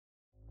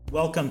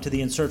Welcome to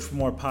the In Search for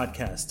More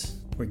podcast,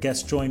 where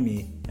guests join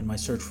me in my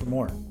search for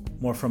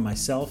more from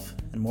myself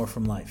and more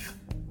from life.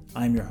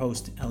 I am your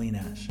host, Eli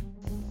Nash.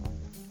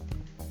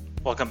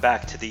 Welcome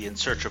back to the In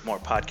Search of More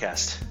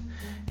podcast.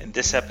 In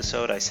this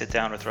episode, I sit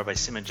down with Rabbi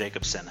Simon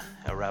Jacobson,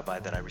 a rabbi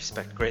that I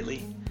respect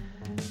greatly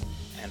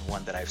and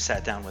one that I've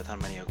sat down with on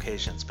many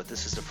occasions, but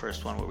this is the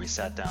first one where we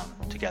sat down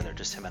together,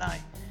 just him and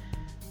I,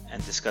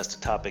 and discussed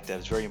a topic that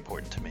is very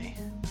important to me,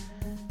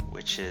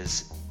 which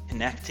is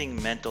connecting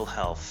mental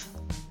health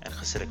and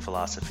Hasidic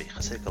philosophy.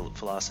 Hasidic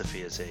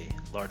philosophy is a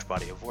large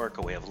body of work,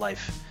 a way of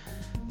life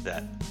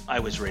that I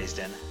was raised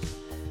in.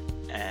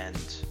 And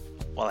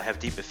while I have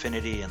deep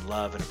affinity and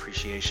love and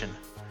appreciation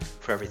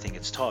for everything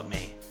it's taught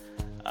me,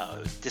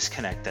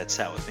 disconnect that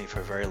sat with me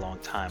for a very long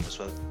time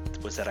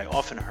was that I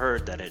often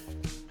heard that it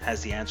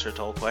has the answer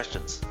to all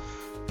questions.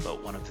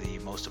 But one of the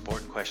most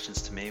important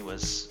questions to me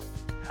was,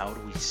 how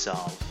do we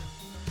solve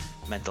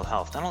mental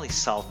health? Not only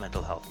solve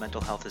mental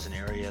health is an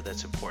area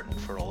that's important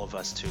for all of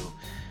us to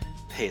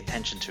pay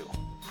attention to,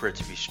 for it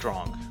to be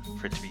strong,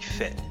 for it to be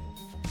fit.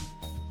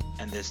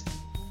 And this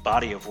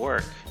body of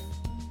work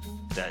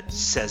that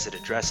says it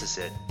addresses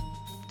it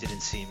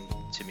didn't seem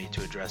to me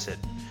to address it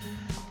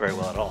very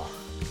well at all.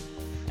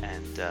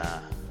 And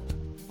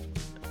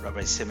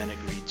Rabbi Simon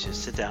agreed to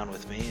sit down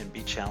with me and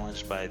be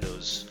challenged by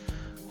those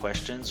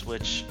questions,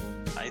 which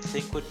I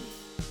think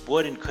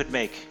would and could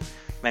make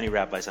many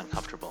rabbis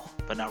uncomfortable,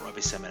 but not Rabbi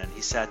Simon. And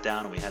he sat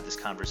down and we had this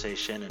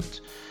conversation, and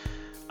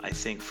I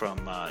think from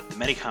the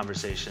many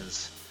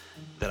conversations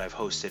that I've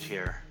hosted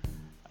here,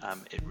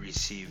 it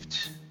received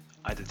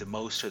either the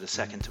most or the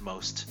second to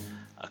most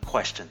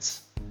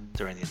questions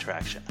during the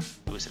interaction.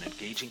 It was an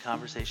engaging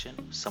conversation,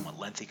 somewhat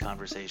lengthy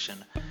conversation,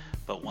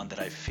 but one that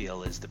I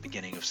feel is the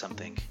beginning of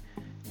something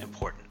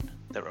important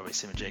that Rabbi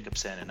Simon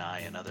Jacobson and I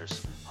and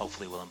others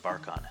hopefully will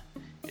embark on,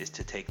 is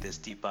to take this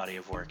deep body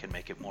of work and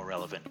make it more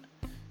relevant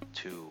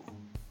to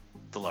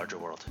the larger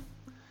world.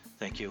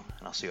 Thank you,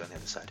 and I'll see you on the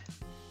other side.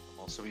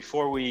 So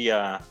before we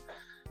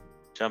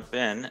jump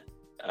in,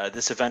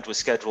 this event was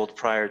scheduled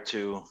prior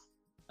to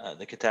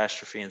the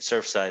catastrophe in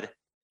Surfside,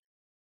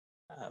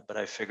 but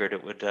I figured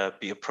it would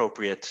be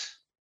appropriate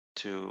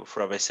for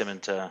Rabbi Simon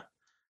to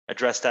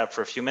address that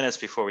for a few minutes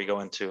before we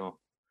go into.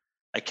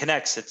 It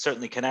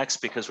certainly connects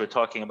because we're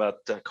talking about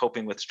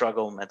coping with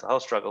struggle, mental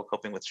health struggle,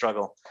 coping with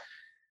struggle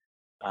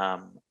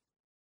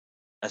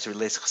as it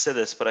relates to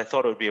Chassidus, but I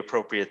thought it would be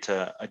appropriate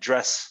to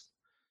address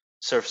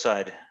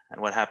Surfside and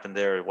what happened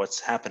there, what's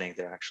happening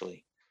there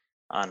actually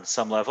on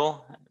some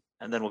level,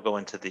 and then we'll go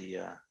into the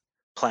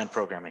planned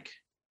programming.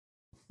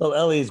 Well,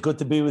 Eli, it's good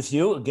to be with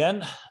you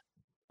again.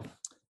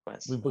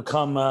 Yes. We've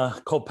become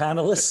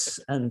co-panelists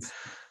and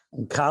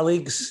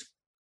colleagues,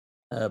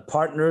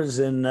 partners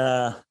in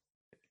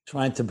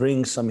trying to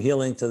bring some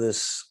healing to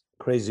this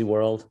crazy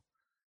world.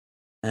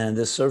 And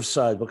this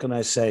Surfside, what can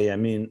I say? I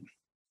mean,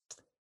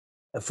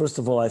 first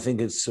of all, I think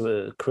it's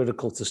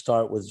critical to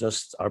start with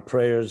just our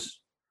prayers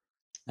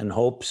and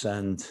hopes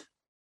and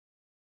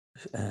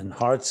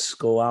hearts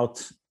go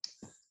out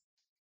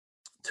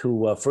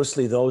to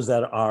firstly those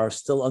that are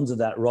still under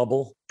that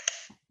rubble.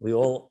 We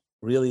all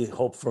really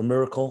hope for a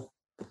miracle,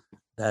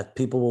 that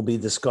people will be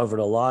discovered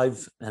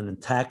alive and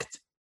intact,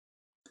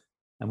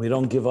 and we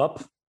don't give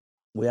up.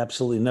 We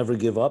absolutely never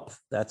give up.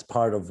 That's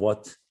part of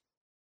what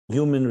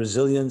human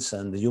resilience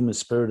and the human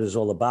spirit is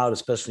all about,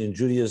 especially in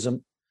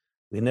Judaism.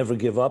 We never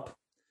give up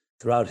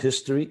throughout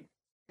history.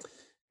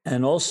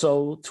 And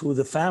also to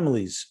the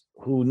families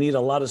who need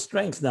a lot of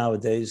strength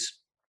nowadays.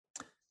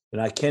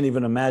 And I can't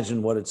even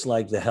imagine what it's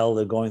like, the hell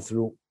they're going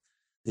through,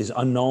 these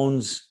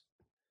unknowns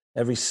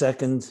every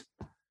second.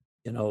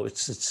 You know,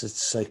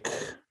 it's like,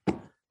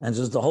 and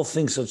just the whole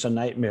thing's such a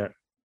nightmare.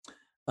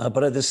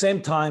 But at the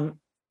same time,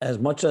 as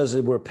much as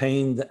we're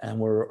pained and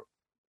we're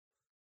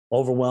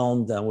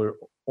overwhelmed and we're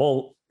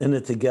all in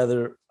it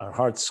together, our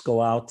hearts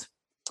go out.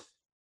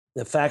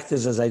 The fact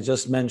is, as I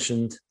just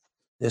mentioned,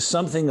 there's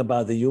something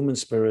about the human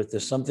spirit,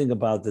 there's something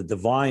about the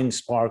divine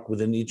spark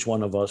within each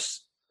one of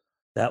us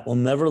that will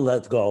never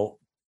let go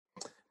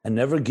and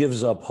never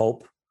gives up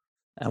hope.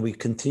 And we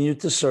continue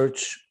to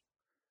search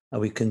and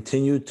we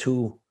continue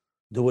to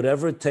do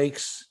whatever it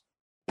takes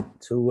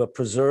to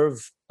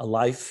preserve a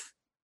life,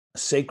 a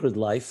sacred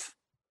life.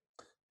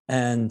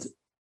 And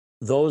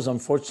those,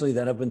 unfortunately,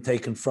 that have been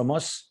taken from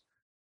us,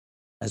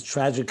 as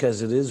tragic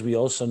as it is, we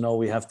also know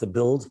we have to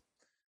build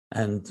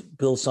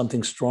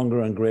something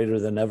stronger and greater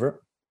than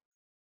ever.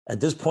 At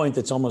this point,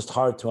 it's almost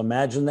hard to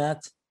imagine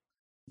that,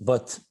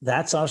 but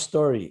that's our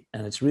story.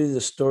 And it's really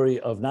the story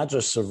of not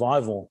just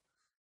survival,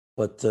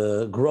 but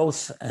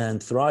growth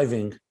and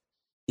thriving,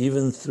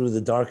 even through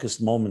the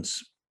darkest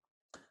moments.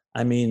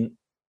 I mean,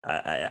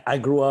 I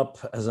grew up,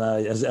 as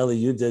Eli,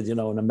 you did, in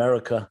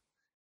America,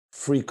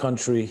 free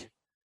country.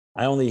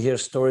 I only hear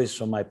stories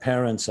from my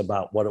parents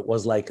about what it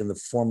was like in the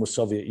former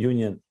Soviet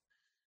Union.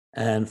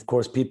 And of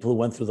course, people who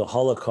went through the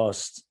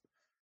Holocaust,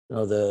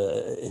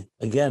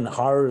 again,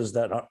 horrors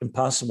that are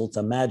impossible to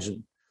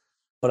imagine.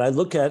 But I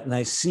look at and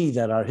I see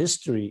that our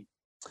history,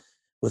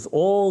 with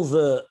all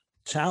the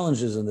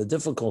challenges and the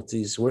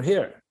difficulties, we're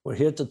here.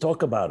 We're here to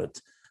talk about it.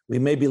 We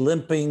may be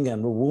limping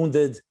and we're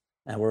wounded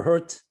and we're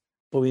hurt,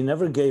 but we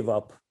never gave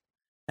up.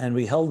 And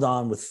we held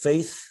on with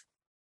faith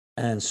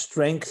and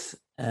strength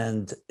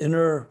and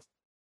inner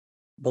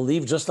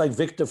belief, just like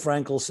Viktor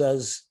Frankl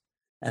says,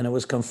 and it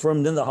was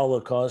confirmed in the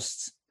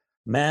Holocaust.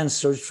 Man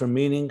searched for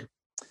meaning,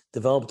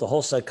 developed a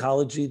whole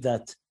psychology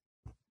that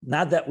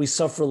not that we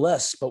suffer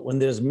less, but when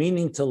there's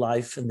meaning to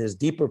life and there's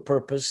deeper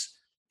purpose,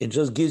 it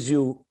just gives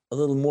you a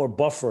little more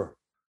buffer,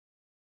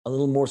 a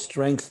little more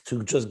strength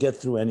to just get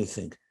through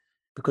anything,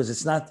 because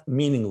it's not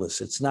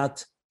meaningless. It's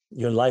not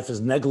your life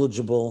is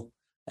negligible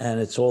and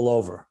it's all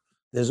over.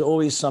 There's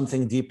always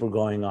something deeper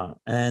going on.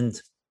 And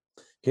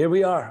here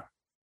we are.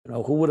 You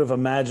know, who would have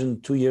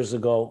imagined 2 years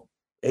ago,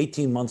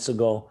 18 months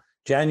ago,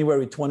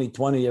 January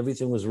 2020,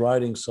 everything was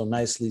riding so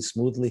nicely,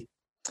 smoothly.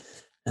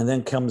 And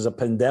then comes a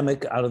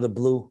pandemic out of the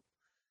blue.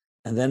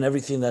 And then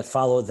everything that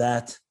followed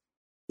that,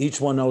 each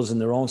one knows in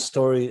their own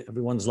story,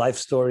 everyone's life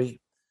story.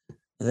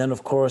 And then,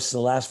 of course, the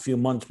last few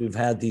months, we've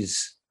had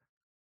these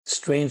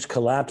strange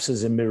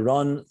collapses in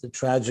Miron, the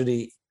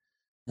tragedy,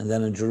 and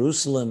then in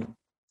Jerusalem.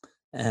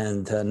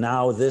 And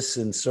now this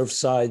in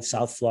Surfside,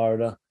 South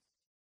Florida,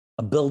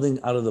 a building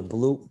out of the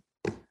blue.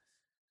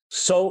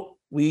 So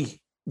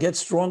we get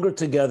stronger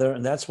together.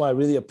 And that's why I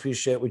really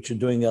appreciate what you're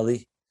doing, Eli,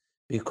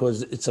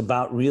 because it's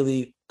about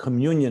really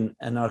communion,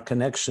 and our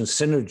connection,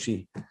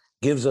 synergy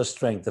gives us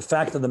strength. The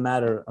fact of the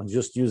matter, I'll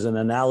just use an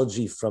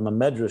analogy from a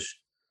medrash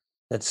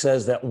that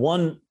says that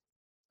one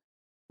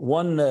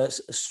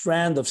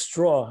strand of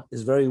straw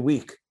is very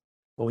weak,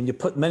 but when you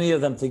put many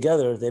of them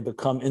together, they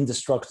become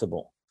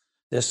indestructible.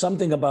 There's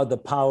something about the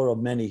power of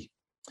many,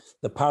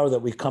 the power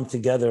that we come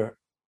together,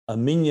 a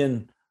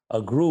minyan,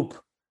 a group,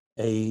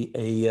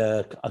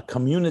 a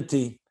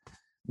community,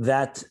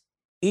 that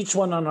each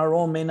one on our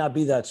own may not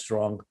be that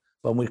strong,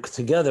 but when we're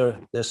together,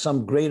 there's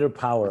some greater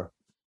power,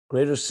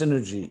 greater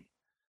synergy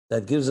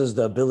that gives us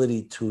the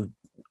ability to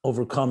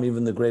overcome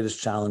even the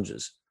greatest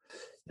challenges.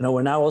 You know,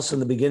 we're now also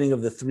in the beginning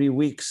of the 3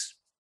 weeks.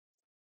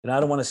 And I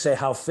don't want to say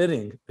how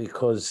fitting,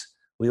 because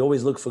we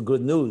always look for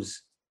good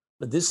news.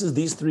 But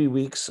these 3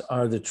 weeks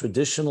are the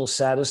traditional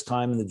saddest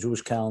time in the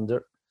Jewish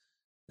calendar.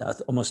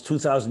 Almost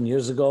 2,000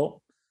 years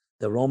ago,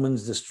 the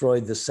Romans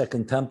destroyed the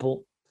Second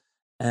Temple,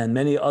 and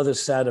many other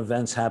sad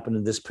events happened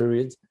in this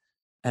period.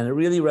 And it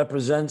really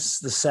represents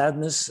the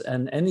sadness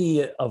and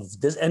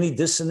any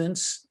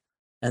dissonance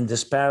and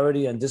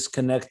disparity and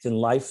disconnect in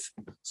life,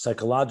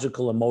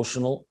 psychological,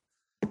 emotional.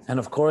 And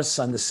of course,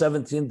 on the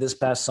 17th, this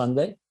past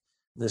Sunday,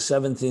 the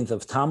 17th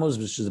of Tammuz,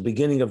 which is the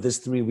beginning of this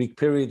 3 week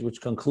period,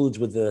 which concludes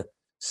with the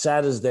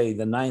saddest day,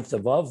 the 9th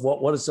of Av.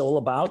 What is it all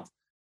about?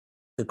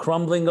 The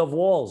crumbling of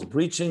walls,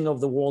 breaching of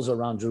the walls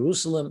around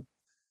Jerusalem,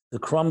 the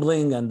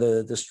crumbling and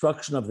the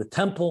destruction of the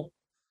temple.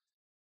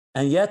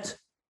 And yet,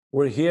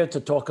 we're here to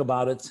talk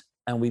about it,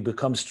 and we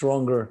become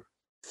stronger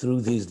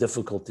through these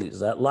difficulties.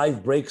 That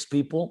life breaks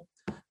people,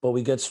 but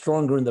we get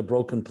stronger in the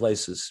broken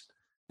places.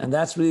 And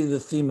that's really the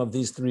theme of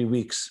these 3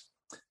 weeks.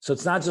 So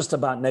it's not just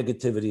about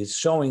negativity. It's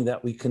showing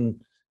that we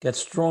can get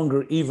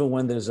stronger even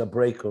when there's a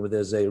break or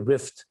there's a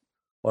rift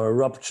or a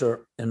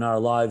rupture in our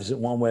lives in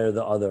one way or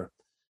the other.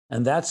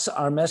 And that's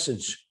our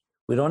message.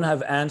 We don't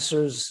have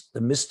answers.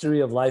 The mystery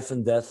of life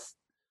and death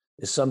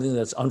is something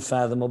that's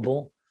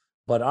unfathomable.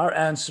 But our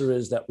answer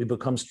is that we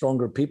become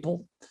stronger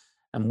people,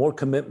 and more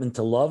commitment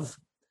to love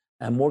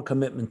and more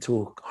commitment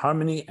to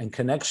harmony and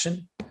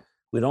connection.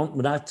 We're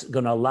not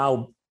going to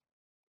allow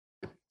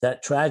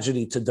that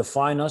tragedy to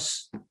define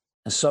us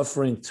and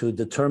suffering to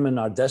determine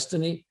our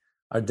destiny.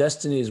 Our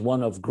destiny is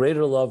one of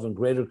greater love and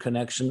greater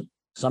connection.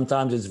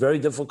 Sometimes it's very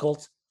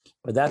difficult,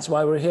 but that's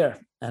why we're here.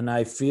 And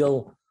I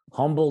feel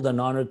humbled and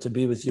honored to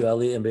be with you,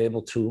 Eli, and be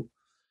able to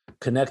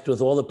connect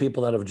with all the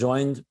people that have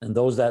joined and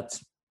those that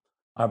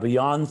are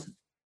beyond.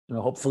 You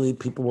know, hopefully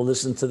people will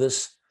listen to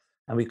this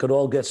and we could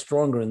all get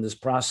stronger in this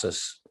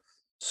process.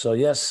 So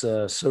yes,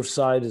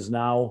 Surfside is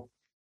now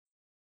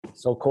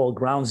so-called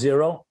ground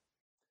zero.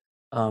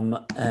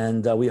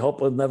 And we hope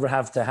it'll never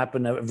have to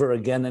happen ever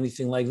again,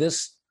 anything like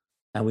this.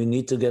 And we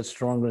need to get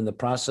stronger in the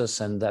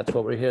process. And that's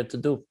what we're here to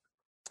do.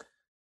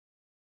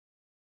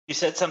 You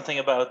said something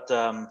about,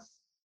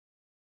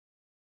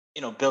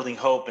 building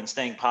hope and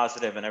staying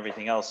positive and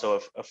everything else.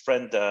 So a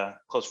friend,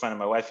 close friend of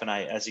my wife and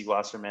I, Ezzy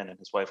Wasserman and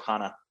his wife,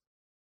 Hannah,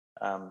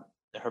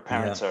 her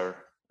parents are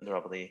in the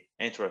Rabbi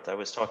Aintoreth. I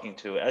was talking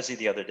to Ezzy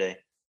the other day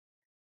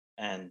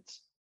and,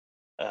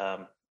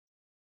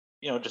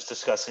 just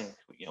discussing,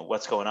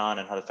 what's going on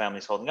and how the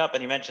family's holding up.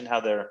 And he mentioned how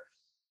they're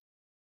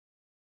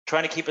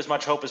trying to keep as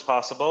much hope as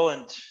possible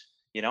and,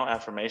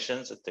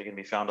 affirmations that they're going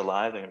to be found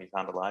alive,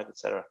 et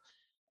cetera.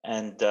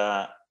 And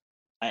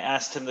I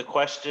asked him the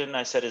question,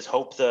 I said, is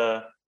hope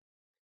the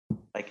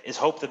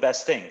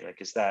best thing?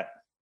 Like, is that,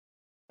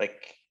 like,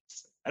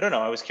 I don't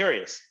know, I was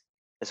curious.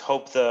 Is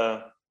hope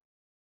the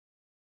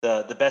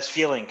best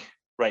feeling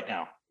right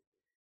now?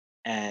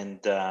 And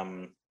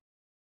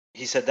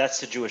he said, that's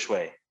the Jewish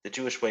way. The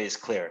Jewish way is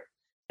clear,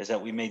 is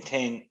that we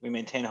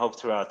maintain hope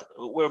throughout.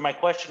 Where my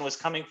question was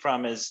coming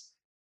from is,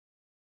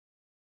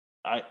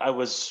 I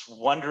was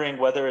wondering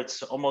whether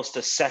it's almost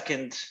a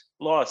second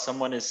law.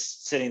 Someone is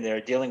sitting there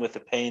dealing with the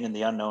pain and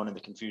the unknown and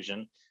the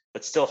confusion,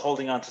 but still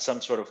holding on to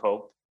some sort of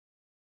hope.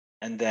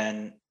 And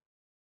then,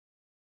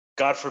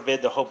 God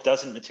forbid, the hope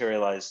doesn't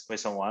materialize the way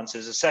someone wants.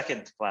 There's a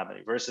second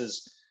calamity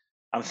versus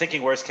I'm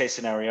thinking worst case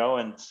scenario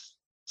and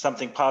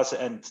something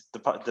positive and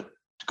the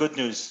good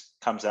news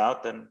comes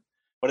out. Then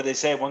what do they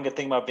say? One good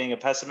thing about being a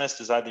pessimist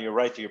is either you're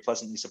right or you're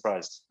pleasantly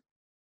surprised.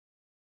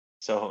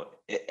 So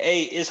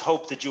is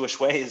hope the Jewish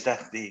way? Is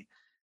that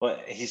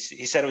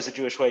he said it was a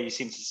Jewish way. You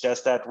seem to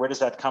suggest that. Where does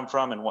that come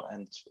from and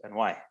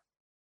why?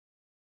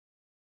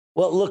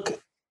 Well,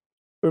 look,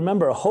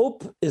 remember,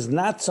 hope is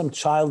not some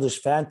childish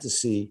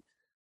fantasy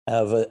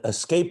of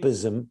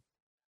escapism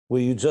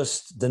where you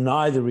just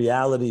deny the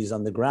realities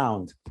on the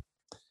ground.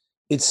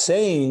 It's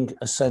saying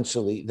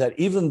essentially that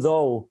even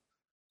though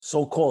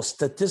so-called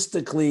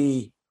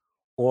statistically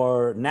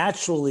or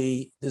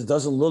naturally this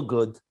doesn't look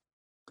good,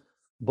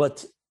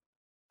 but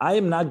I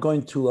am not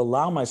going to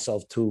allow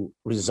myself to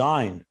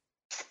resign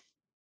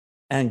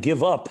and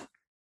give up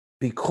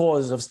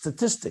because of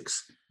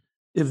statistics.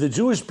 If the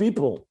Jewish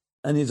people,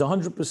 and he's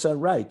 100%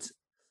 right,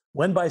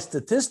 went by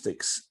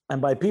statistics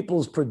and by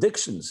people's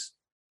predictions,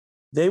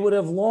 they would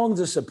have long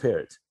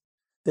disappeared.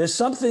 There's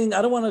something,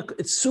 I don't want to,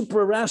 it's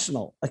super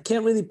irrational. I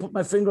can't really put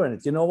my finger on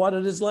it. You know what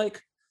it is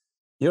like?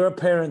 You're a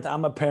parent,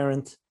 I'm a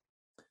parent.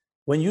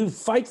 When you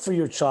fight for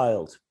your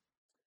child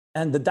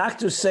and the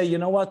doctors say, you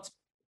know what?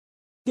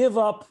 Give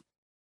up,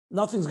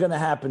 nothing's going to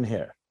happen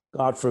here,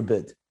 God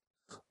forbid.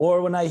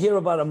 Or when I hear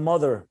about a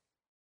mother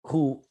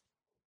who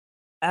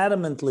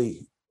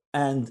adamantly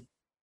and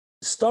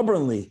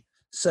stubbornly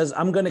says,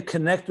 I'm going to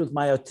connect with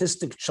my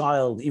autistic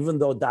child, even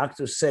though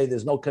doctors say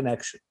there's no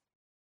connection.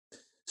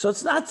 So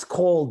it's not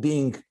called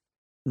being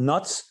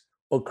nuts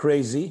or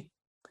crazy.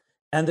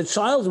 And the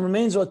child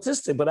remains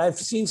autistic, but I've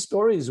seen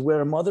stories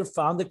where a mother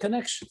found a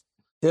connection.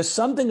 There's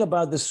something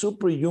about the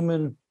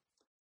superhuman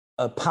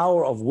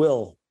power of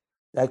will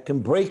that can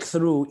break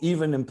through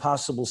even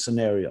impossible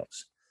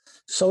scenarios.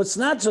 So it's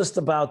not just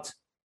about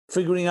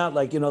figuring out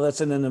like,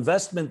 that's an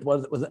investment,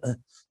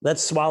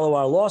 let's swallow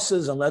our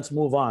losses and let's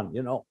move on,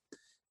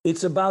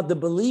 It's about the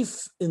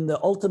belief in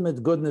the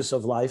ultimate goodness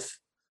of life,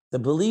 the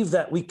belief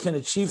that we can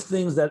achieve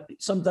things that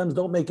sometimes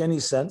don't make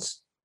any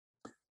sense.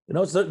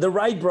 It's the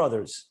Wright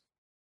brothers,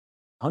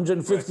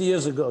 150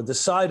 years ago,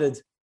 decided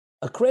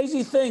a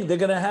crazy thing. They're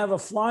going to have a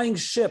flying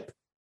ship.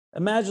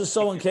 Imagine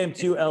someone came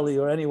to you, Ellie,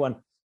 or anyone.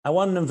 I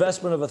want an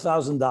investment of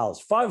 $1,000,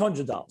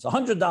 $500, $100.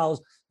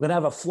 We're going to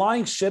have a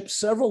flying ship,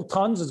 several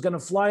tons. It's going to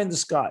fly in the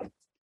sky.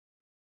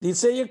 You'd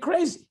say you're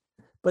crazy.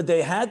 But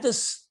they had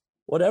this,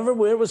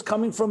 where it was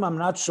coming from, I'm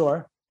not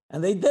sure.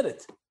 And they did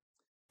it.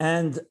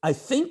 And I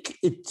think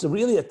it's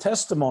really a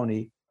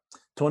testimony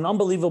to an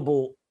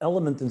unbelievable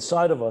element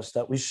inside of us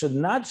that we should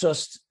not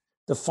just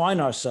define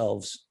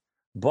ourselves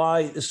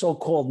by the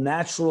so-called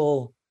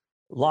natural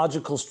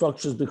logical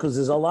structures, because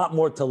there's a lot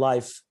more to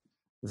life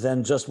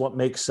than just what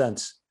makes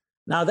sense.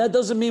 Now, that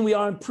doesn't mean we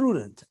aren't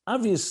prudent.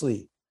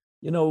 Obviously,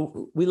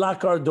 we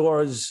lock our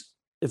doors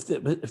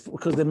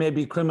because there may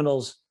be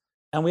criminals,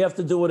 and we have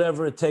to do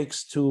whatever it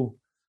takes to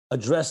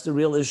address the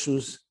real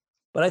issues.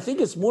 But I think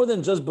it's more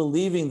than just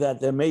believing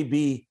that there may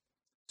be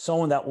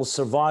someone that will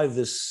survive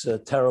this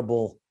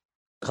terrible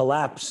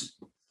collapse,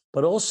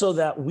 but also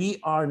that we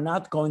are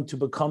not going to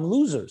become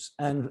losers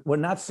and we're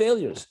not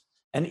failures.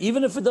 And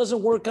even if it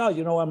doesn't work out,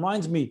 it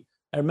reminds me,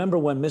 I remember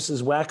when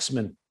Mrs.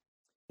 Waxman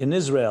in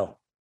Israel,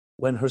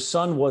 when her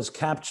son was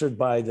captured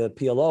by the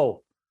PLO,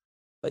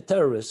 by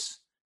terrorists,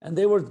 and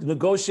they were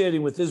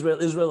negotiating with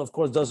Israel. Israel, of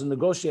course, doesn't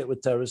negotiate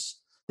with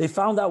terrorists. They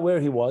found out where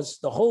he was.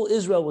 The whole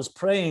Israel was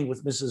praying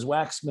with Mrs.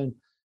 Waxman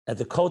at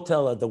the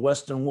Kotel, at the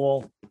Western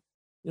Wall.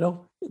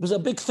 It was a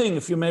big thing,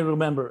 if you may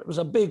remember. It was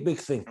a big, big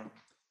thing.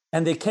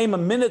 And they came a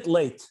minute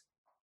late.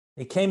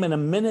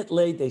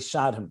 They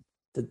shot him.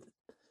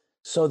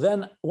 So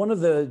then one of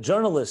the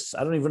journalists,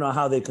 I don't even know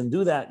how they can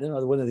do that,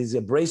 one of these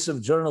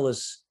abrasive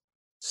journalists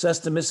says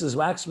to Mrs.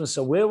 Waxman,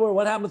 so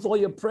what happened to all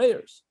your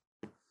prayers?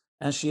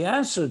 And she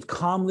answered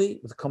calmly,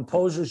 with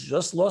composure. She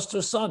just lost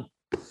her son.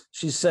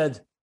 She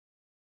said,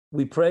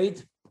 we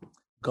prayed,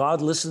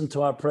 God listened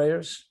to our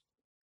prayers,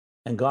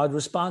 and God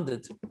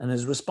responded. And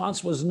his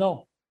response was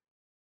no.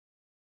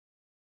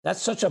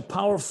 That's such a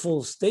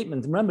powerful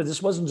statement. Remember,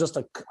 this wasn't just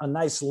a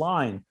nice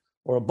line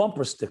or a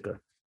bumper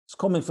sticker. It's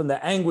coming from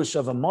the anguish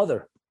of a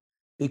mother,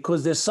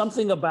 because there's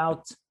something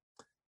about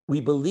we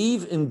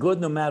believe in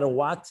good no matter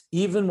what,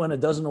 even when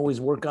it doesn't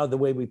always work out the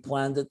way we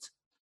planned it.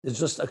 There's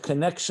just a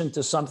connection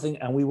to something,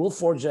 and we will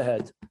forge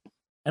ahead.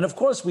 And of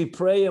course, we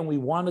pray and we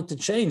want it to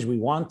change. We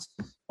want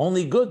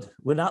only good.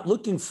 We're not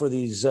looking for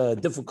these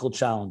difficult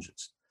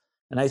challenges.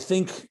 And I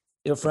think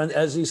your friend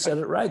Ezzy said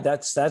it right.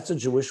 That's a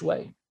Jewish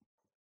way.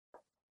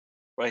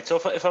 Right.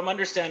 So if I'm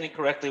understanding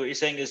correctly, what you're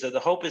saying is that the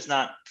hope is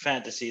not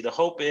fantasy. The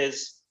hope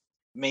is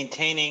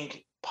maintaining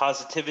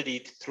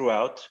positivity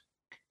throughout,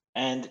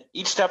 and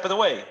each step of the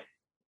way,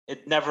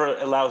 it never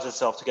allows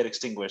itself to get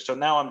extinguished. So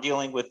now I'm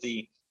dealing with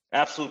the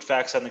absolute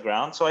facts on the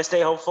ground. So I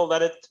stay hopeful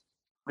that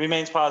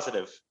remains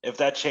positive. If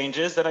that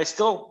changes, then I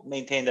still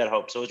maintain that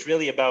hope. So it's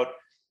really about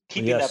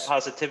keeping that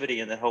positivity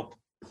and that hope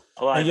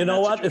alive. And you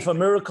know what? If a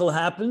miracle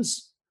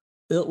happens,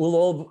 we'll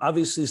all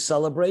obviously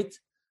celebrate.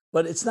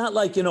 But it's not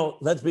like,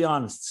 let's be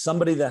honest,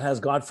 somebody that has,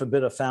 God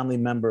forbid, a family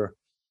member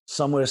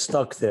somewhere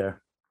stuck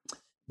there,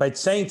 by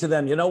saying to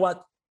them, you know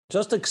what,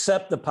 just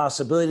accept the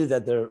possibility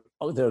that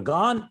they're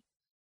gone.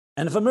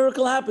 And if a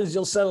miracle happens,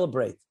 you'll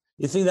celebrate.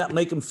 You think that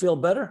make them feel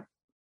better?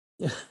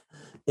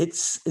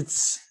 It's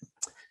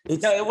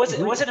no, it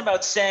wasn't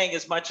about saying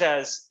as much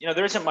as,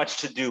 there isn't much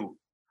to do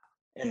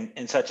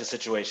in such a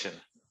situation.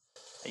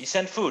 You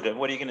send food, and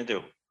what are you going to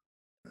do?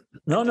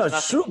 No,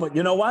 it's true. But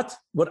you know what?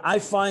 What I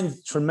find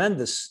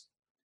tremendous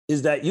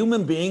is that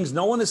human beings,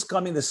 no one is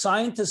coming, the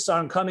scientists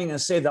aren't coming and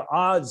say the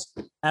odds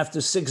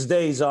after 6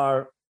 days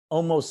are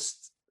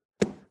almost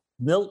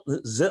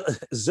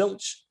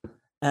zilch.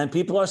 And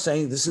people are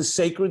saying this is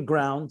sacred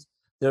ground.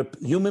 They're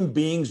human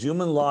beings,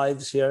 human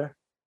lives here.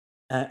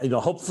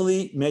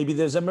 Hopefully, maybe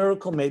there's a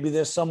miracle. Maybe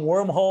there's some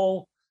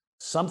wormhole,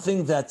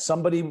 something that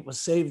somebody was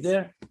saved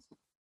there.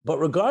 But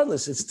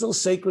regardless, it's still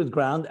sacred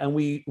ground, and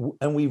we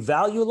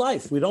value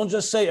life. We don't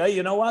just say, hey,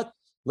 you know what?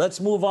 Let's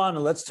move on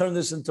and let's turn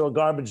this into a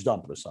garbage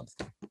dump or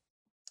something.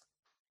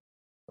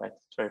 Right.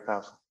 It's very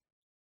powerful.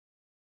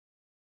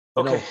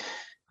 Okay.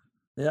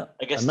 Yeah.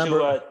 I guess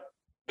go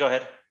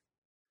ahead.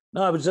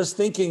 No, I was just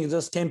thinking, it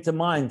just came to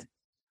mind.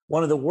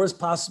 One of the worst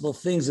possible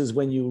things is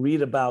when you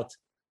read about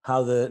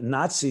how the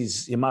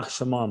Nazis, Yamach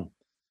Shemam,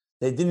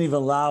 they didn't even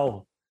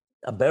allow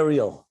a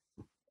burial.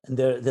 And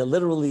they're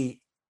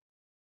literally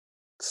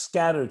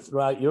scattered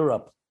throughout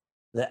Europe,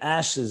 the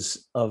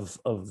ashes of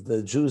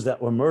the Jews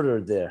that were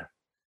murdered there.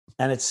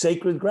 And it's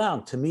sacred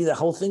ground. To me, the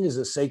whole thing is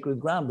a sacred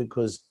ground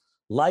because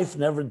life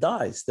never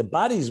dies. The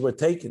bodies were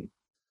taken,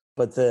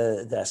 but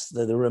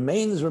the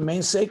remains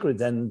remain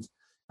sacred. And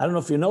I don't know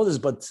if you know this,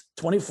 but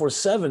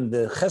 24/7,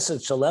 the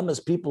Chesed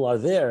Shalemes people are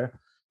there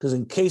because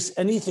in case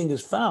anything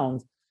is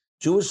found,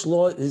 Jewish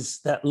law is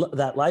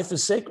that life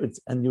is sacred.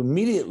 And you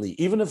immediately,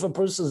 even if a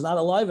person is not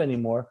alive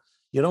anymore,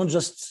 you don't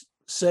just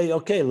say,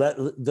 okay,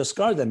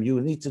 discard them.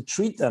 You need to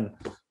treat them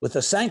with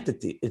a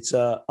sanctity. It's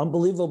an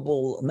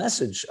unbelievable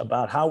message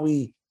about how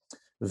we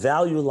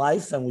value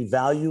life and we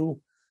value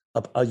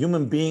a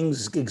human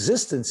being's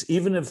existence,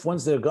 even if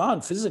once they're gone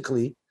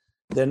physically,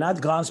 they're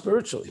not gone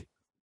spiritually.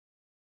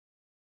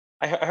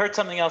 I heard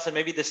something else, and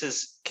maybe this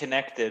is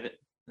connected,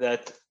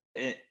 that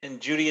in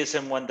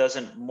Judaism, one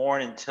doesn't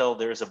mourn until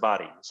there's a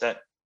body. Is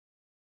that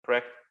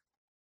correct?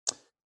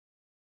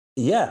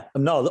 Yeah,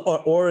 no,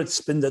 or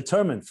it's been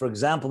determined. For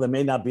example, there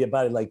may not be a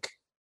body, like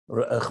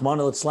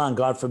Rachmana litzlan,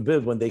 God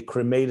forbid, when they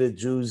cremated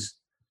Jews,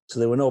 so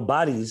there were no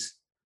bodies,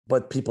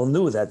 but people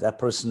knew that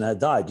person had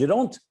died. You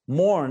don't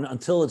mourn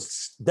until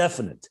it's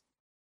definite,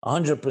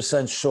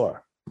 100%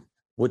 sure,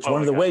 which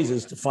one of the ways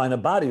is to find a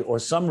body or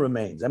some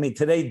remains. I mean,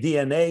 today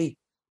DNA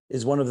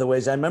is one of the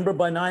ways. I remember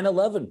by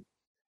 9/11,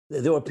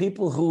 there were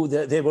people who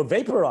they were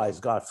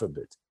vaporized, God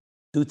forbid,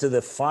 due to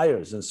the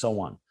fires and so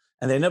on.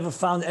 And they never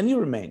found any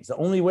remains. The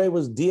only way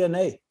was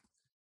DNA.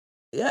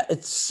 Yeah,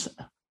 it's...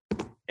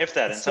 If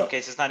that, in some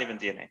cases, not even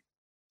DNA.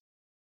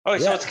 Oh, yeah.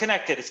 So it's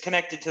connected. It's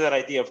connected to that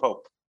idea of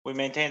hope. We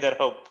maintain that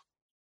hope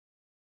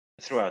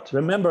throughout.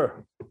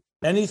 Remember,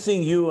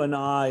 anything you and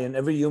I and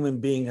every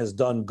human being has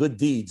done, good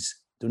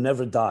deeds, do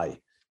never die.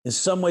 In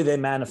some way they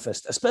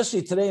manifest,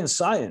 especially today in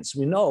science.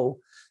 We know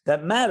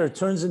that matter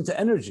turns into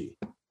energy.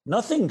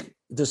 Nothing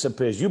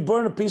disappears. You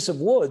burn a piece of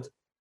wood,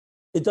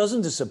 it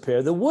doesn't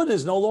disappear. The wood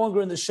is no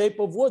longer in the shape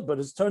of wood, but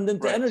it's turned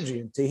into energy,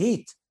 into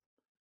heat.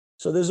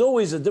 So there's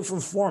always a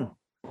different form.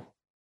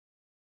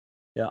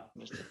 Yeah.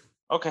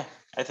 Okay.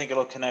 I think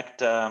it'll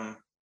connect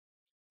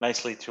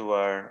nicely to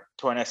our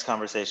next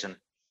conversation.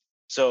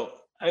 So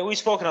we've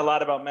spoken a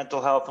lot about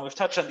mental health, and we've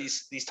touched on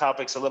these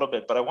topics a little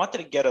bit, but I wanted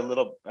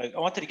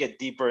to get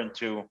deeper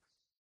into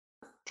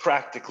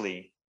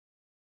practically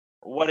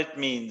what it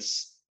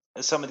means.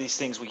 Some of these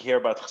things we hear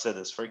about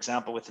Chassidus, for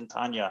example, within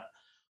Tanya,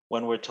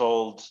 when we're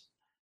told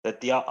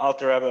that the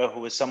Alter Rebbe,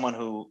 who was someone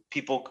who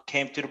people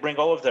came to bring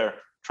all of their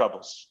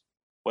troubles,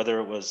 whether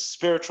it was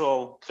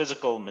spiritual,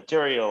 physical,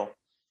 material,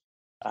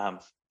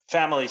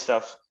 family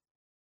stuff,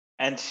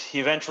 and he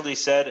eventually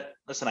said,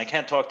 listen, I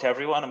can't talk to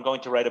everyone. I'm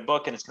going to write a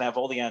book, and it's going to have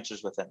all the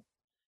answers within.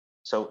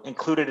 So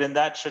included in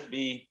that should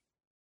be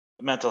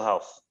mental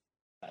health.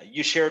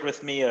 You shared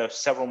with me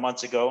several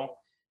months ago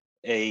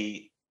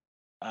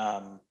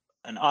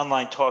an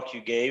online talk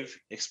you gave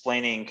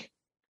explaining,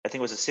 I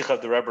think it was a Sikha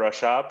of the Rebbe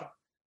Rashab,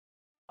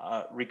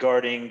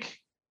 regarding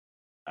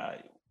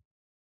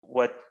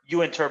what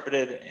you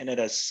interpreted in it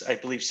as, I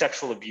believe,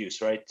 sexual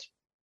abuse, right?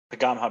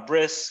 Pagam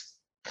habris,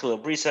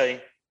 chilul brisai,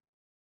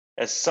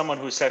 as someone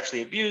who's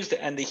sexually abused,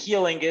 and the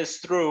healing is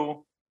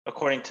through,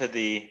 according to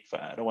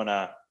I don't want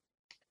to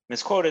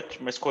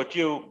misquote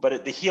you,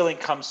 but the healing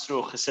comes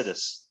through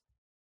Chassidus.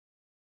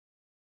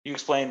 You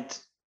explained,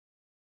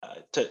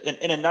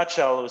 in a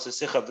nutshell, it was a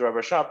Sikha of the Rebbe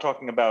Rashab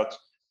talking about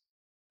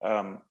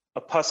a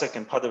pasuk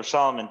in Padav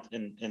Shalom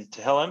in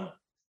Tehillim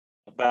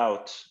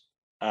about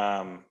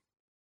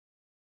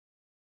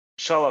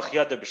Shalach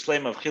Yada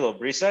B'Shleim of Chilo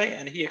Brisei,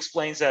 and he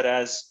explains that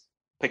as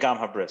Pegam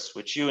Habris,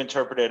 which you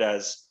interpreted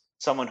as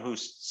someone who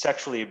is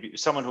sexually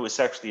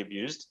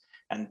abused,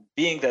 and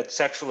being that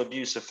sexual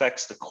abuse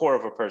affects the core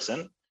of a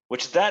person,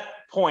 which that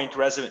point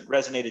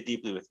resonated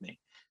deeply with me.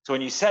 So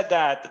when you said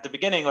that at the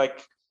beginning, like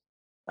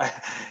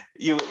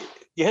you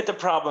hit the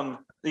problem,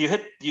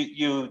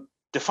 you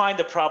defined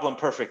the problem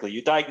perfectly.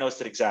 You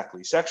diagnosed it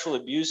exactly. Sexual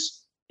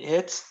abuse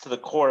hits to the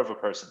core of a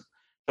person. So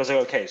I was like,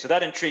 okay, so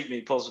that intrigued me,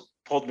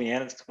 pulled me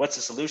in. What's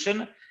the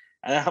solution?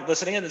 And I'm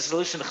listening in, the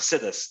solution,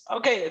 chassidus.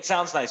 Okay, it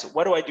sounds nice.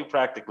 What do I do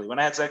practically? When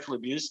I had sexual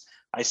abuse,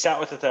 I sat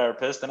with a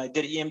therapist and I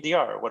did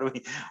EMDR. What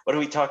are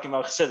we talking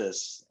about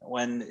chassidus?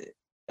 When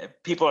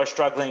people are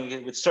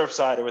struggling with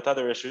Surfside or with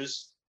other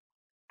issues,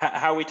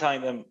 how are we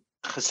telling them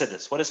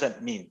chassidus? What does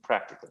that mean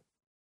practically?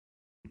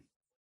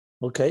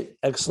 Okay,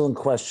 excellent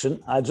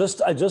question. I just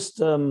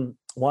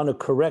want to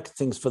correct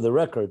things for the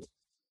record.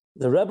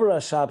 The Rebbe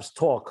Rashab's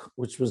talk,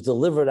 which was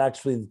delivered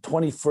actually the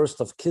 21st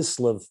of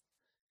Kislev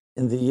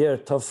in the year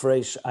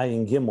Tofresh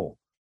Ayin Gimel,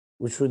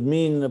 which would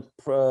mean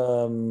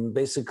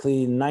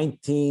basically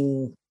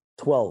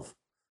 1912,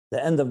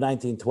 the end of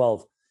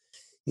 1912.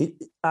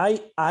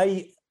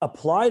 I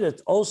applied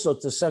it also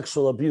to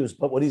sexual abuse,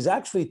 but what he's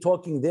actually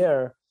talking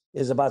there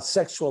is about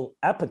sexual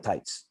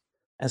appetites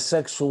and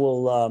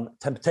sexual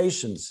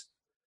temptations,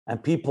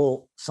 and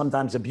people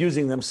sometimes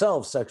abusing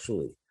themselves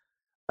sexually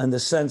in the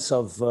sense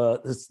of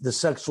the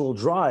sexual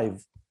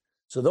drive.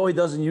 So though he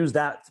doesn't use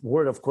that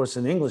word, of course,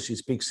 in English, he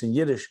speaks in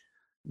Yiddish,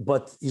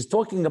 but he's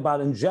talking about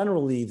in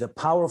generally the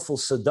powerful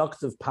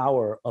seductive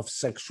power of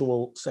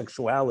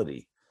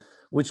sexuality,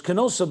 which can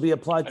also be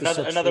applied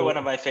to another one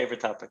of my favorite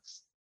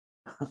topics.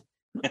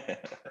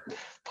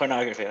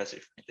 Pornography.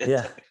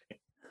 Yeah.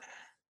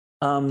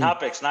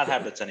 Topics, not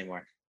habits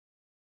anymore.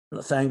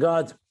 Thank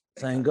God.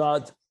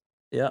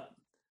 Yeah.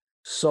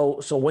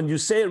 So when you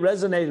say it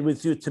resonated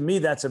with you, to me,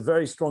 that's a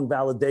very strong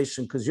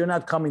validation, because you're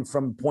not coming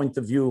from a point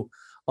of view,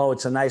 oh,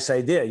 it's a nice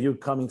idea. You're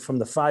coming from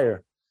the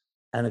fire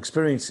and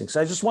experiencing.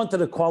 So I just wanted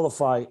to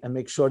qualify and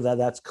make sure that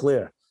that's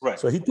clear. Right.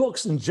 So he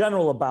talks in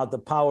general about the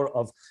power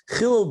of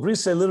Chilul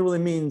Brisei. Literally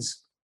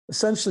means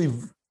essentially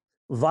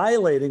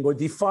violating or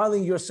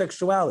defiling your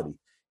sexuality.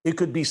 It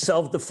could be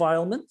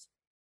self-defilement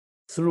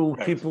through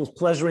people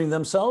pleasuring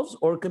themselves,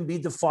 or it can be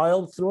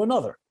defiled through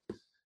another.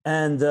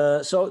 And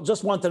so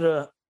just wanted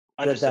to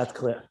get that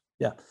clear.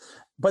 Yeah.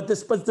 But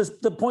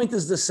the point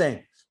is the same.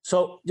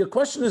 So your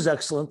question is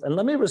excellent. And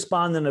let me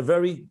respond in a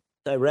very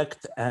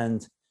direct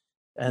and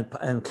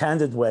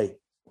candid way,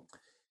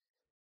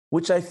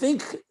 which I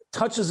think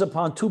touches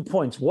upon 2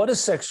 points. What is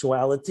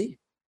sexuality?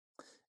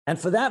 And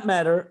for that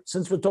matter,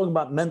 since we're talking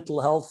about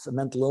mental health and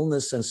mental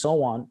illness and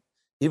so on,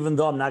 even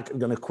though I'm not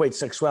going to equate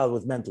sexuality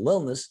with mental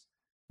illness,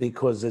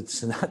 because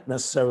it's not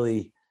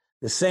necessarily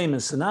the same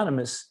and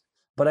synonymous,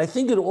 but I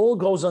think it all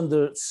goes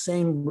under the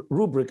same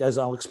rubric, as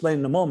I'll explain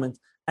in a moment.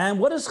 And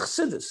what is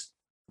chassidus?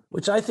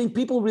 Which I think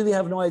people really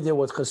have no idea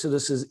what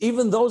chassidus is,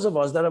 even those of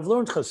us that have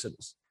learned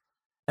chassidus.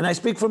 And I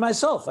speak for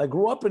myself. I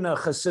grew up in a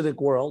Hasidic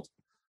world.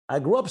 I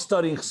grew up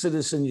studying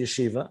chassidus in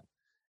yeshiva.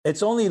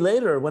 It's only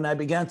later when I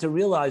began to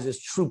realize its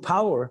true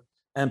power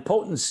and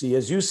potency,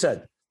 as you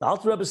said. The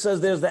Alter Rebbe says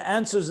there's the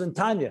answers in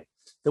Tanya.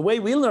 The way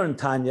we learned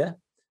Tanya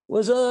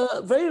was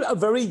a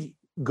very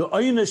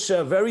goynish,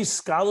 very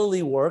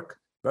scholarly work,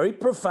 very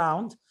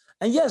profound.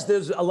 And yes,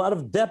 there's a lot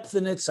of depth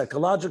in it,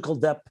 psychological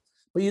depth,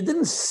 but you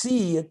didn't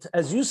see it,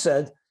 as you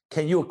said.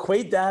 Can you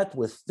equate that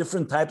with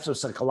different types of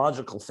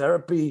psychological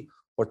therapy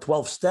or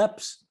 12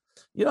 steps?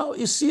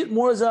 You see it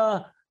more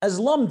as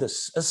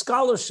lumdus, as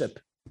scholarship.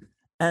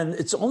 And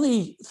it's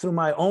only through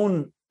my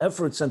own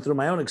efforts and through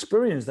my own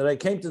experience that I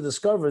came to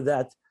discover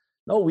that,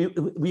 no, we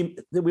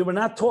were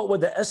not taught what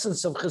the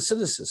essence of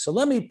Chassidus is. So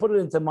let me put it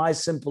into my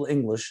simple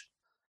English,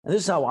 and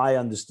this is how I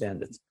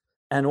understand it,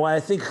 and why I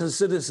think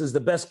Chassidus is the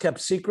best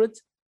kept secret,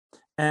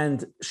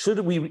 and should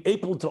we be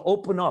able to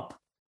open up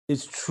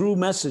its true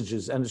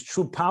messages and its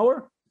true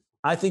power,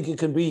 I think it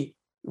can be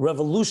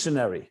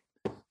revolutionary.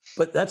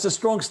 But that's a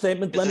strong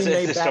statement. Let me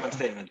make a strong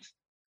statement.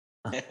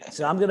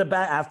 So I'm going to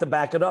have to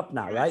back it up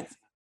now, right?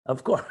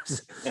 Of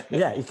course.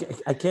 Yeah,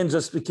 we can't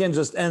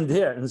just end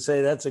here and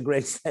say that's a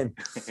great statement.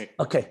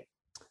 Okay,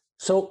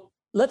 so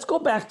let's go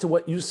back to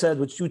what you said,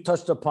 which you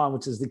touched upon,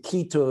 which is the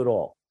key to it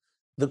all.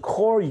 The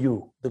core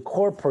you, the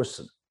core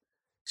person.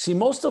 See,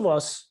 most of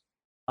us,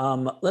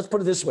 let's put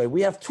it this way,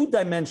 we have two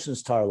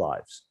dimensions to our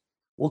lives.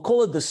 We'll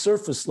call it the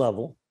surface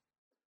level,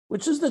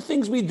 which is the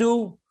things we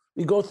do.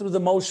 We go through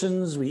the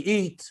motions, we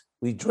eat,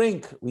 we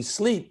drink, we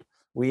sleep,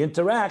 we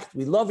interact,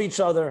 we love each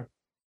other,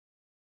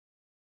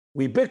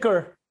 we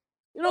bicker,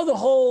 the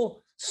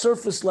whole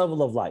surface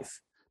level of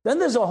life. Then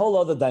there's a whole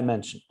other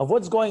dimension of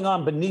what's going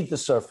on beneath the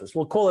surface.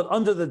 We'll call it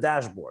under the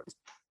dashboard.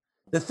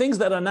 The things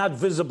that are not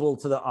visible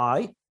to the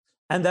eye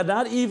and that are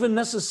not even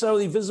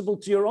necessarily visible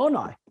to your own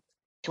eye.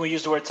 Can we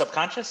use the word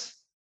subconscious?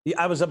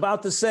 I was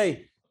about to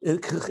say,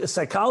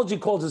 psychology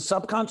calls it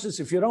subconscious.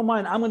 If you don't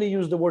mind, I'm going to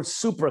use the word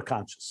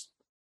superconscious.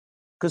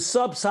 Because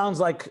sub sounds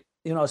like,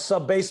 a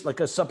sub-base, like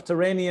a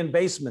subterranean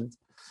basement.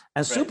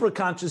 And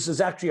superconscious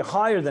is actually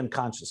higher than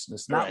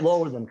consciousness, not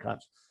lower than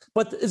consciousness.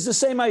 But it's the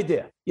same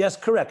idea. Yes,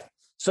 correct.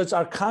 So it's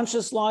our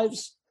conscious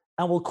lives,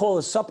 and we'll call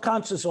it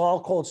subconscious, or I'll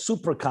call it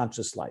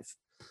superconscious life.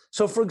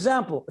 So for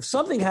example, if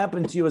something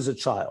happened to you as a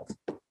child,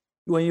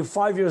 when you're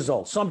 5 years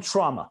old, some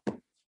trauma,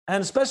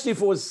 and especially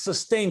if it was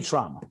sustained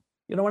trauma,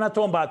 we're not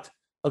talking about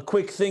a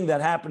quick thing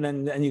that happened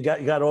and you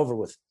got over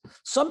with.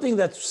 Something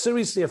that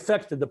seriously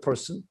affected the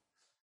person,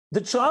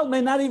 the child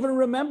may not even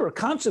remember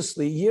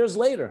consciously years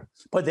later,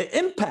 but the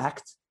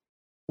impact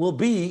will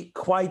be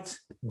quite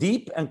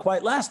deep and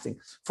quite lasting.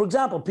 For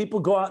example, people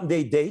go out and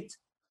they date.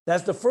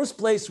 That's the first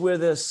place where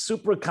the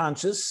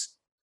superconscious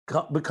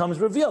becomes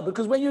revealed.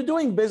 Because when you're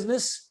doing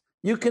business,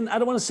 you can, I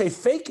don't want to say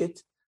fake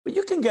it, but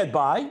you can get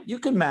by, you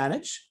can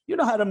manage, you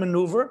know how to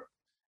maneuver.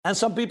 And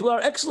some people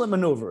are excellent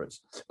maneuverers.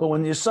 But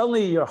when you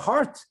suddenly your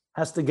heart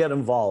has to get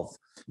involved,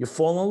 you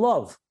fall in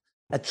love,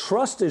 at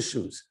trust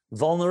issues,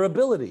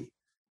 vulnerability.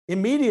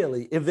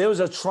 Immediately, if there was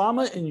a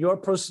trauma in your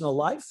personal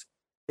life,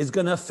 it's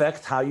going to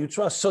affect how you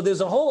trust. So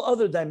there's a whole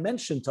other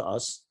dimension to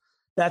us.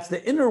 That's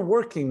the inner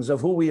workings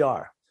of who we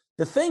are.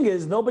 The thing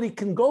is, nobody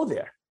can go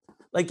there.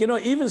 Like,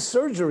 even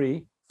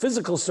surgery,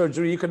 physical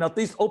surgery, you can at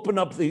least open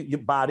up your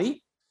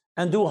body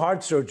and do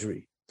heart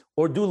surgery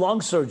or do lung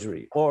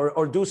surgery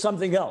or do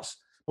something else.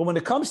 But when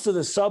it comes to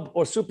the sub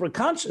or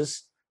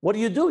superconscious, what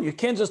do? You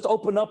can't just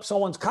open up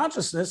someone's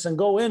consciousness and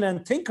go in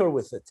and tinker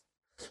with it.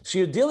 So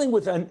you're dealing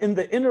with in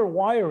the inner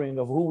wiring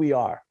of who we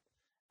are.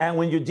 And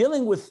when you're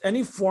dealing with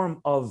any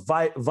form of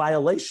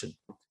violation,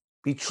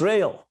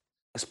 betrayal,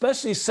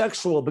 especially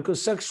sexual, because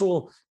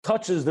sexual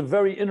touches the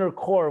very inner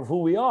core of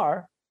who we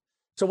are.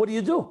 So what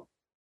do?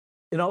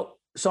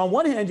 So on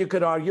one hand, you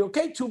could argue,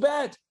 okay, too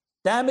bad,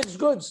 damaged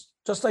goods,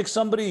 just like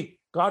somebody,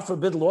 God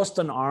forbid, lost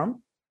an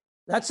arm.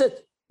 That's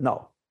it.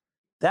 No,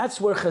 that's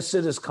where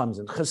Chassidus comes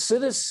in.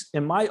 Chassidus,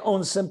 in my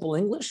own simple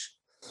English,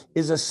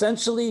 is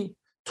essentially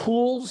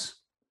tools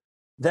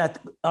that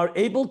are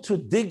able to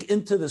dig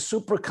into the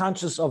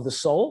superconscious of the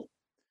soul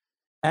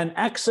and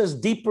access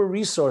deeper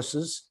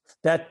resources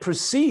that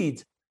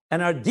precede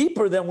and are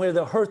deeper than where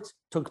the hurt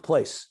took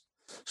place.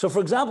 So for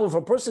example, if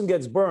a person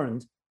gets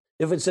burned,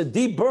 if it's a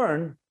deep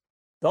burn,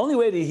 the only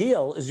way to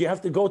heal is you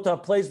have to go to a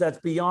place that's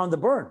beyond the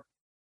burn.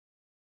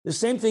 The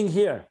same thing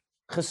here.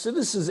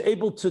 Chassidus is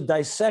able to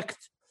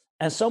dissect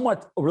and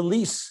somewhat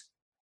release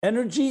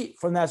energy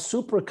from that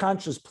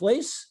superconscious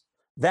place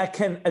that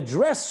can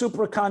address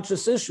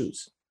superconscious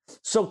issues.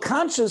 So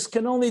conscious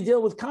can only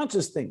deal with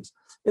conscious things.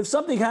 If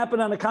something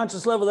happened on a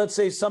conscious level, let's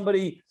say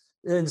somebody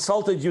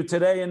insulted you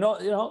today,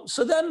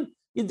 so then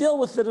you deal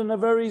with it on a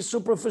very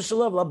superficial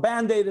level. A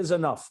Band-Aid is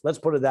enough, let's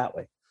put it that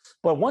way.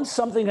 But once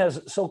something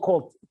has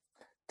so-called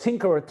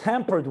tinker or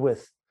tampered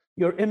with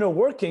your inner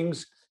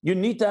workings, you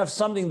need to have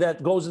something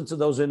that goes into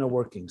those inner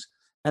workings.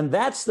 And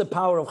that's the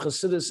power of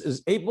Chassidus,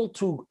 is able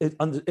to,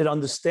 it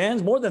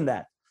understands more than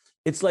that.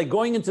 It's like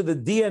going into the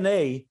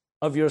DNA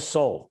of your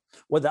soul.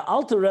 What the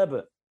Alter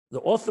Rebbe, the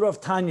author of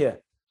Tanya,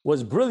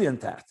 was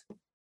brilliant at,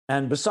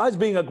 and besides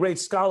being a great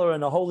scholar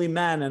and a holy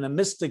man and a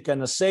mystic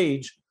and a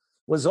sage,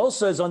 was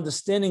also his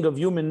understanding of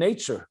human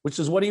nature, which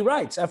is what he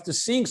writes. After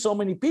seeing so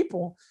many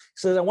people, he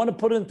says, I want to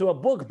put it into a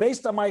book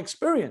based on my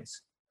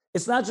experience.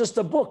 It's not just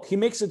a book. He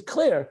makes it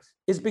clear.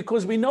 It's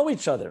because we know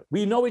each other.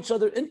 We know each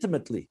other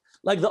intimately.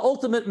 Like the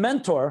ultimate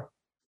mentor,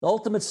 the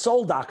ultimate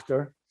soul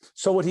doctor.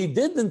 So what he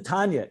did in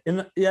Tanya,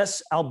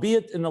 yes,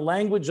 albeit in the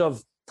language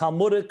of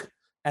Talmudic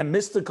and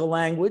mystical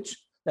language,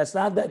 that's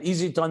not that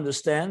easy to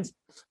understand,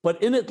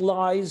 but in it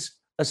lies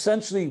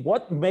essentially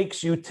what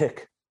makes you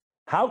tick.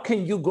 How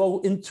can you go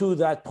into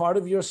that part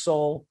of your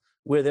soul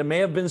where there may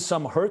have been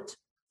some hurt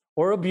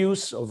or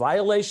abuse or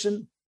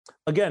violation,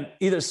 again,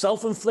 either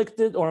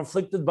self-inflicted or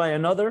inflicted by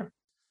another,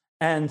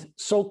 and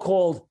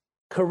so-called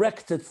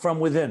correct it from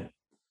within.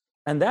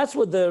 And that's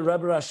what the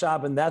Rebbe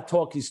Rashab in that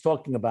talk he's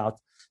talking about,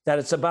 that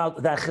it's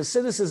about that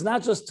Chassidus is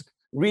not just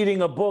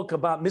reading a book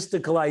about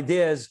mystical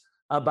ideas,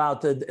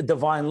 about the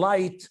divine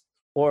light,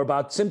 or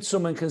about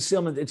tzimtzum and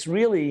concealment. It's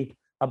really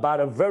about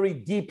a very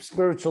deep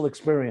spiritual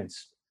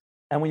experience.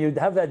 And when you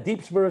have that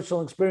deep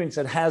spiritual experience,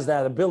 it has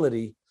that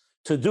ability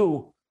to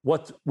do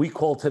what we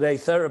call today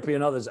therapy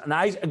and others. And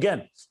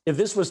again, if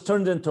this was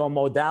turned into a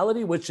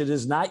modality, which it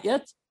is not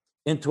yet,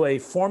 into a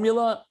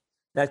formula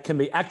that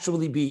can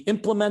actually be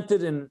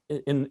implemented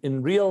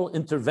in real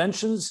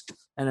interventions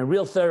and in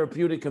real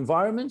therapeutic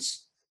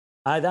environments,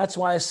 that's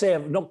why I say I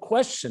have no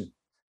question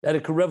that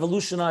it could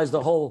revolutionize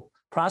the whole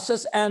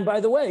process. And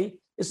by the way,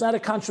 it's not a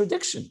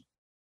contradiction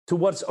to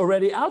what's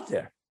already out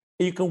there.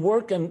 You can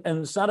work, and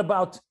it's not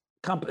about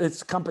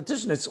it's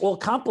competition. It's all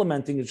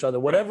complementing each other.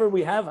 Whatever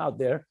we have out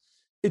there,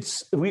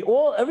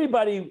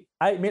 everybody.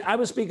 I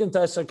was speaking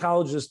to a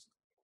psychologist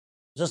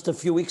just a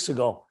few weeks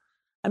ago.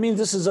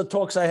 This is a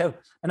talks I have,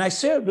 and I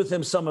shared with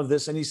him some of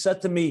this, and he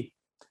said to me,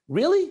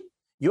 really?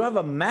 You have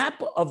a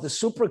map of the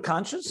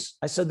superconscious?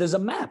 I said, there's a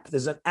map.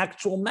 There's an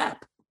actual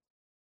map.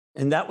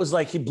 And that was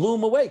like, he blew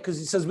him away, because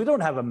he says, we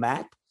don't have a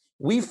map.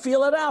 We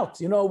feel it out.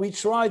 We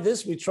try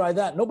this, we try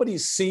that.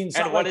 Nobody's seen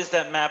something. And what is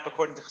that map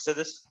according to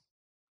Chassidus?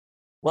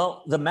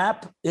 Well, the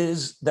map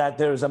is that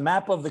there's a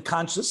map of the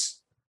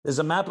conscious, there's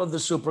a map of the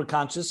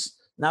superconscious.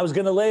 And I was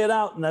going to lay it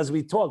out and as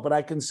we talk, but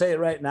I can say it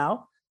right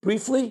now,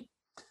 briefly,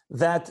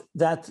 that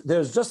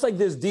there's just like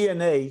there's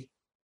DNA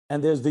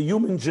and there's the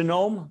human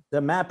genome,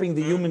 they're mapping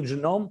the human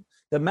genome.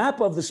 The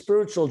map of the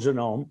spiritual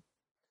genome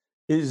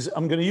is,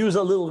 I'm going to use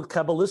a little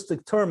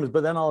Kabbalistic terms,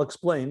 but then I'll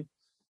explain,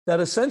 that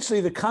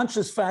essentially the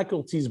conscious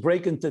faculties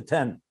break into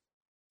 10.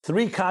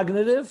 3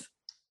 cognitive,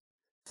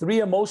 3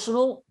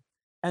 emotional,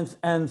 and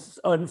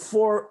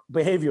 4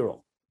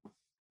 behavioral.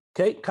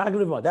 Okay,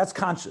 cognitive, that's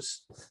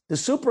conscious. The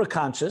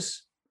superconscious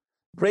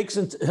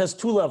has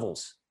 2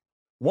 levels.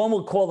 One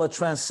we'll call a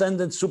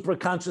transcendent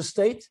superconscious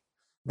state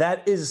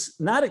that is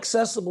not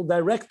accessible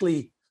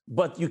directly,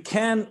 but you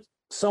can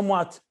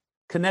somewhat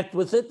connect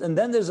with it. And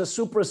then there's a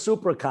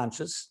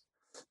superconscious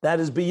that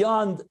is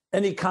beyond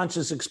any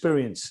conscious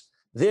experience.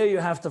 There you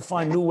have to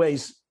find new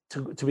ways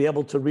to be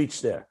able to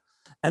reach there.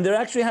 And they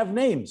actually have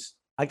names.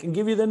 I can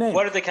give you the name.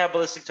 What are the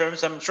Kabbalistic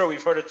terms? I'm sure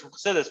we've heard it from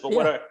Chassidus, but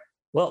what are...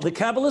 Well, the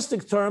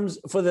Kabbalistic terms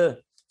for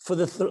the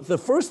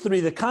first 3,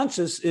 the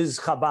conscious is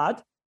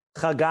Chabad,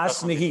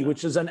 Chagas Nihi,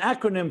 which is an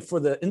acronym for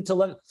the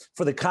intellect,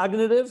 for the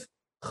cognitive,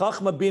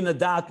 Chachma Bina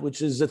Dat,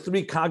 which is the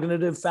 3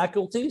 cognitive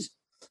faculties.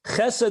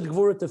 Chesed,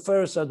 Gvura,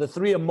 Tiferes are the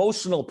 3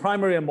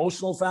 primary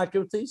emotional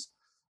faculties.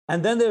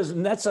 And then there's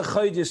Netzach,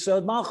 Chod,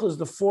 Yesod, Malchus,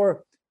 the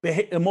 4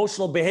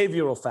 emotional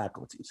behavioral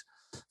faculties.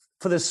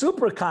 For the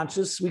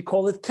superconscious, we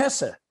call it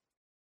Keser,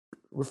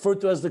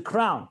 referred to as the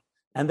crown.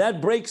 And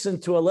that breaks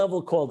into a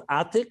level called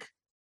Atik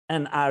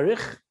and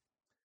Arich.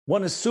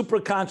 One is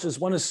superconscious,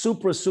 one is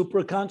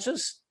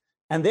superconscious.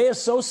 And they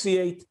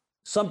associate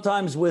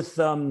sometimes with,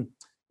 the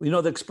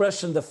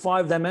expression, the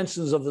 5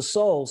 dimensions of the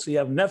soul. So you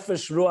have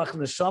Nefesh, Ruach,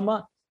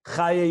 Neshama,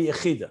 Chaya,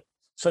 Yechida.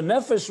 So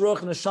Nefesh,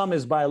 Ruach, Neshama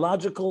is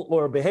biological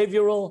or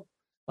behavioral,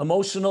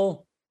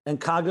 emotional, and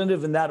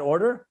cognitive in that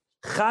order.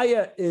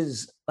 Chaya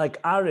is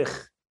like Arich,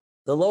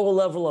 the lower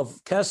level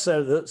of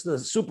Keser, the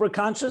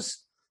superconscious.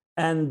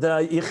 And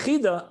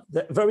Yechida,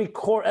 the very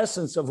core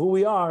essence of who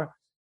we are,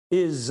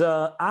 is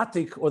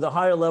Atik, or the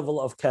higher level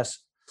of Keser.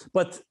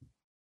 But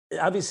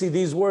obviously,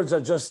 these words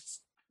are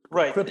just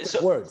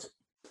cryptic words.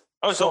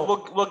 Oh, so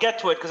we'll get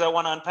to it because I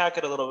want to unpack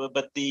it a little bit.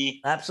 But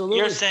absolutely,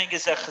 you're saying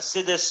is that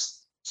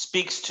Chassidus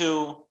speaks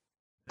to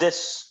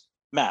this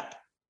map.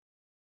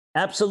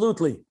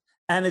 Absolutely,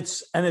 and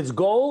its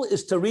goal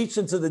is to reach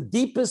into the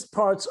deepest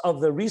parts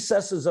of the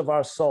recesses of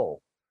our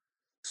soul.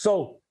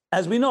 So,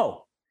 as we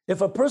know,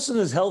 if a person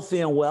is healthy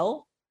and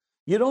well,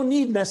 you don't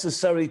need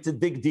necessarily to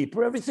dig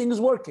deeper. Everything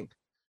is working.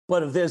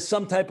 But if there's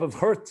some type of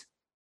hurt,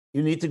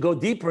 you need to go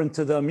deeper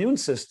into the immune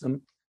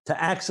system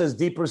to access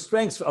deeper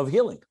strengths of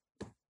healing.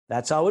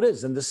 That's how it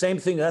is. And the same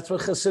thing, that's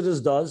what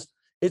Chassidus does.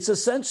 It's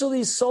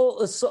essentially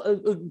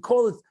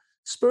call it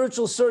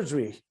spiritual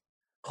surgery,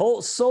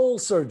 whole soul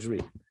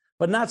surgery,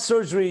 but not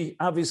surgery,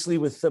 obviously,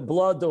 with the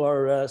blood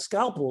or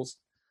scalpels,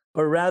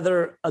 but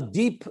rather a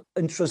deep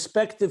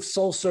introspective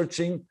soul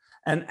searching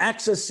and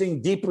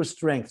accessing deeper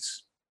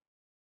strengths.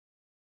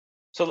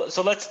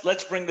 So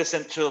let's bring this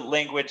into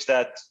language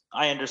that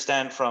I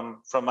understand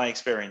from my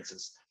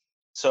experiences.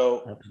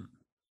 So,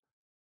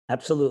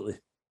 absolutely,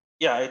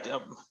 yeah,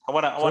 I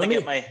want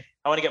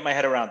to get my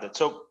head around it.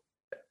 So,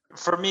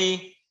 for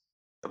me,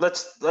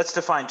 let's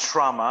define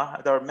trauma.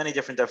 There are many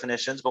different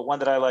definitions, but one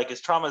that I like is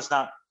trauma is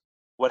not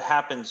what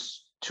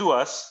happens to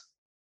us.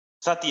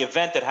 It's not the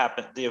event that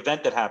happened. The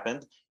event that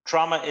happened.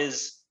 Trauma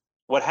is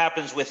what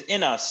happens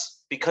within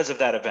us because of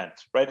that event,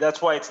 right?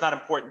 That's why it's not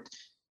important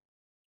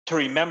to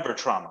remember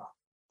trauma.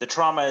 The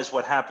trauma is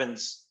what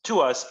happens to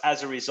us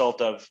as a result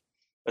of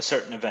a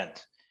certain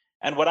event.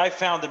 And what I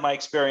found in my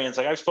experience,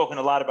 like I've spoken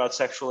a lot about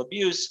sexual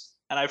abuse,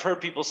 and I've heard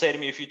people say to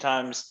me a few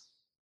times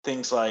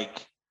things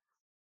like,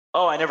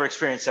 oh, I never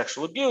experienced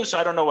sexual abuse, so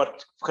I don't know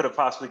what could have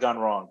possibly gone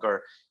wrong.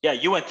 Or, yeah,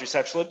 you went through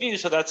sexual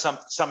abuse, so that's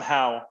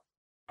somehow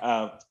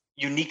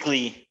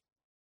uniquely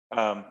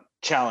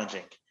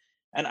challenging.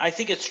 And I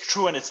think it's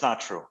true and it's not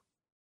true.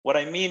 What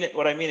I mean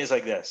is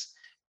like this,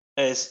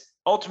 is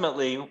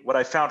ultimately what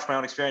I found from my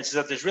own experience is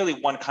that there's really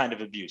one kind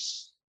of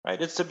abuse,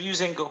 right? It's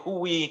abusing who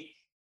we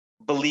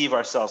believe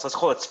ourselves. Let's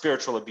call it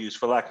spiritual abuse,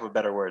 for lack of a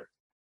better word.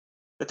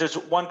 That there's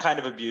one kind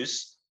of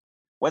abuse.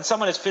 When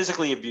someone is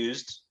physically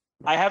abused,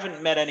 I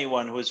haven't met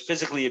anyone who was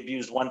physically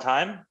abused one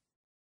time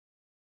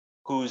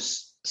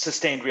who's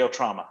sustained real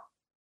trauma.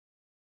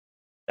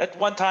 At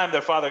one time,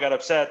 their father got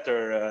upset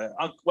or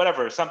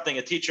whatever, something,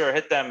 a teacher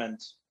hit them and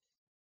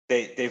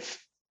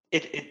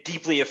it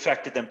deeply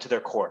affected them to their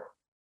core.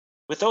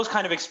 With those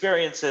kind of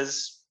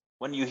experiences,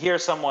 when you hear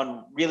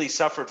someone really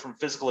suffered from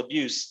physical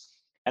abuse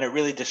and it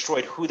really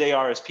destroyed who they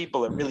are as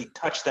people, it really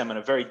touched them on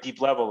a very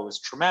deep level, it was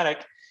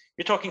traumatic,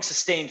 you're talking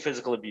sustained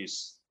physical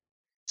abuse.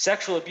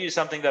 Sexual abuse,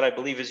 something that I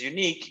believe is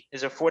unique,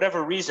 is for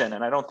whatever reason,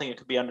 and I don't think it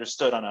could be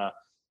understood on a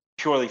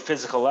purely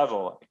physical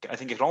level, I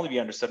think it can only be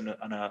understood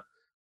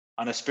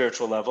on a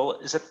spiritual level,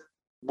 is that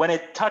when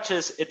it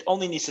touches, it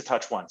only needs to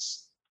touch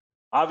once.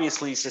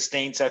 Obviously,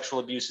 sustained sexual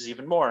abuse is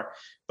even more,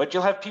 but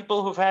you'll have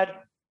people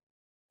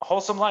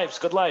wholesome lives,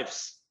 good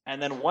lives,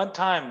 And then one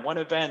time, one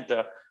event,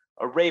 a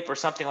rape or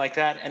something like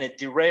that, and it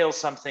derails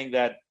something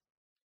that,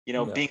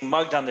 being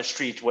mugged on the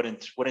street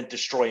wouldn't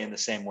destroy in the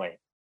same way.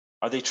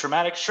 Are they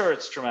traumatic? Sure,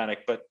 it's traumatic,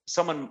 but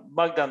someone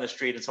mugged on the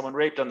street and someone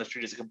raped on the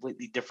street is a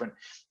completely different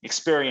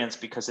experience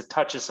because it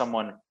touches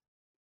someone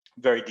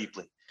very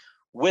deeply.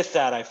 With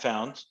that, I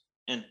found,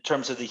 in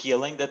terms of the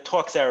healing, that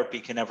talk therapy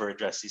can never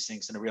address these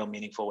things in a real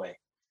meaningful way.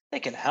 They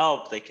can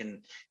help, they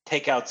can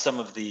take out some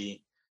of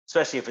the,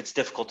 especially if it's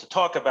difficult to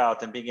talk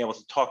about, and being able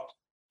to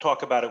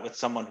talk about it with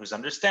someone who's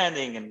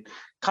understanding and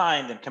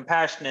kind and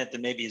compassionate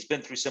and maybe has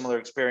been through similar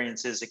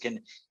experiences, it can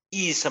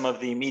ease some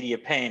of the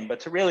immediate pain. But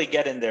to really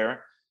get in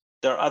there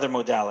are other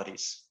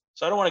modalities.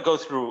 So I don't want to go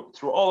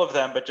through all of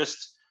them, but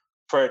just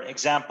for an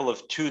example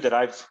of two that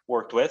I've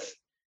worked with,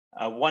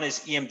 one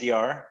is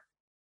EMDR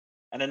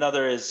and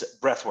another is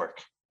breath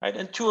work, right?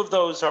 And two of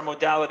those are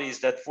modalities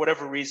that for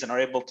whatever reason are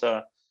able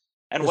to,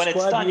 and when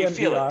it's done, you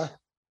feel it.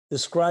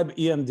 Describe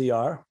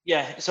EMDR.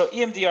 Yeah, so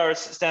EMDR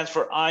stands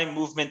for eye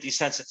movement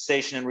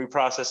desensitization and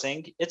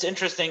reprocessing. It's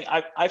interesting.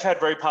 I've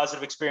had very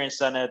positive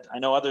experience on it. I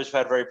know others have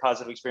had very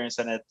positive experience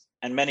on it,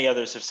 and many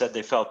others have said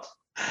they felt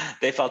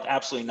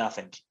absolutely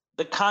nothing.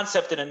 The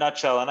concept in a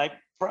nutshell, and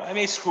I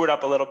may screw it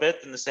up a little bit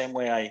in the same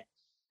way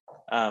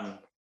I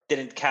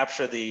didn't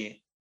capture the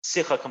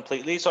sikha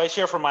completely. So I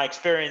share from my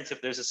experience.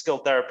 If there's a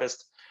skilled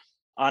therapist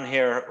on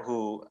here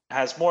who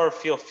has more,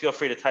 feel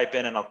free to type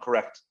in and I'll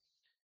correct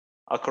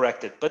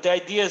it. But the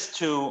idea is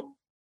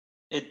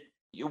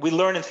we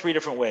learn in three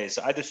different ways,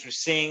 either through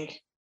seeing,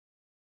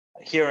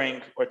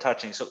 hearing, or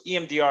touching. So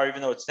EMDR,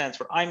 even though it stands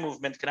for eye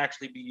movement, can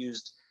actually be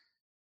used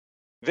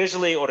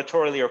visually,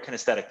 auditorily, or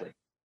kinesthetically.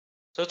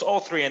 So it's all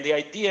three. And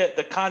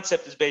the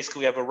concept is basically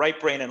we have a right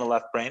brain and a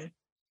left brain.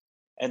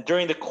 And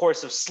during the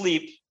course of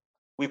sleep,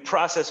 we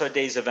process our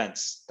day's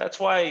events. That's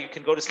why you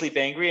can go to sleep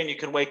angry and you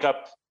can wake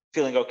up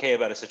feeling okay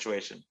about a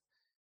situation.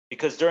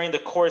 Because during the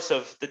course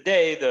of the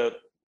day,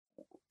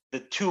 the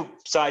two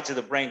sides of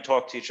the brain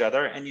talk to each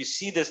other. And you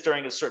see this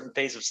during a certain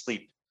phase of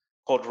sleep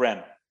called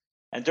REM.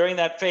 And during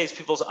that phase,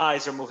 people's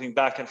eyes are moving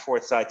back and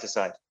forth, side to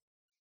side.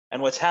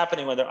 And what's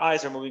happening when their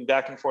eyes are moving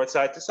back and forth,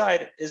 side to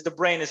side, is the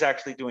brain is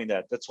actually doing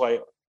that. That's why,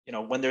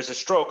 when there's a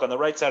stroke on the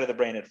right side of the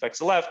brain, it affects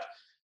the left.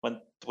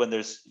 When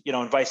there's,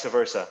 and vice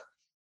versa.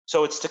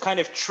 So it's to kind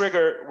of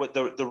trigger what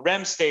the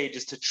REM stage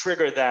is, to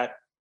trigger that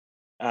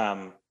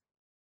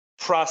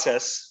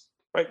process,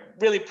 right?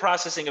 Really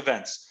processing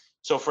events.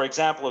 So for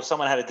example, if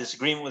someone had a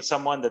disagreement with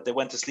someone that they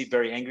went to sleep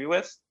very angry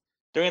with,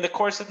 during the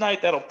course of the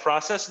night, that'll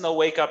process and they'll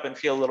wake up and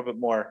feel a little bit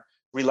more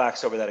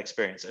relaxed over that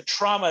experience. A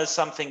trauma is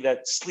something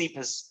that sleep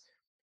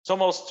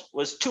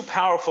was too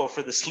powerful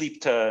for the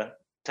sleep to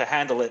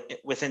handle it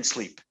within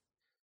sleep.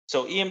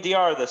 So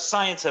EMDR, the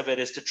science of it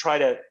is to try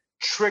to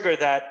trigger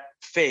that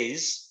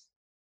phase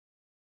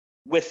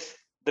with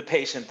the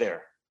patient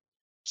there.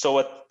 So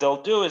what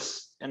they'll do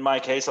is, in my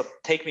case, they'll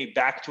take me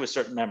back to a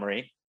certain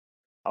memory.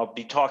 I'll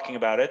be talking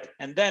about it.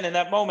 And then in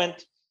that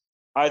moment,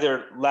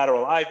 either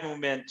lateral eye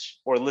movement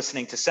or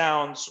listening to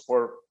sounds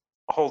or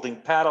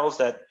holding paddles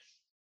that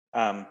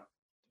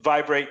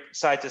vibrate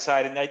side to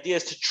side. And the idea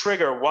is to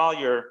trigger, while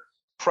you're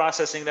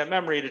processing that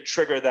memory, to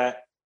trigger that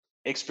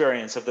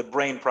experience of the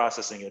brain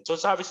processing it. So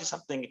it's obviously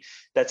something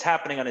that's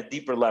happening on a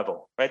deeper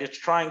level, right? It's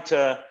trying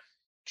to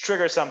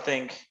trigger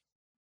something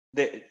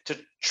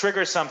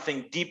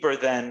deeper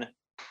than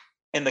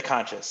in the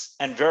conscious.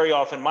 And very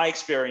often my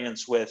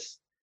experience with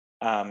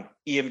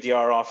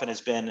EMDR often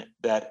has been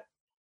that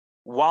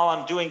while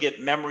I'm doing it,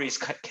 memories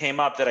came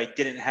up that I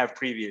didn't have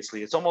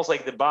previously. It's almost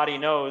like the body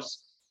knows,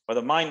 or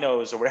the mind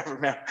knows, or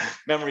whatever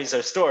memories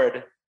are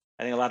stored.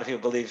 I think a lot of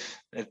people believe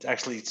it's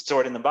actually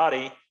stored in the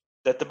body,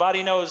 that the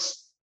body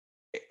knows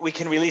we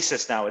can release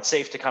this now. It's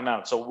safe to come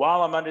out. So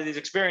while I'm under these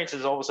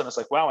experiences, all of a sudden it's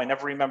like, wow, I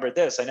never remembered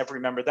this. I never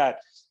remembered that.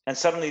 And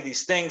suddenly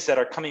these things that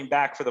are coming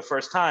back for the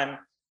first time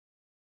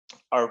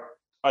are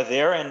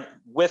there. And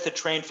with a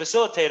trained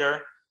facilitator,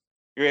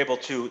 you're able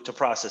to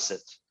process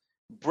it.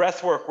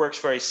 Breath work works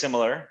very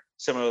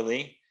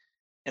similarly,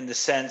 in the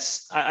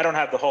sense, I don't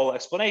have the whole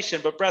explanation,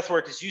 but breath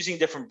work is using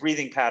different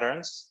breathing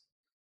patterns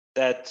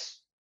that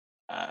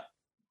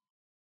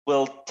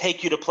will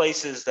take you to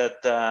places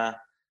that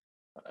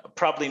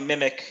probably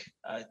mimic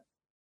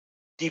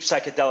deep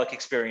psychedelic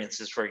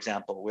experiences, for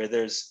example, where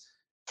there's,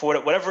 for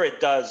whatever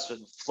it does,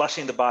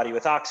 flushing the body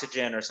with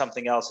oxygen or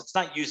something else, it's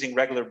not using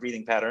regular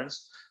breathing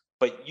patterns,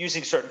 but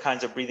using certain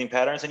kinds of breathing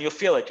patterns, and you'll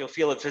feel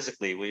it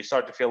physically, where you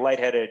start to feel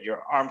lightheaded,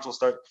 your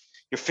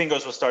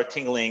fingers will start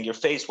tingling, your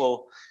face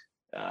will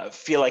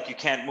feel like you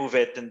can't move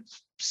it, and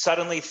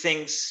suddenly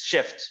things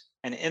shift.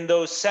 And in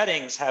those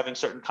settings, having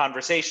certain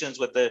conversations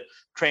with the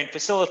trained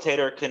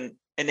facilitator can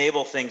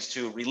enable things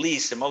to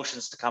release,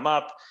 emotions to come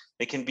up.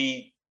 They can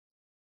be,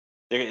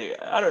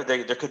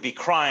 there could be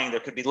crying,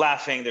 there could be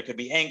laughing, there could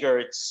be anger.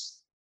 It's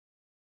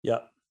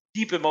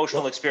deep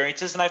emotional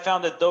experiences. And I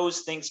found that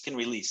those things can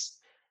release.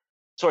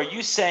 So are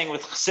you saying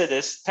with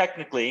Chassidus,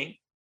 technically,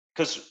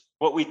 because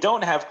what we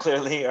don't have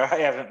clearly, or I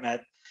haven't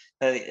met,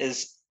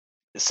 is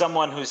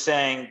someone who's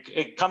saying,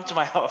 hey, come to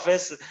my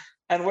office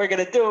and we're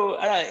going to do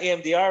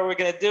EMDR. We're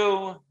going to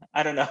do,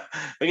 I don't know,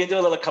 we're going to do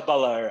a little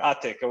Kabbalah or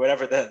Atik or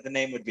whatever the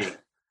name would be.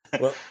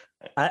 Well,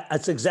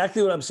 that's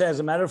exactly what I'm saying. As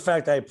a matter of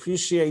fact, I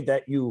appreciate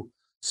that you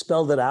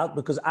spelled it out,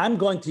 because I'm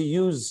going to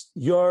use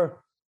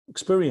your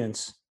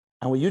experience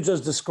and what you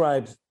just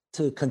described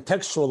to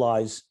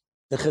contextualize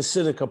the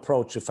Hasidic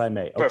approach, if I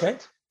may. Okay.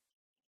 Perfect.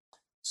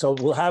 So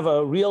we'll have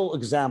a real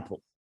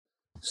example.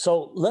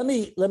 So let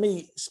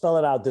me spell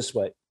it out this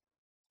way.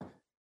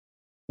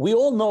 We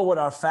all know what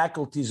our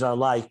faculties are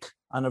like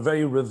on a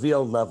very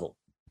revealed level.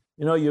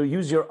 You know, you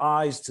use your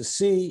eyes to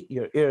see,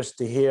 your ears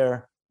to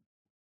hear,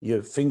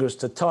 your fingers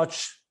to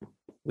touch.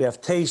 We have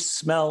taste,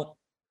 smell.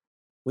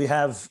 We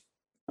have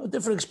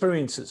different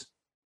experiences.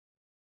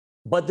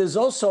 But there's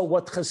also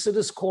what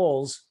Hasidus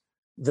calls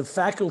the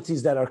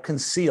faculties that are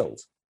concealed.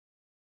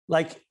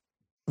 Like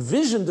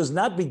vision does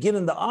not begin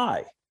in the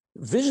eye.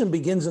 Vision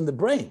begins in the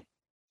brain.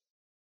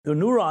 The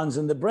neurons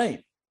in the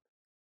brain.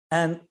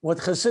 And what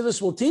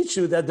Hasidus will teach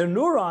you, that the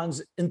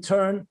neurons in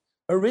turn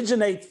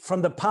originate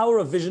from the power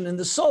of vision in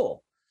the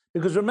soul.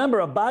 Because remember,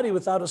 a body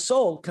without a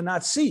soul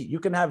cannot see. You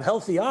can have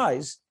healthy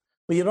eyes,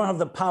 but you don't have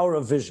the power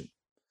of vision.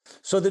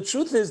 So the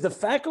truth is, the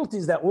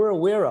faculties that we're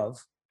aware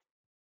of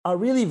are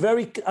really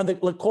very,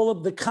 let's call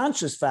them the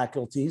conscious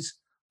faculties,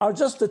 are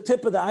just the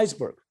tip of the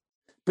iceberg.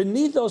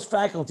 Beneath those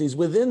faculties,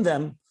 within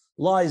them,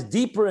 lies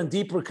deeper and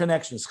deeper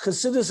connections.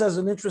 Hasidus has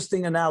an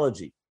interesting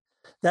analogy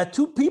that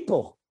two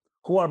people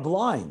who are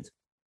blind,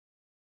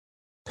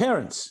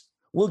 parents,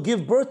 will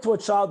give birth to a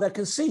child that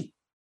can see,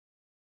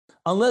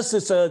 unless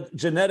it's a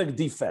genetic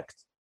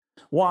defect.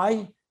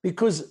 Why?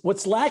 Because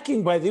what's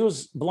lacking by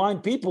those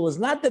blind people is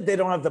not that they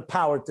don't have the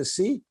power to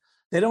see,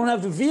 they don't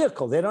have the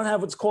vehicle, they don't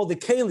have what's called the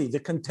keli, the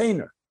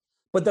container,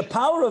 but the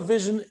power of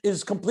vision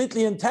is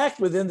completely intact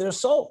within their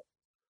soul.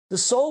 The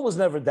soul was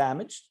never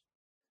damaged.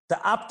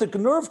 The optic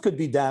nerve could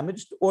be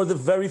damaged, or the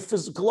very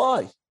physical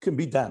eye can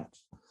be damaged.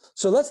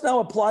 So let's now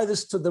apply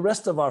this to the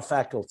rest of our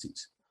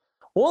faculties.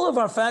 All of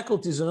our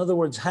faculties, in other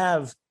words,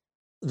 have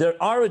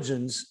their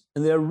origins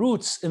and their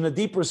roots in a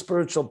deeper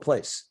spiritual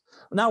place.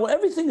 Now,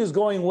 everything is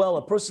going well,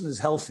 a person is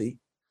healthy,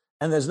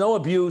 and there's no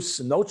abuse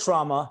and no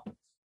trauma,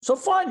 so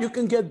fine, you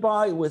can get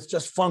by with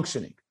just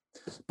functioning.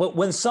 But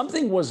when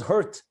something was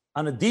hurt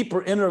on a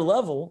deeper inner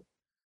level,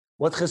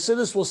 what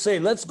Hasidus will say,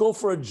 let's go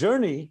for a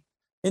journey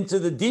into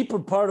the deeper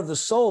part of the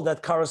soul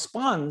that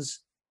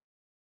corresponds,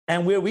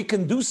 and where we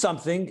can do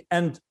something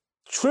and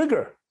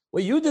trigger.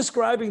 What you're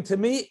describing to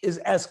me is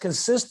as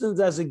consistent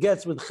as it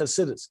gets with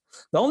Hasidus.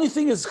 The only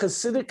thing is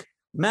Hasidic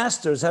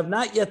masters have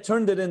not yet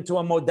turned it into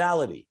a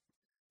modality,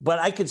 but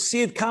I could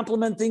see it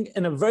complementing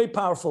in a very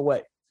powerful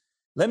way.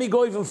 Let me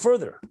go even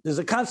further. There's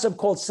a concept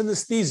called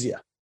synesthesia,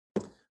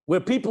 where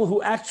people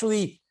who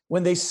actually,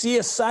 when they see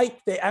a sight,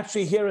 they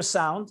actually hear a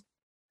sound.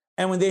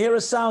 And when they hear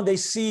a sound, they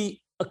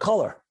see a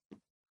color.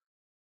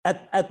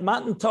 At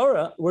Matan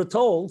Torah, we're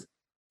told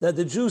that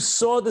the Jews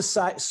saw the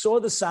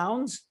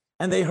sounds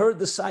and they heard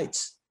the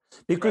sights,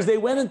 because they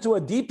went into a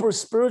deeper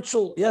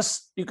spiritual,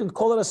 yes, you can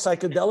call it a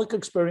psychedelic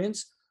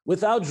experience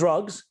without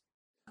drugs,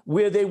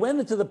 where they went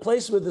into the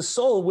place with the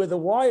soul, where the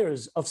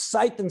wires of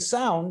sight and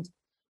sound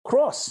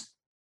cross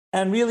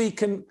and really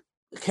can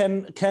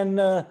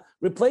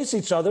replace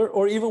each other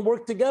or even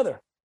work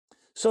together.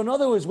 So in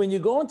other words, when you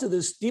go into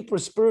this deeper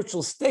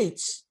spiritual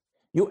states,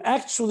 you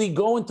actually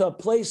go into a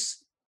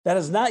place that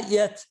is not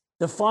yet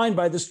defined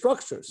by the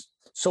structures.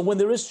 So when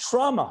there is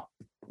trauma,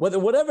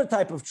 whatever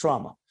type of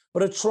trauma,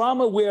 but a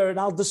trauma where, and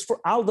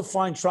I'll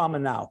define trauma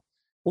now,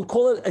 we'll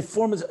call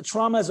it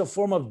trauma as a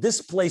form of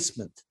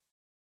displacement,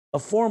 a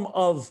form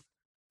of,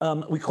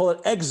 we call it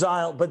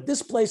exile, but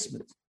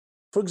displacement.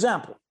 For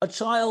example, a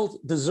child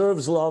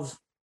deserves love,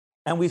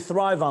 and we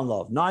thrive on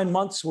love. 9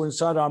 months, we're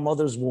inside our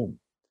mother's womb.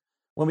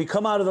 When we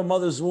come out of the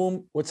mother's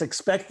womb, what's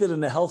expected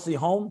in a healthy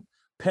home?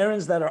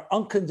 Parents that are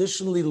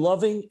unconditionally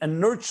loving and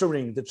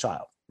nurturing the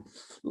child.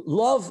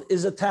 Love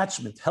is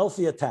attachment,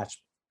 healthy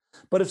attachment.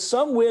 But if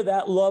somewhere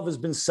that love has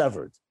been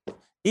severed,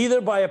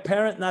 either by a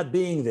parent not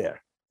being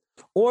there,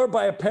 or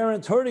by a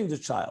parent hurting the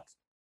child,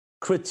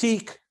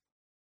 critique,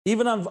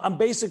 even on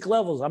basic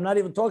levels, I'm not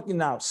even talking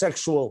now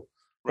sexual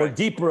or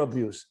deeper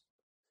abuse,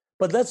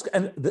 but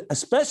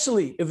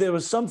especially if there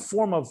was some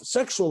form of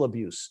sexual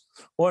abuse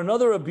or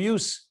another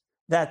abuse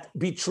that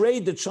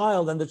betrayed the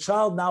child, and the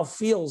child now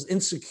feels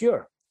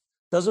insecure,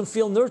 doesn't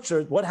feel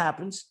nurtured, what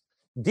happens?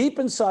 Deep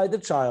inside the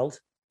child,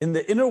 in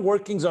the inner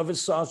workings of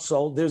his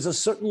soul, there's a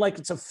certain, like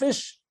it's a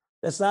fish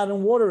that's not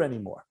in water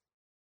anymore.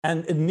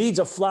 And it needs,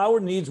 a flower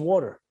needs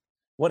water.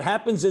 What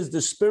happens is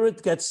the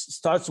spirit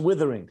starts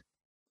withering.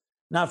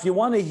 Now, if you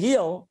want to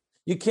heal,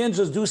 you can't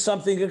just do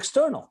something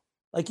external.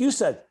 Like you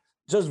said,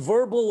 just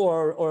verbal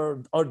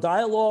or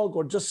dialogue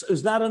or just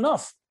is not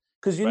enough,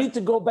 because you need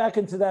to go back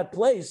into that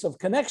place of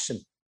connection.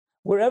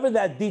 Wherever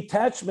that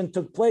detachment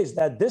took place,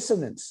 that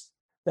dissonance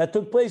that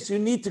took place, you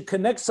need to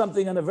connect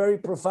something on a very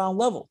profound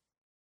level.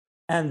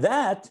 And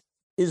that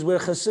is where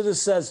Hasidus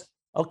says,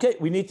 okay,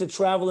 we need to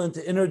travel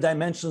into inner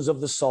dimensions of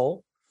the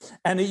soul.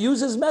 And it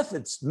uses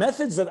methods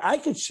that I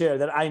could share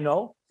that I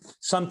know.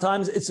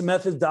 Sometimes it's a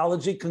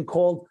methodology can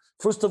call,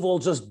 first of all,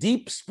 just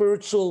deep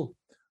spiritual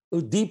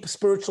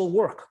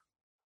work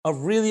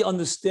of really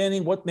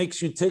understanding what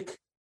makes you tick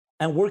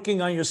and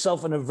working on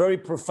yourself on a very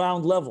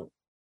profound level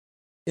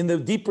in the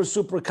deeper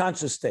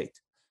superconscious state.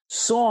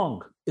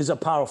 Song is a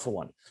powerful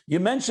one. You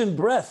mentioned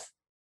breath.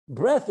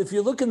 Breath, if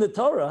you look in the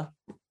Torah,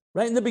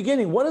 right in the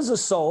beginning, what is a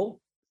soul?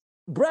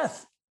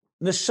 Breath.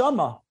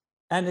 Neshama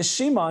and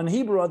neshima in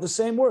Hebrew are the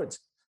same words.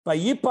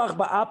 Vayipach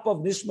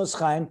ba'apav nishmas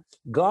chaim.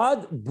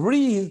 God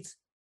breathed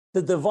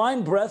the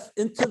divine breath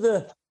into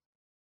the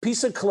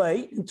piece of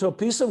clay, into a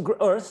piece of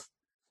earth,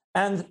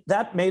 and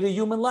that made a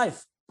human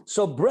life.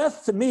 So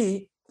breath to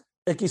me,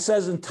 like he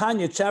says in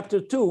Tanya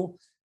chapter 2,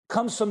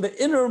 comes from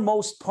the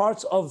innermost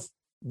parts of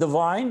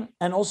divine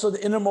and also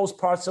the innermost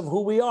parts of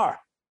who we are.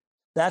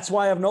 That's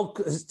why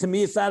to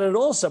me, it's not at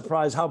all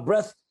surprised how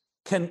breath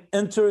can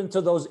enter into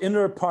those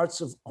inner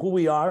parts of who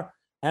we are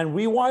and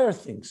rewire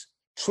things,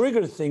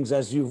 trigger things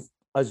as you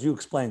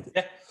explained it.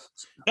 Yeah.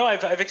 No,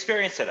 I've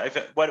experienced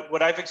it.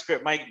 What I've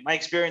experienced, my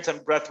experience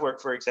on breath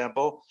work, for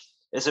example,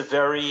 is a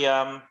very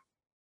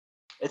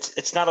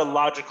it's not a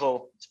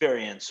logical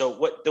experience.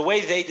 So the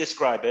way they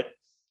describe it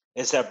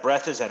is that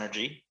breath is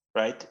energy,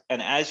 right?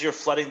 And as you're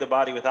flooding the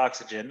body with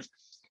oxygen,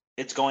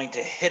 it's going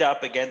to hit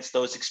up against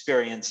those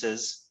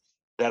experiences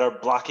that are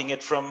blocking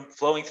it from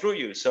flowing through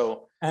you.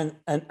 So and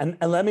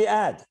let me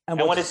add, and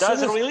when it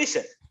does, it'll release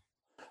it.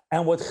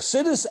 And what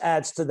Chassidus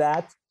adds to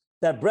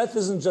that breath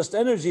isn't just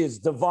energy; it's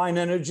divine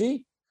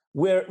energy,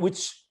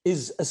 which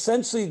is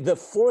essentially the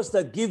force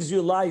that gives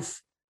you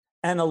life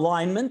and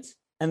alignment.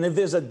 And if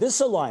there's a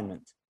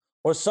disalignment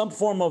or some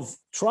form of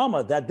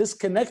trauma that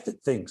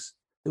disconnected things,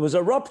 there was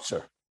a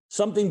rupture,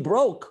 something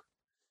broke,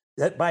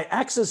 that by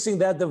accessing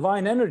that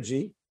divine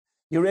energy,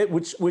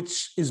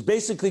 which is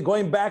basically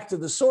going back to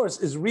the source,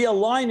 is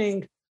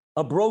realigning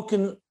a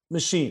broken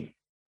machine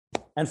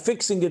and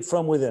fixing it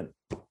from within.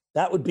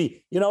 That would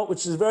be,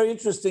 which is very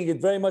interesting.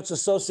 It's very much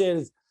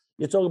associated.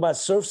 You're talking about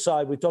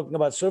Surfside. We're talking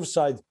about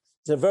Surfside.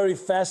 It's a very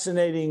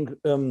fascinating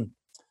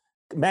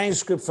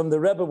manuscript from the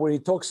Rebbe where he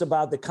talks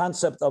about the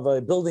concept of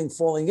a building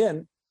falling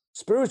in.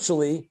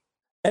 Spiritually,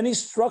 any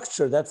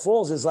structure that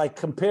falls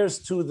compares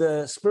to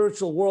the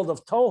spiritual world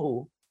of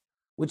Tohu,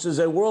 which is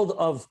a world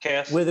of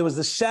chaos, where there was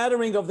the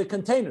shattering of the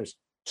containers.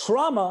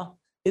 Trauma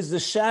is the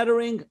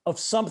shattering of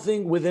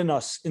something within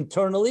us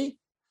internally,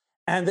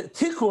 and the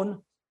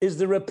tikkun is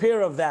the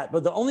repair of that.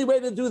 But the only way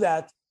to do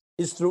that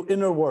is through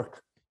inner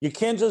work. You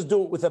can't just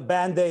do it with a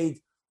Band-Aid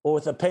or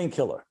with a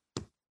painkiller.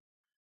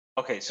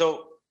 Okay,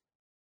 so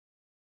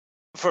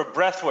for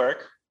breath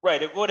work,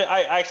 right?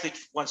 I actually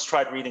once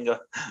tried reading a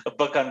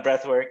book on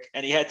breath work,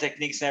 and he had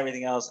techniques and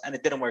everything else, and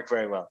it didn't work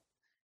very well.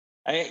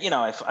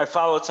 I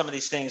followed some of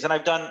these things, and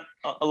I've done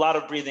a lot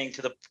of breathing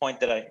to the point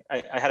that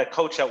I had a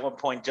coach at one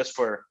point just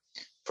for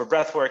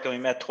breath work, and we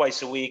met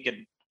twice a week,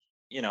 and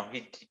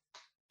he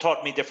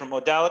taught me different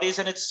modalities,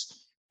 and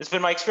it's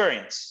been my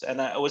experience. And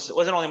it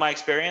wasn't only my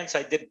experience.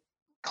 I did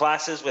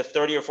classes with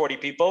 30 or 40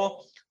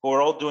 people who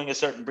were all doing a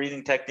certain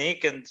breathing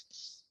technique, and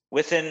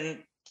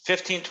within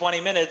 15,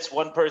 20 minutes,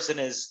 one person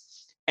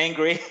is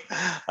angry,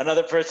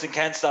 another person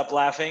can't stop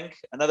laughing,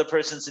 another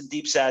person's in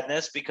deep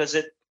sadness because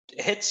it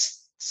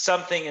hits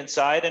something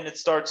inside and it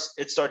starts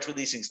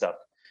releasing stuff.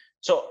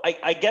 So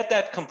I get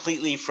that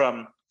completely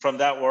from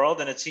that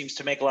world, and it seems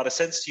to make a lot of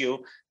sense to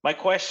you. My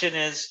question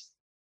is,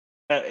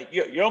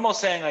 you're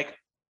almost saying like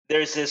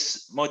there's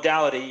this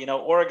modality.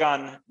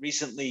 Oregon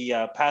recently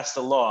passed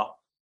a law,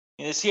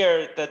 and it's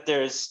here that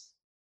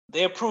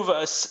they approve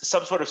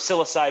some sort of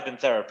psilocybin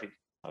therapy.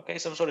 Okay,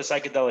 some sort of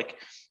psychedelic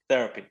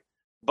therapy,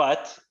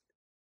 but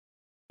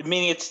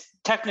meaning it's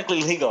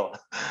technically legal,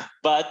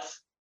 but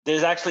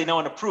there's actually no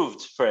one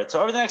approved for it.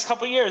 So over the next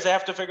couple of years, they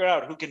have to figure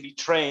out who can be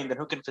trained and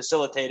who can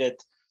facilitate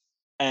it,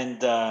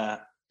 and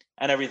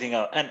everything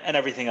else, and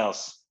everything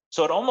else.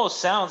 So it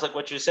almost sounds like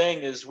what you're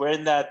saying is we're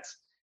in that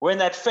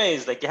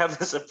phase. Like you have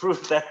this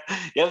approved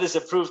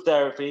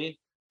therapy,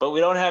 but we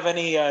don't have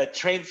any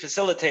trained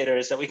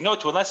facilitators that we can go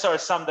to, unless there are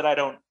some that I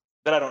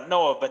don't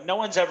know of. But no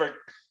one's ever.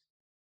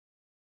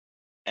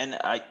 And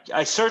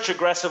I search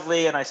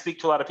aggressively and I speak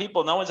to a lot of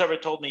people. No one's ever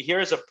told me,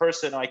 here's a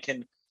person I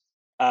can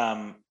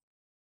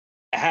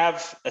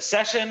have a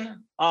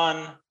session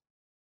on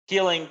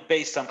healing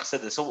based on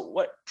Chassidus. So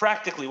what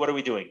are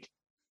we doing?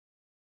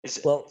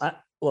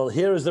 Well,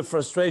 here is the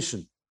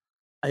frustration.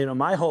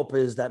 My hope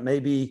is that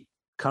maybe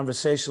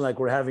conversation like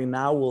we're having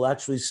now will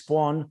actually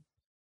spawn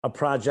a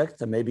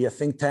project and maybe a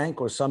think tank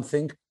or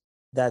something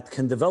that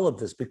can develop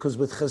this. Because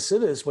with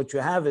Chassidus, what you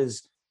have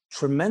is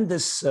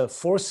tremendous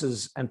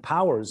forces and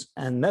powers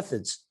and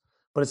methods,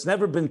 but it's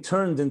never been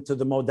turned into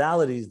the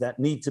modalities that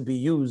need to be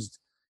used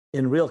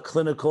in real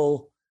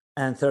clinical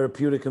and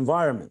therapeutic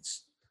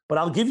environments. But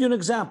I'll give you an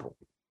example.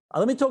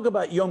 Let me talk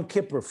about Yom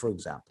Kippur, for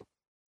example.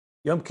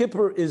 Yom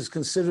Kippur is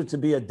considered to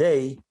be a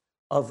day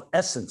of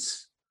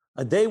essence,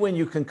 a day when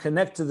you can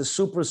connect to the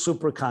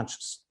super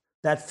conscious,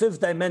 that fifth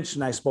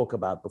dimension I spoke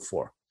about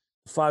before,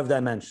 5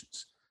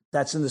 dimensions.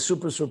 That's in the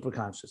super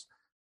conscious.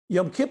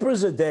 Yom Kippur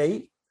is a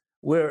day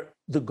where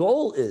the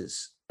goal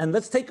is, and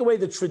let's take away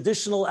the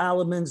traditional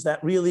elements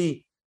that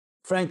really,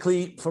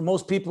 frankly, for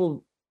most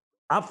people,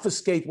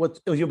 obfuscate what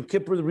Yom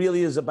Kippur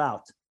really is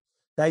about.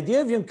 The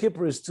idea of Yom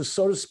Kippur is to,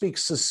 so to speak,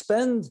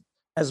 suspend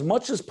as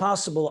much as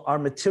possible our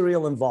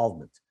material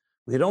involvement.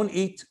 We don't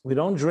eat, we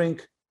don't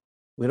drink,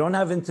 we don't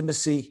have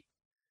intimacy.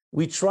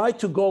 We try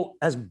to go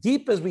as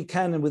deep as we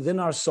can and within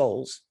our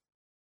souls.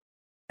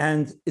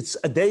 And it's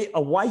a day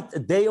of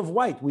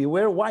white. We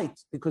wear white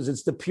because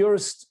it's the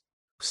purest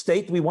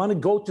state. We want to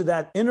go to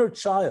that inner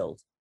child,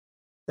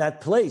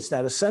 that place,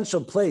 that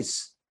essential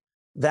place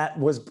that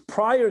was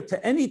prior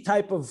to any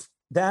type of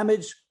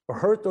damage or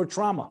hurt or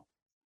trauma.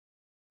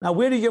 Now,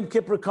 where did Yom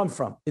Kippur come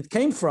from? It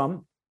came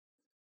from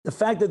the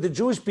fact that the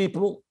Jewish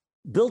people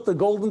built the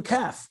golden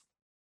calf.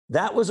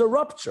 That was a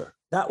rupture.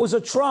 That was a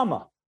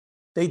trauma.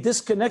 They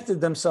disconnected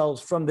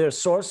themselves from their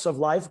source of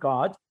life,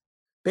 God,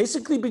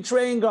 basically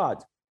betraying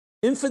God,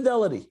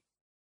 infidelity.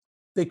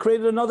 They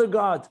created another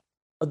God,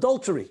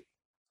 adultery.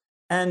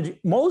 And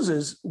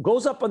Moses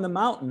goes up on the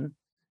mountain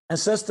and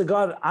says to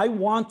God, I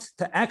want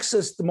to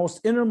access the most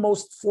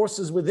innermost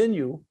forces within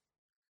you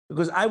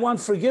because I want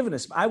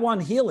forgiveness. I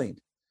want healing.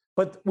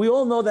 But we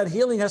all know that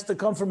healing has to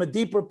come from a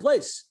deeper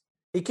place.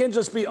 It can't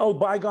just be, oh,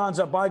 bygones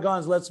are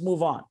bygones, let's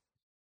move on.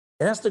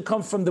 It has to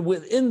come from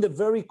within the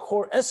very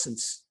core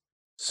essence.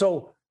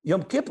 So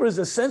Yom Kippur is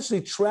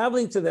essentially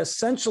traveling to the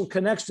essential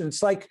connection.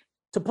 It's like,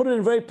 to put it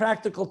in very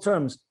practical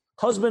terms,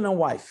 husband and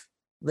wife,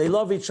 they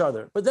love each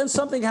other, but then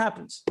something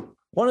happens.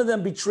 One of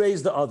them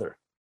betrays the other,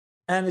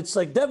 and it's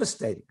like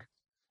devastating.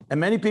 And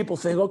many people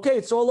think, okay,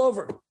 it's all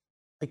over.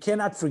 I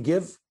cannot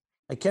forgive,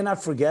 I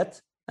cannot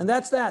forget, and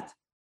that's that.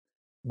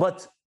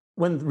 But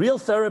when real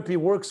therapy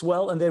works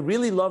well and they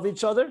really love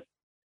each other,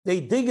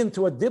 they dig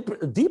into a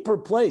deeper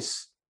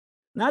place.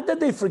 Not that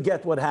they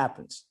forget what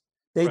happens.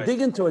 They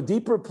dig into a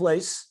deeper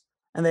place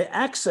and they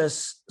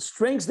access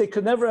strengths they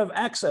could never have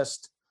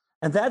accessed.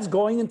 And that's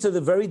going into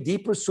the very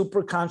deeper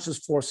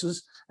superconscious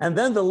forces. And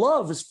then the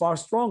love is far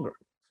stronger.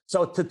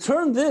 So to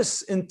turn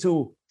this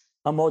into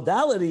a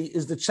modality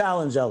is the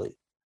challenge, Ellie.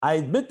 I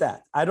admit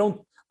that.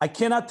 I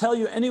cannot tell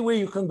you anywhere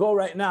you can go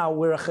right now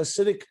where a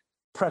Hasidic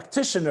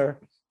practitioner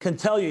can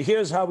tell you,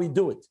 here's how we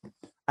do it.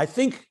 I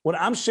think what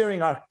I'm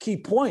sharing are key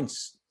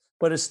points,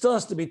 but it still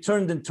has to be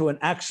turned into an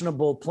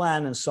actionable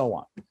plan and so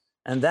on.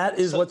 And that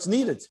is what's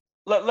needed.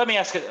 Let me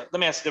ask a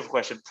different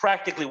question.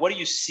 Practically, what do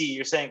you see?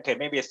 You're saying, okay,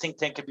 maybe a think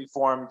tank could be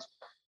formed.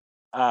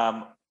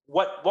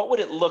 What would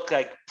it look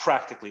like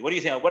practically? What do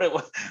you think?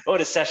 What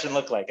would a session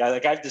look like?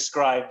 I've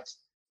described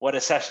what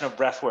a session of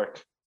breath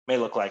work may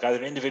look like, either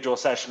an individual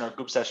session or a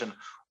group session.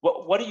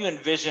 What do you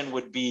envision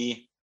would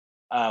be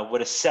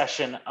what a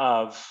session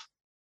of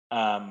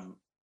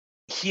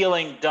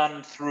healing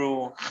done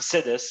through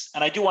Chassidus?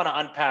 And I do want to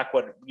unpack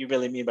what you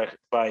really mean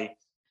by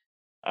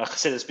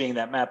Chassidus being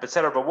that map, et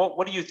cetera. But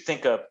what do you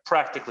think of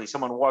practically?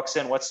 Someone walks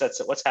in, what's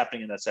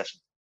happening in that session?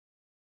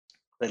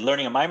 Are they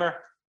learning a mimer?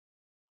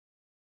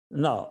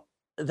 No,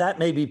 that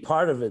may be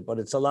part of it, but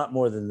it's a lot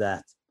more than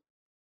that.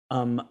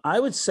 I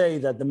would say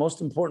that the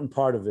most important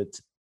part of it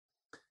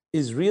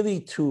is really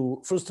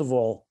to, first of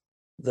all,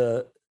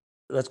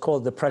 let's call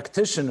it the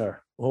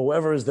practitioner,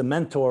 whoever is the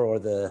mentor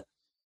or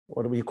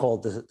what do we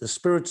call it, the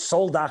spirit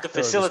soul doctor. The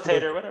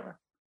facilitator, whatever.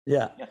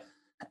 Yeah.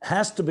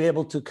 Has to be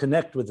able to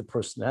connect with the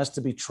person. There has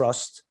to be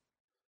trust.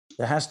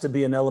 There has to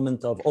be an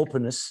element of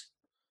openness,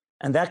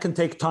 and that can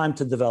take time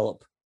to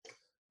develop.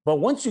 But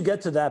once you get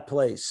to that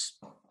place,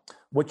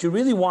 what you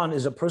really want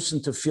is a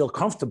person to feel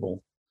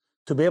comfortable,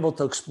 to be able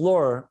to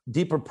explore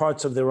deeper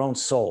parts of their own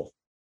soul.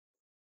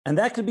 And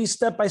that could be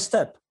step by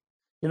step.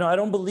 I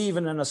don't believe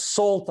in an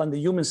assault on the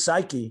human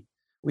psyche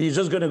where you're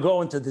just going to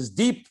go into this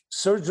deep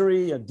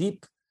surgery,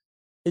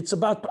 it's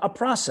about a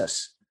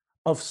process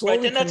of slowly.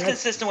 Right, and that's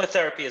consistent with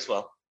therapy as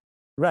well.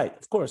 Right,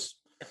 of course.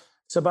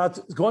 It's about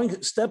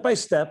going step by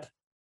step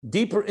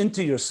deeper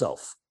into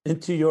yourself,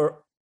 into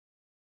your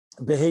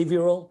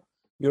behavioral,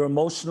 your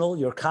emotional,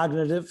 your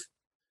cognitive,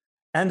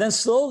 and then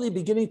slowly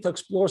beginning to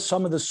explore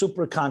some of the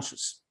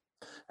superconscious.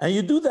 And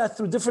you do that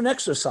through different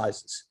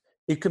exercises.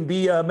 It can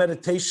be a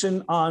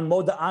meditation on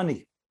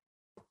Moda'ani.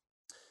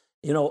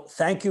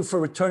 Thank you for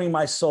returning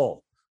my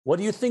soul. What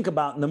do you think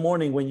about in the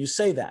morning when you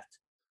say that?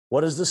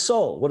 What is the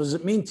soul? What does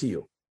it mean to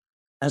you?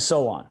 And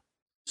so on.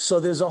 So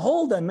there's a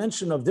whole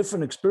dimension of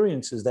different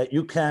experiences that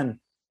you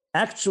can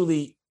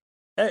actually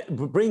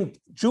bring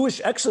Jewish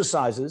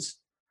exercises,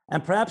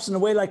 and perhaps in a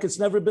way like it's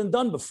never been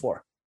done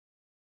before.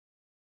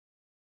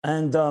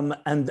 And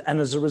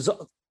as a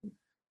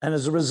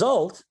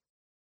result,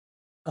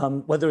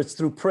 whether it's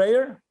through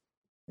prayer,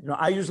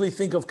 I usually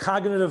think of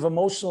cognitive,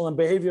 emotional, and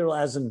behavioral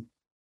as a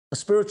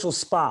spiritual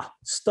spa.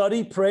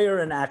 Study, prayer,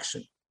 and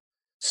action.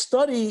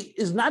 Study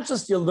is not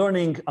just you're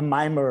learning a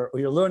mimer or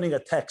you're learning a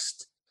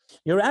text.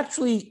 You're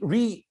actually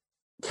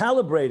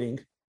recalibrating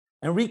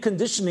and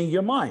reconditioning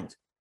your mind.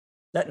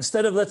 That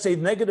instead of, let's say,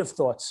 negative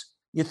thoughts,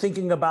 you're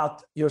thinking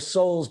about your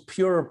soul's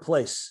pure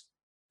place.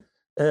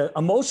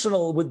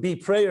 Emotional would be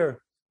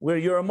prayer, where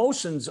your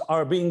emotions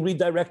are being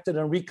redirected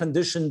and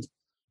reconditioned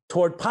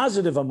toward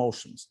positive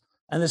emotions.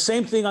 And the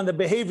same thing on the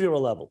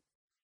behavioral level,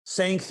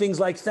 saying things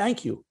like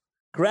thank you,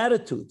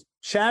 gratitude,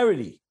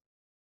 charity.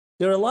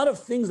 There are a lot of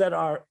things that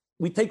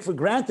we take for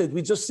granted.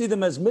 We just see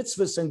them as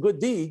mitzvahs and good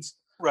deeds,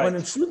 Right. when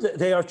in truth,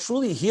 they are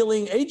truly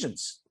healing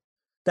agents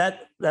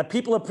that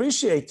people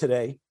appreciate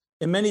today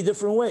in many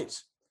different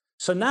ways.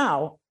 So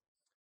now,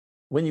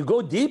 when you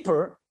go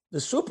deeper, the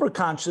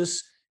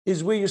superconscious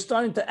is where you're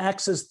starting to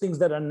access things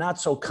that are not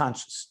so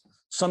conscious.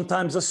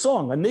 Sometimes a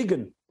song, a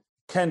niggun,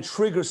 can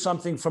trigger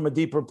something from a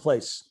deeper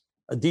place,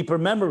 a deeper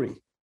memory.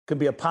 It could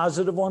be a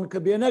positive one, it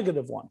could be a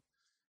negative one.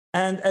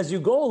 And as you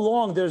go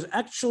along, there's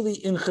actually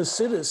in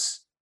Chassidus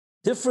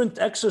different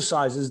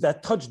exercises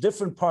that touch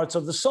different parts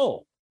of the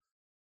soul.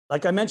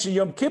 Like I mentioned,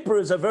 Yom Kippur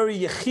is a very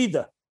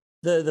yechida,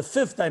 the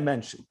fifth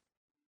dimension.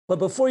 But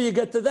before you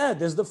get to that,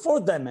 there's the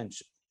fourth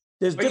dimension.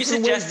 Are you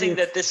suggesting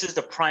that this is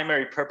the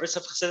primary purpose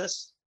of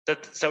Chassidus?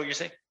 Is that what you're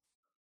saying?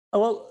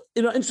 Well,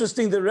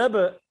 interesting, the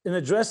Rebbe, in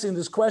addressing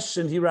this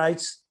question, he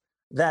writes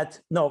that,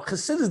 no,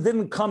 Chassidus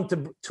didn't come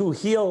to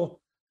heal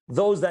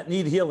those that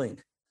need healing.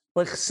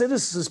 But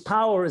Chassidus's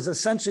power is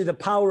essentially the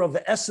power of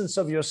the essence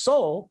of your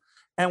soul.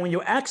 And when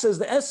you access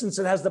the essence,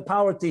 it has the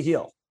power to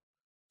heal.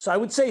 So I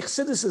would say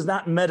Chassidus is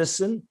not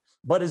medicine,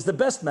 but is the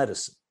best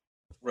medicine.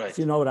 Right. If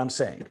you know what I'm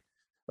saying.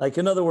 Like,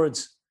 in other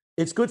words,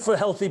 it's good for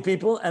healthy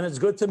people, and it's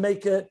good to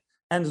make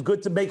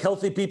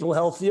healthy people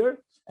healthier,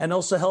 and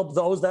also help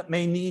those that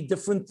may need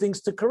different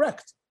things to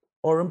correct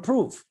or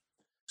improve.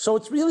 So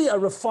it's really a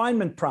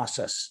refinement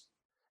process.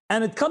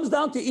 And it comes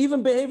down to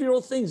even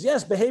behavioral things.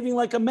 Yes, behaving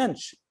like a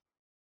mensch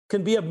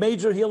can be a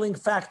major healing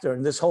factor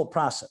in this whole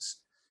process.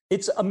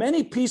 It's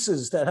many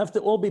pieces that have to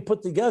all be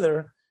put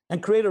together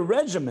and create a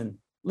regimen,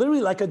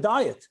 literally like a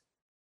diet.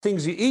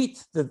 Things you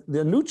eat,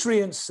 the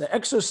nutrients, the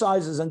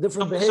exercises, and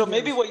different behaviors. So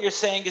maybe what you're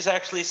saying is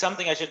actually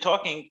something as you're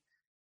talking,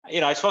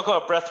 I spoke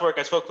about breath work,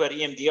 I spoke about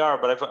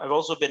EMDR, but I've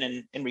also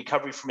been in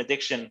recovery from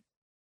addiction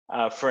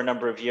for a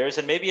number of years.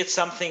 And maybe it's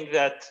something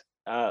that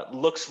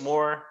looks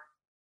more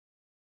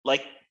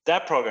like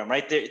that program,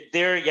 right?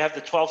 There you have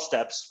the 12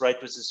 steps,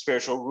 right? Which is a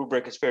spiritual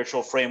rubric, a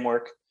spiritual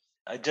framework.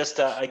 I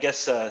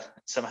guess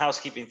some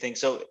housekeeping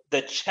things. So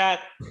the chat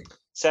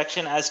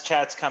section, as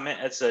chats come in,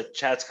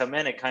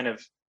 it kind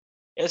of,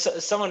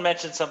 someone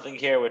mentioned something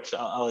here, which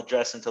I'll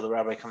address until the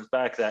rabbi comes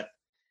back, that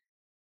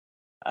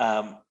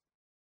someone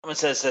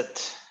says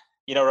that,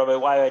 Rabbi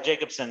Y.Y.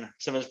 Jacobson,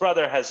 Simon's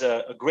brother, has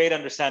a great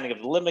understanding of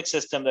the limbic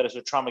system, that is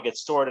where trauma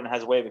gets stored, and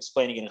has a way of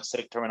explaining it in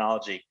Hasidic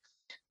terminology.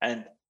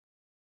 And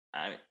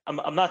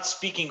I'm not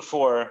speaking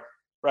for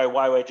Rabbi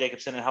Y.Y.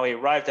 Jacobson and how he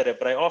arrived at it,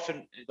 but I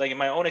often, like in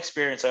my own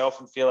experience, I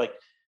often feel like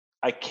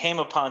I came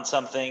upon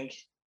something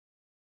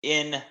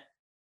in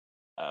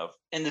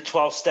the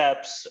 12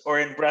 steps or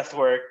in breath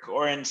work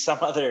or in some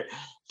other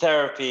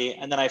therapy,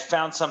 and then I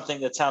found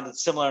something that sounded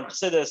similar in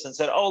Chassidus and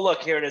said, oh,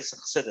 look, here it is in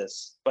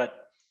Chassidus. But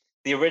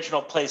the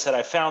original place that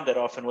I found it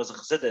often was in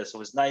Chassidus. It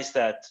was nice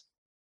that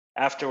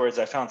afterwards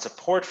I found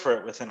support for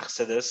it within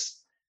Chassidus,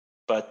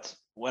 but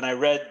when I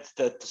read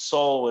that the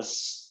soul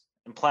was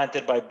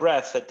implanted by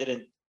breath, that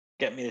didn't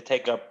get me to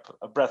take up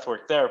a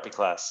breathwork therapy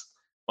class.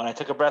 When I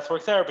took a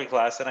breathwork therapy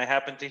class, and I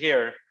happened to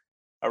hear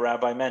a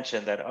rabbi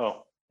mention that,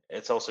 oh,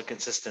 it's also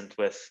consistent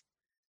with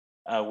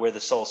where the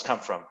souls come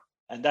from.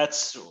 And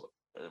that's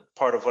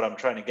part of what I'm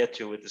trying to get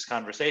to with this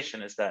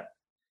conversation, is that,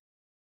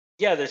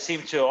 yeah, there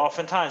seems to,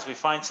 oftentimes we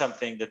find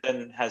something that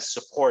then has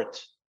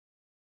support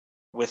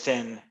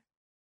within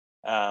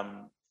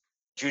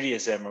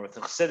Judaism or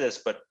within Chassidus,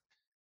 but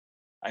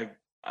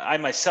I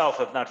myself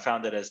have not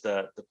found it as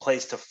the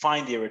place to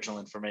find the original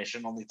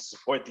information, only to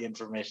support the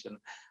information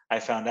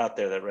I found out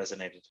there that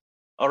resonated.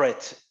 All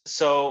right,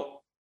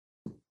 so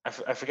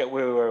I forget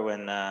where we were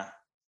when...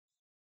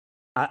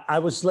 I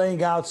was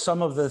laying out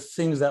some of the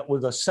things that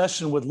a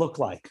session would look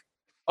like.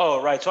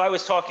 Oh, right. So I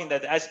was talking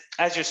that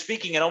as you're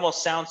speaking, it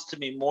almost sounds to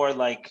me more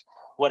like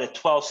what a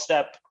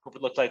 12-step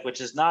would look like,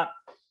 which is not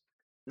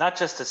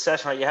just a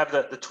session, right? You have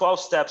the 12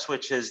 steps,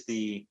 which is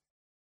the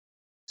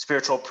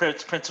spiritual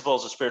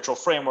principles, a spiritual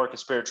framework, a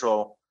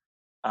spiritual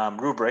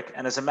rubric.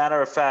 And as a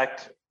matter of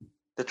fact,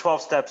 the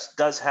 12 steps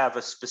does have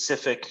a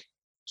specific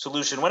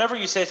solution. Whenever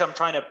you say something, I'm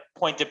trying to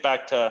point it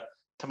back to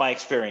my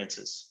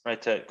experiences,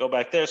 right? To go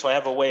back there. So I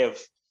have a way of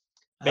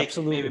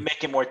maybe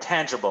make it more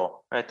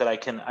tangible, right? That I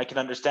can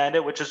understand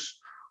it, which is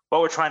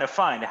what we're trying to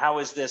find. How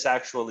is this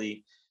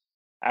actually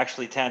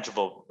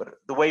tangible? But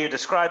the way you're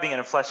describing it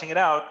and fleshing it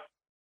out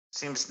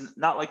seems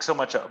not like so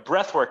much a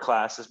breathwork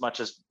class as much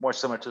as more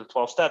similar to the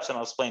 12 steps. And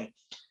I'll explain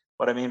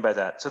what I mean by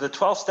that. So the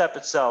 12 step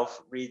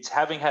itself reads,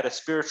 having had a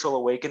spiritual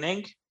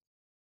awakening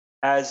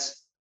as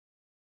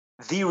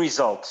the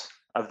result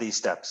of these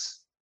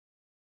steps.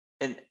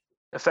 In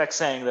effect,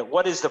 saying that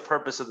what is the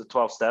purpose of the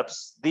 12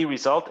 steps? The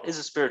result is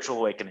a spiritual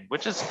awakening,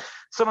 which is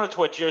similar to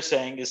what you're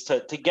saying, is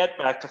to get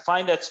back, to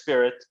find that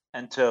spirit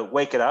and to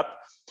wake it up.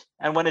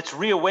 And when it's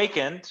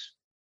reawakened,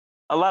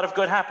 a lot of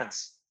good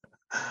happens,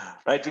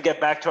 right? To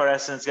get back to our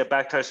essence, get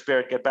back to our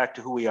spirit, get back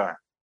to who we are.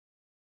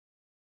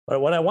 But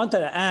what I wanted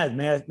to add,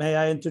 may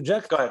I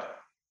interject? Go ahead.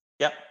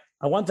 Yeah.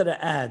 I wanted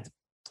to add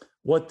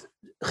what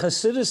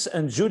Hasidus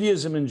and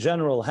Judaism in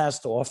general has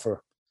to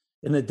offer.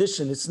 In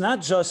addition, it's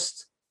not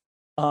just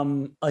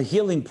a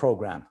healing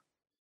program.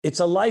 It's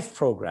a life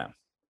program.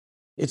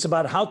 It's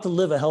about how to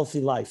live a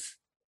healthy life,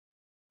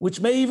 which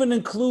may even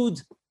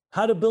include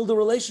how to build a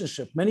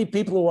relationship. Many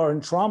people who are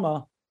in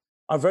trauma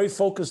are very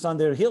focused on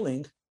their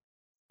healing,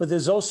 but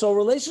there's also a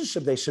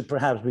relationship they should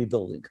perhaps be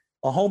building,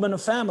 a home and a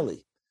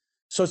family.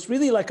 So it's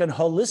really like a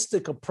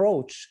holistic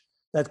approach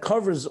that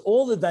covers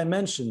all the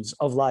dimensions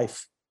of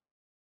life.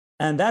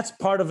 And that's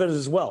part of it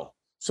as well.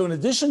 So in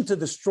addition to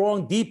the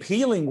strong, deep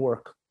healing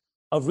work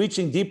of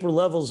reaching deeper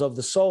levels of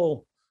the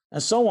soul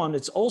and so on,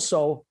 it's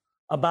also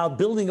about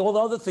building all the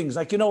other things.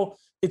 Like,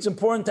 it's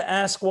important to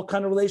ask, what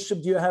kind of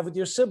relationship do you have with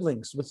your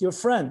siblings, with your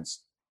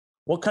friends?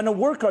 What kind of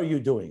work are you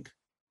doing?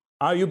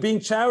 Are you being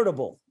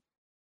charitable?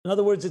 In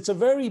other words, it's a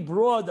very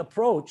broad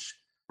approach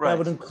that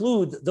would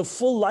include the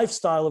full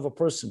lifestyle of a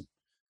person.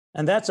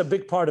 And that's a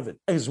big part of it,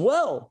 as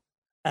well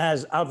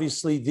as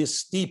obviously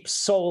this deep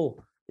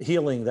soul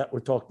healing that we're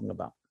talking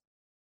about.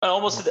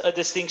 Almost a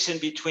distinction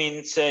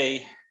between,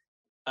 say,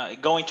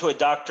 going to a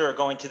doctor or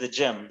going to the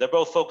gym. They're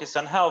both focused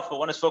on health, but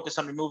one is focused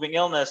on removing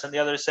illness, and the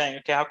other is saying,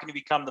 okay, how can you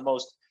become the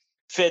most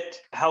fit,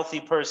 healthy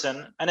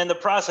person? And in the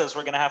process,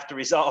 we're going to have to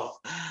resolve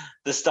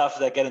the stuff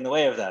that get in the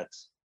way of that.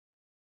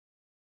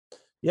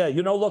 Yeah,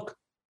 look,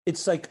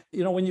 it's like,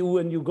 when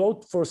you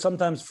go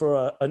sometimes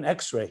for an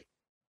X-ray,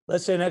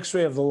 let's say an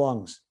X-ray of the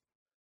lungs.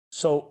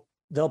 So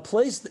they'll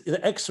place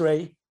the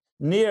X-ray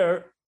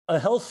near a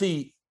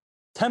healthy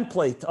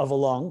template of a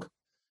lung,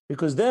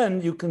 because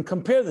then you can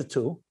compare the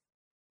two.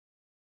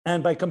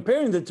 And by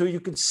comparing the two, you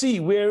can see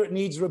where it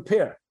needs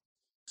repair.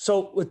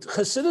 So what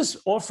Hasidus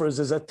offers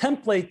is a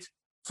template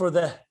for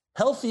the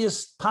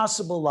healthiest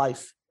possible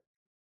life,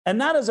 and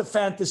not as a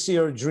fantasy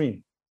or a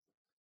dream.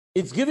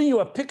 It's giving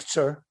you a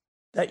picture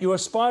that you're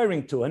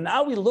aspiring to. And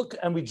now we look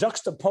and we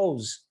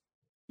juxtapose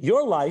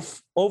your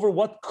life over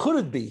what could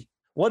it be,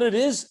 what it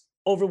is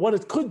over what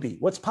it could be,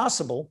 what's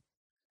possible.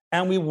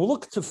 And we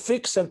look to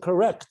fix and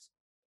correct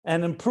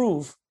and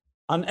improve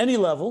on any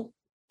level,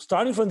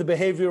 starting from the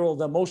behavioral,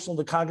 the emotional,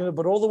 the cognitive,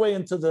 but all the way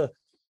into the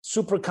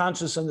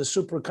superconscious and the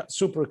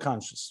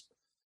superconscious.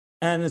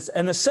 And it's,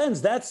 in a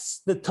sense,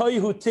 that's the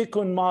Tohu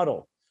Tikkun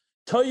model.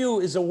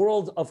 Tohu is a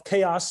world of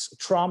chaos,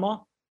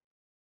 trauma,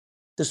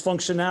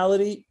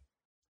 dysfunctionality,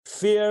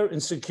 fear,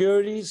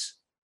 insecurities,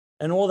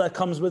 and all that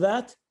comes with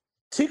that.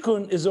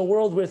 Tikkun is a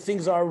world where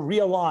things are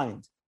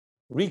realigned,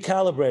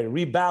 recalibrated,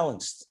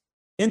 rebalanced,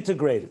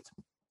 integrated.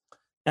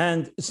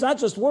 And it's not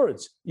just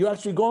words. You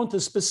actually go into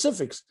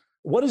specifics.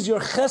 What is your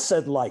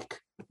chesed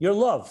like? Your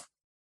love.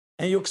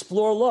 And you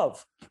explore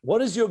love.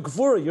 What is your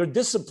gvura, your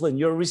discipline,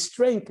 your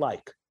restraint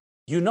like?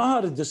 Do you know how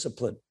to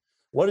discipline?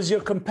 What is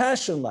your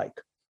compassion like?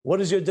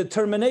 What is your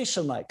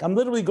determination like? I'm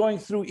literally going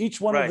through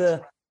each one of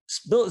the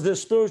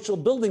spiritual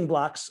building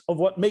blocks of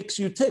what makes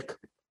you tick.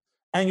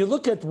 And you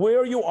look at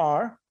where you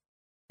are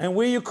and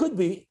where you could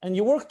be, and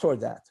you work toward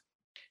that.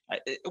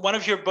 One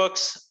of your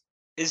books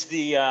is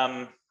the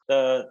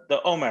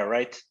Omer,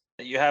 right?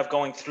 That you have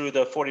going through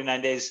the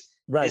 49 days.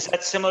 Right. Is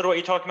that similar to what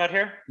you're talking about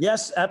here?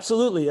 Yes,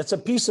 absolutely. It's a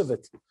piece of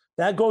it.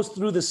 That goes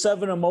through the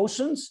 7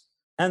 emotions,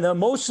 and the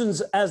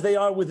emotions as they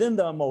are within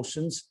the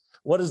emotions.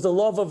 What is the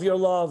love of your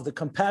love, the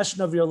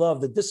compassion of your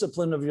love, the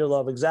discipline of your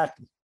love?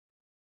 Exactly.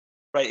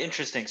 Right.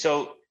 Interesting.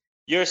 So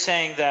you're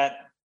saying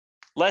that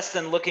less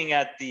than looking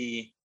at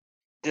the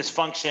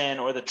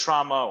dysfunction or the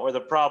trauma or the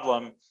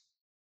problem,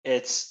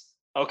 it's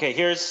okay,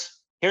 here's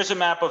a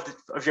map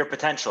of your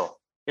potential.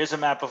 Here's a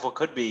map of what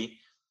could be.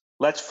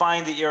 Let's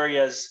find the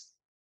areas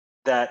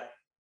that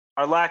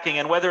are lacking,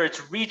 and whether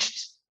it's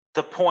reached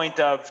the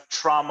point of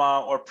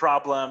trauma or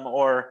problem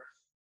or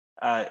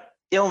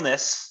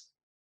illness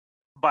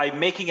by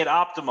making it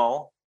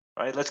optimal,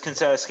 right? Let's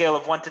consider a scale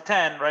of 1 to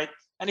 10, right?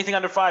 Anything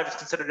under 5 is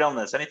considered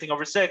illness. Anything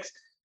over 6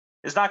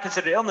 is not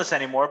considered illness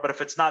anymore. But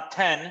if it's not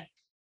 10,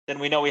 then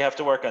we know we have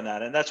to work on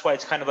that. And that's why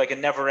it's kind of like a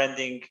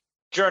never-ending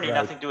journey, right.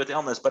 Nothing to do with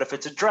illness. But if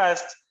it's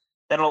addressed,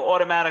 then it'll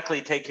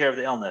automatically take care of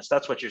the illness.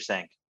 That's what you're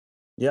saying.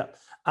 Yeah.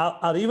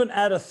 I'll even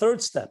add a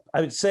third step.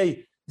 I would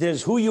say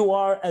there's who you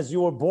are as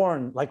you were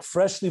born, like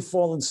freshly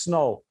fallen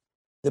snow,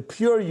 the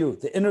pure you,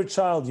 the inner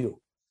child you.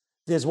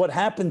 There's what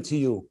happened to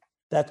you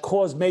that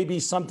caused maybe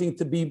something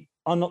to be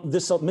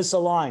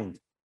misaligned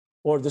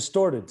or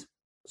distorted,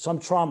 some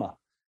trauma.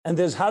 And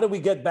there's how do we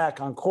get back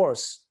on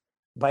course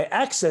by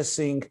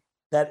accessing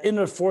that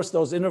inner force,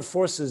 those inner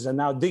forces, and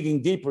now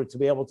digging deeper to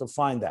be able to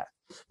find that.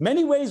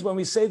 Many ways when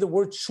we say the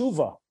word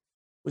tshuva,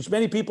 which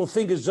many people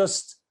think is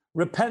just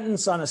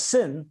repentance on a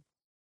sin,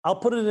 I'll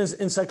put it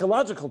in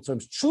psychological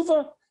terms.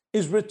 Tshuva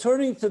is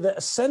returning to the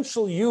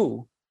essential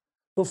you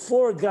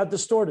before it got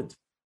distorted,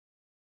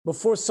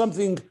 before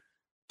something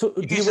you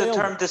used the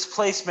term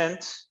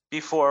displacement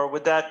before.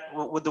 Would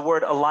the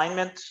word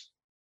alignment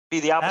be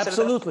the opposite?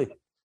 Absolutely. Of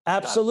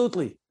that?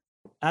 Absolutely.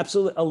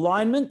 Absolutely.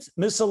 Alignment,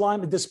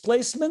 misalignment,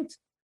 displacement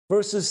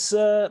versus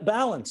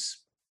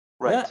balance.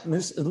 Right.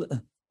 Yeah,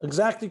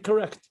 exactly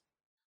correct.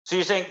 So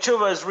you're saying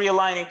tshuva is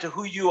realigning to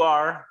who you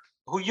are.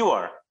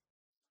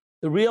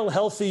 The real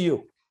healthy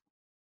you.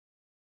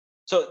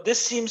 So this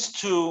seems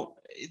to,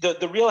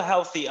 the real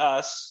healthy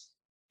us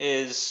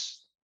is,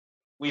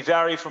 we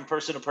vary from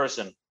person to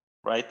person,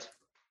 right?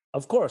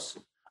 Of course.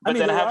 But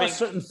then there are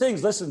certain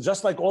things. Listen,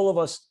 just like all of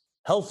us,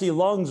 healthy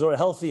lungs or a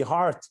healthy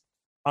heart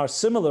are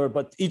similar,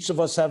 but each of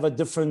us have a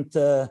different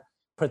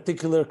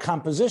particular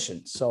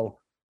composition. So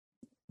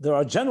there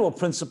are general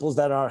principles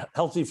that are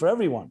healthy for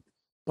everyone,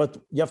 but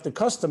you have to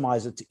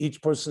customize it to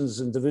each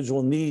person's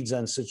individual needs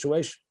and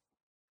situation.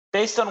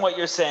 Based on what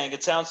you're saying,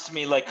 it sounds to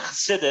me like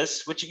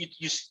Chassidus, which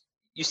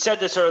you said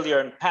this earlier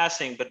in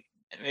passing, but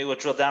maybe we'll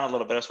drill down a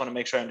little bit. I just want to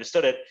make sure I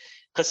understood it.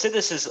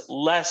 Chassidus is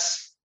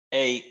less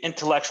a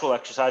intellectual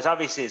exercise.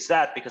 Obviously, it's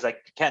that because I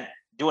can't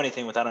do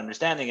anything without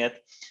understanding it.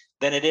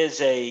 Than it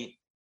is a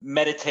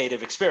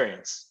meditative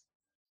experience.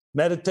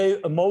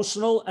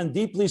 Emotional and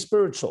deeply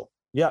spiritual.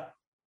 Yeah.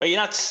 But you're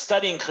not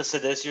studying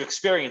Chassidus, you're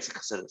experiencing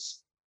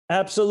Chassidus.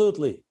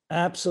 Absolutely.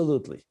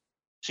 Absolutely.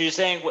 So you're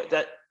saying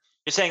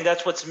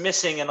that's what's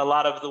missing in a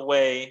lot of the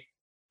way,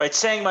 right?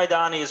 Saying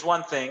Maidani is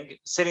one thing,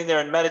 sitting there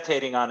and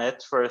meditating on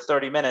it for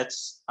 30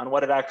 minutes on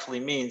what it actually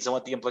means and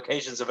what the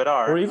implications of it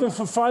are. Or even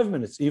for 5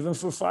 minutes,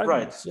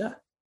 minutes. Yeah.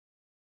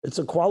 It's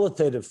a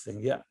qualitative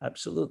thing. Yeah,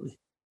 absolutely.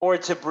 Or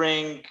to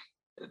bring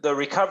the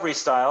recovery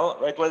style,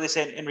 right? What they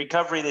say in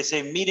recovery, they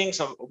say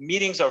meetings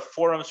are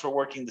forums for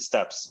working the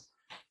steps.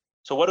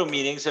 So what do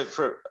meetings?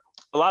 For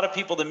a lot of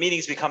people, the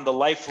meetings become the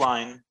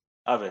lifeline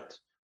of it.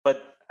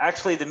 But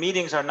actually, the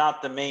meetings are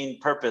not the main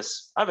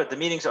purpose of it. The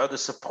meetings are the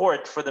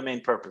support for the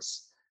main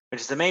purpose,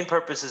 which is the main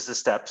purpose is the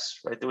steps,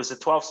 right? There was the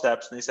 12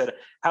 steps, and they said,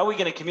 how are we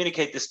going to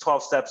communicate this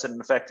 12 steps in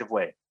an effective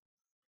way?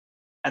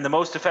 And the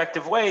most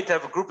effective way to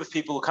have a group of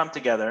people who come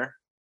together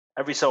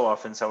every so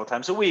often, several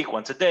times a week,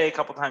 once a day, a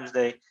couple times a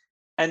day,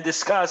 and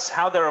discuss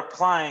how they're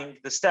applying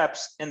the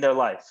steps in their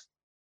life.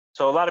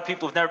 So a lot of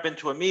people who've never been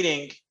to a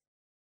meeting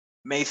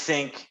may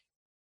think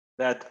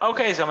that,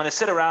 okay, so I'm going to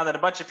sit around and a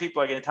bunch of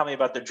people are going to tell me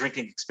about their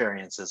drinking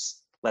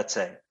experiences, let's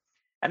say.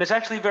 And it's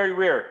actually very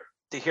rare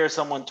to hear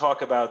someone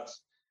talk about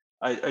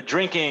a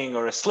drinking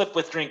or a slip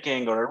with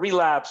drinking or a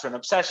relapse or an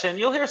obsession.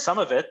 You'll hear some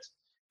of it,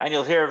 and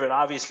you'll hear of it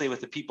obviously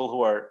with the people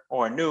who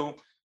are new.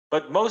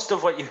 But most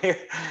of what you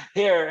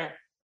hear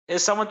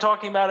is someone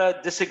talking about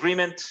a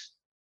disagreement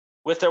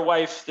with their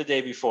wife the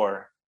day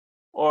before,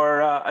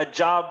 or a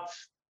job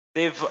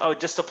they've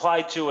just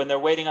applied to and they're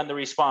waiting on the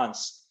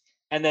response.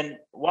 And then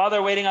while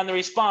they're waiting on the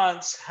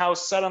response, how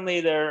suddenly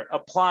they're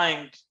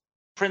applying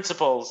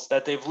principles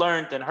that they've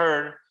learned and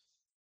heard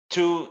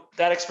to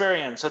that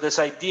experience. So this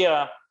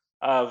idea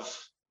of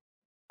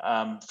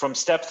from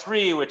step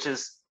 3, which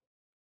is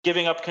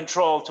giving up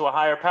control to a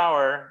higher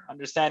power,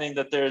 understanding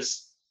that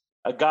there's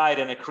a guide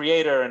and a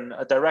creator and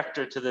a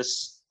director to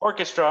this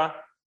orchestra,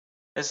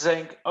 is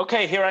saying,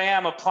 okay, here I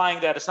am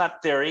applying that. It's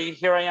not theory.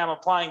 Here I am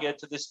applying it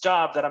to this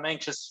job that I'm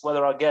anxious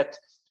whether I'll get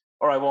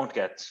or I won't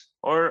get,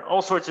 or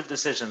all sorts of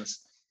decisions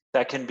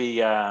that can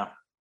be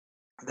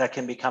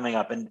coming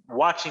up. And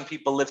watching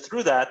people live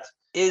through that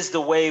is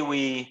the way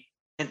we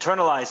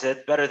internalize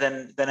it better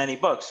than any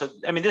book. So,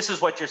 I mean, this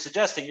is what you're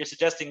suggesting. You're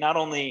suggesting not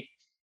only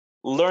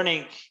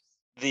learning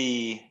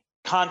the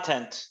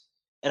content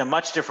in a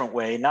much different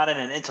way, not in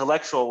an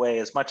intellectual way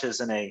as much as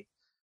in a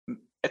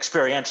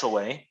experiential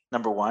way,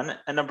 number one.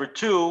 And number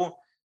two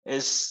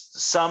is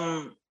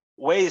some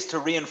ways to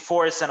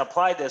reinforce and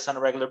apply this on a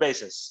regular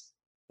basis.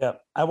 Yeah.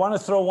 I want to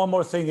throw one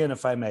more thing in,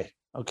 if I may.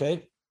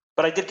 Okay.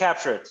 But I did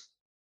capture it.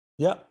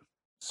 Yeah.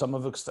 Some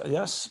of it,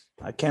 yes.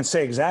 I can't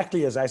say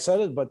exactly as I said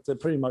it, but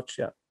pretty much,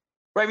 yeah.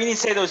 Right. We didn't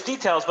say those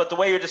details, but the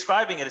way you're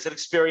describing it is an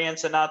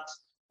experience and not.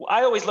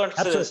 I always learned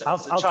as a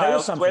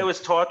child, the way it was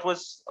taught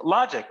was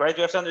logic, right?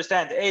 You have to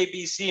understand A,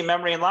 B, C,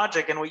 memory, and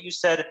logic. And what you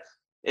said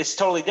is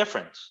totally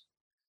different.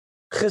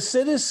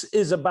 Chassidus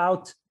is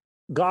about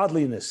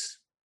godliness.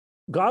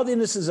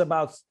 Godliness is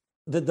about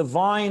the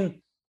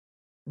divine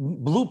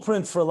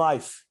blueprint for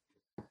life.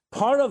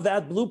 Part of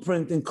that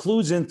blueprint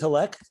includes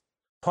intellect.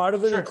 Part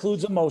of it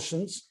includes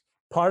emotions.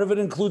 Part of it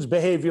includes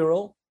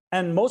behavioral.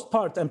 And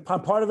part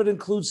of it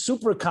includes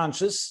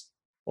superconscious,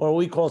 or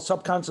we call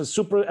subconscious,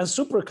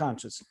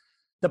 superconscious.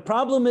 The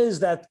problem is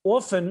that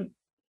often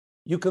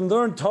you can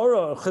learn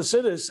Torah or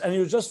Chassidus and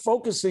you're just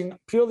focusing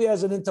purely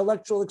as an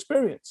intellectual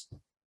experience.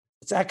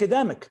 It's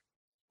academic.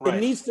 Right.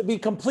 It needs to be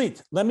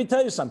complete. Let me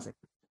tell you something.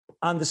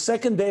 On the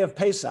second day of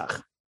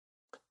Pesach,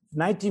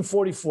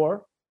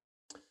 1944,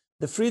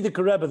 the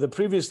Frierdiker Rebbe, the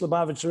previous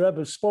Lubavitcher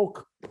Rebbe,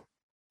 spoke,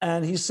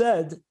 and he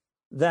said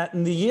that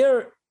in the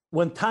year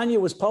when Tanya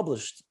was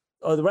published,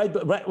 or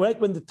right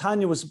when the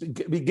Tanya was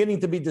beginning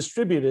to be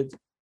distributed,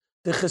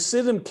 the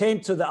Chassidim came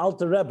to the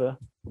Alter Rebbe,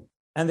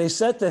 and they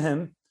said to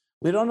him,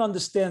 "We don't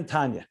understand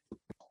Tanya."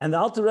 And the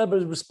Alter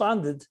Rebbe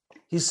responded,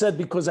 he said,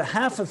 because a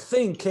half a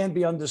thing can't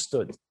be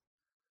understood.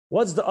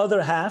 What's the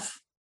other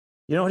half?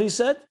 You know what he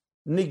said?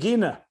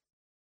 Nigina,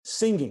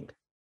 singing.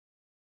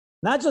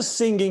 Not just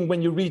singing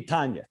when you read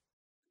Tanya.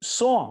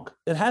 Song.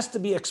 It has to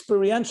be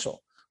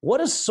experiential. What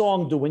does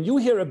song do? When you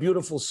hear a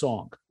beautiful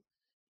song,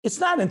 It's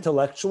not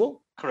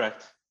intellectual.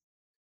 Correct.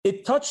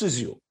 It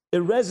touches you.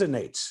 It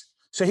resonates.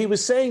 So he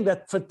was saying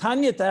that for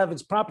Tanya to have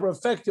its proper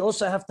effect, you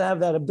also have to have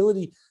that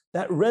ability,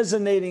 that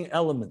resonating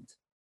element.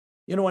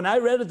 When I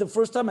read it the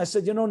first time, I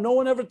said, no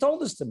one ever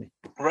told this to me.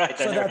 Right.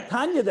 So that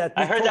Tanya that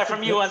I heard that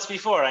from you once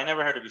before. I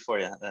never heard it before.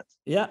 Yeah.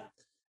 Yeah.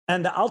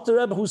 And the Alter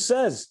Rebbe who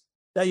says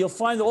that you'll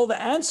find all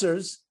the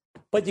answers,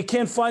 but you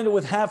can't find it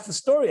with half the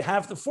story,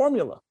 half the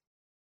formula.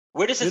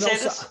 Where does it say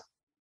this?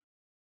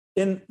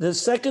 In the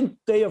second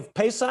day of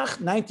Pesach,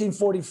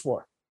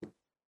 1944.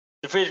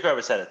 The Friedrich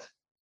Rebbe said it.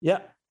 Yeah.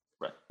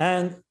 Right.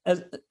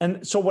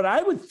 And so what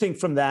I would think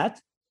from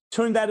that,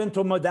 turn that into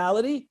a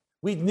modality,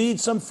 we'd need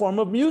some form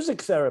of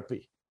music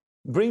therapy.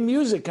 Bring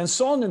music and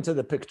song into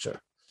the picture.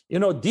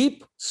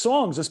 Deep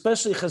songs,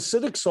 especially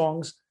Hasidic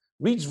songs,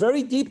 reach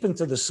very deep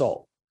into the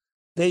soul.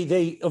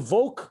 They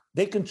evoke,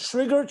 they can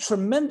trigger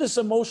tremendous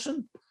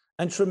emotion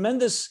and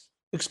tremendous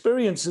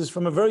experiences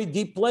from a very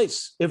deep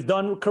place, if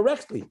done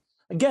correctly.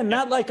 Again,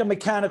 not like a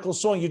mechanical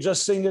song, you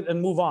just sing it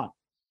and move on.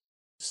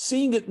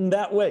 Seeing it in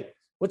that way.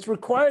 What's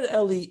required,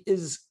 Eli,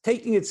 is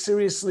taking it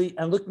seriously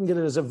and looking at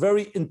it as a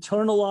very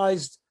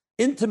internalized,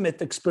 intimate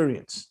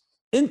experience.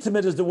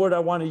 Intimate is the word I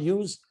want to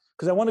use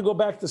because I want to go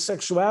back to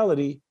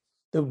sexuality.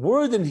 The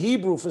word in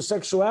Hebrew for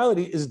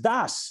sexuality is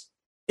das,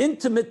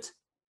 intimate,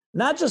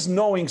 not just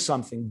knowing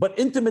something, but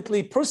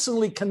intimately,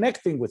 personally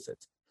connecting with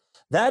it.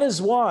 That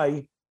is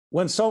why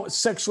when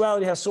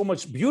sexuality has so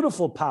much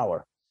beautiful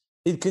power,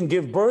 it can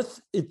give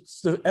birth. It's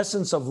the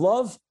essence of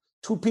love,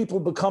 two people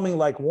becoming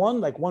like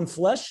one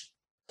flesh.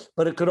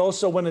 But it could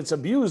also, when it's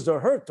abused or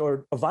hurt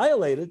or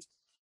violated,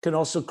 can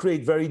also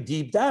create very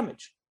deep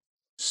damage.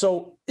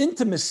 So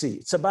intimacy,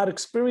 it's about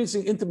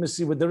experiencing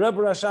intimacy. What the Rebbe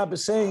Rashab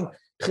is saying,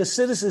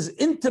 Chassidus is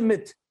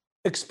intimate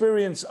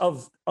experience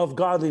of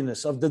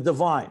godliness, of the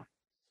divine,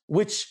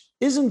 which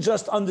isn't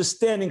just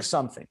understanding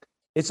something.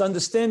 It's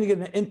understanding it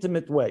in an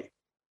intimate way.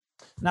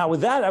 Now,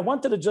 with that, I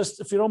wanted to just,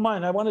 if you don't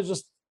mind,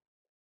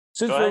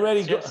 since we're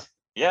ready.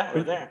 Yeah,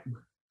 we're there.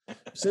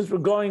 Since we're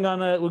going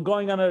on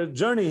a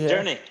journey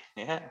here.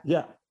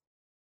 Yeah.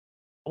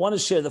 I want to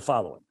share the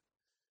following.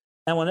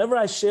 And whenever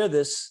I share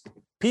this,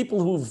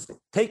 people who've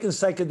taken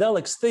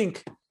psychedelics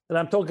think that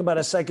I'm talking about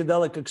a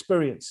psychedelic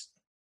experience,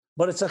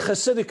 but it's a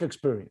Hasidic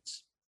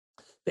experience.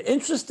 The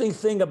interesting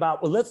thing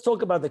let's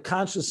talk about the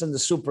conscious and the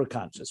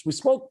superconscious. We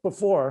spoke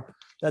before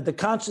that the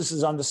conscious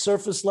is on the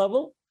surface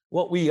level,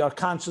 what we are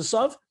conscious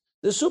of.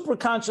 The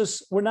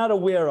superconscious, we're not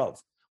aware of.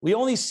 We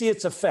only see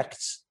its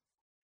effects.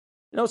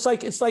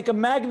 It's like a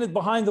magnet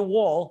behind the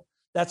wall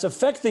that's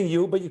affecting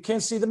you, but you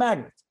can't see the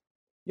magnet.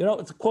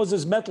 It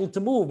causes metal to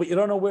move, but you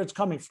don't know where it's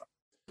coming from.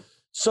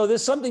 So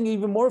there's something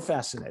even more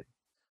fascinating.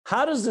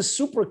 How does the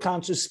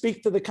superconscious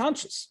speak to the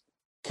conscious?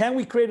 Can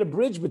we create a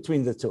bridge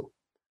between the two?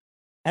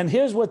 And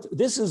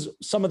this is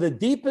some of the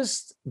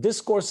deepest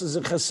discourses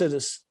of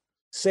Hasidus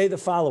say the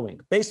following,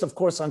 based, of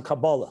course, on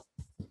Kabbalah.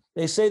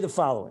 They say the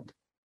following.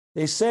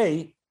 They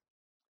say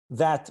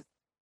that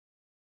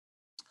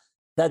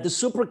the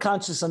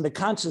superconscious and the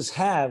conscious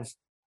have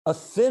a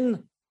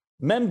thin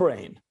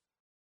membrane,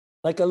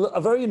 like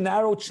a very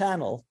narrow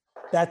channel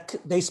that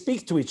they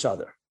speak to each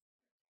other.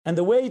 And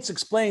the way it's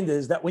explained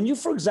is that when you,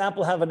 for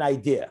example, have an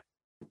idea,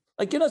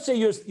 like, say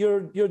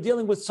you're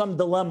dealing with some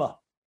dilemma,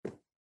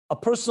 a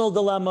personal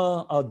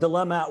dilemma, a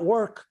dilemma at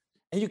work,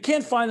 and you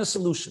can't find a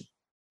solution.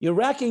 You're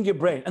racking your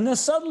brain. And then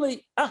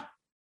suddenly,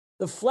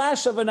 the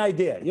flash of an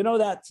idea,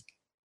 that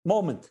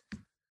moment.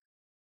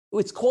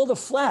 It's called a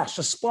flash,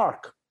 a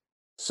spark.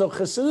 So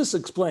Chassidus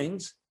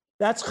explains,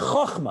 that's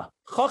chokhmah.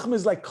 Chokhmah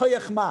is like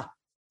koyach ma.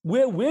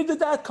 Where did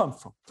that come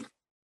from?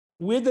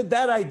 Where did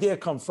that idea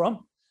come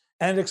from?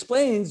 And it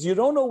explains, you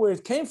don't know where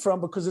it came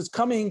from because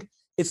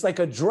it's like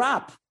a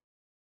drop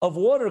of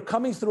water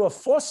coming through a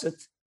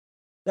faucet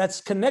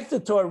that's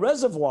connected to a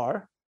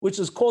reservoir, which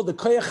is called the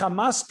koyach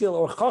hamaskil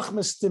or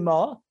chokhmah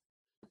stima,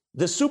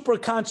 the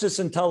superconscious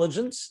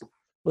intelligence,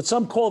 what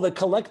some call the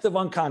collective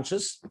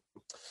unconscious,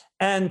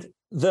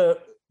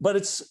 but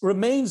it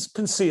remains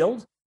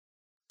concealed.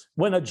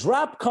 When a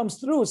drop comes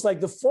through, it's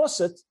like the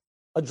faucet,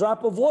 a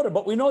drop of water,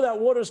 but we know that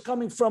water is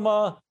coming from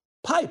a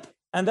pipe,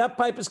 and that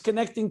pipe is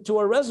connecting to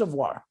a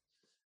reservoir.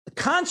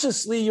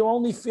 Consciously, you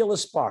only feel a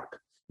spark.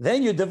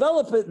 Then you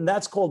develop it, and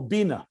that's called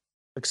bina,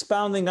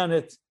 expounding on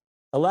it,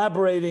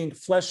 elaborating,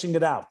 fleshing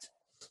it out.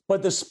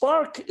 But the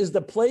spark is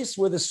the place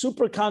where the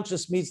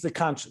superconscious meets the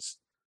conscious.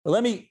 But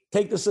let me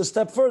take this a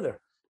step further.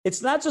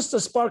 It's not just a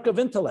spark of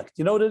intellect.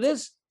 You know what it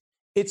is?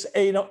 It's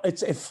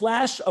a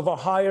flash of a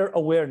higher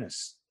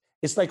awareness.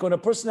 It's like when a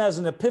person has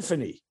an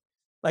epiphany,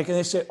 like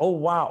they say, oh,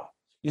 wow,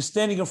 you're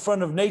standing in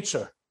front of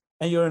nature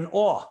and you're in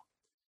awe.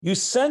 You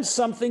sense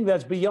something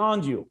that's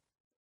beyond you.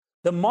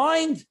 The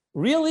mind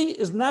really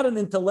is not an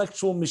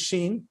intellectual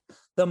machine.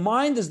 The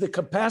mind is the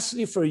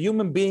capacity for a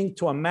human being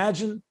to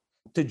imagine,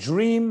 to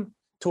dream,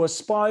 to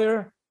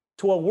aspire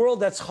to a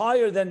world that's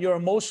higher than your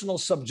emotional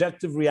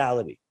subjective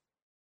reality.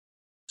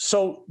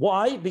 So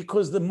why?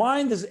 Because the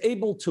mind is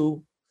able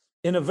to,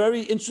 in a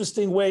very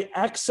interesting way,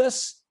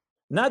 access,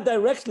 not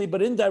directly,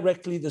 but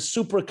indirectly, the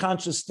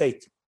superconscious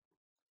state.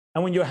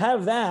 And when you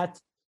have that,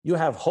 you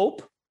have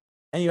hope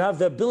and you have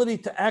the ability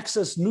to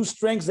access new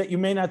strengths that you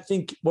may not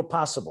think were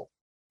possible.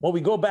 Well,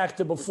 we go back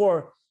to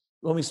before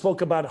when we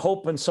spoke about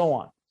hope and so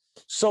on.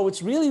 So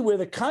it's really where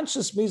the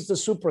conscious meets the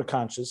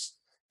superconscious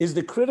is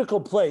the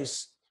critical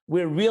place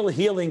where real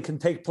healing can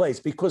take place,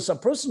 because a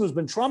person who's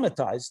been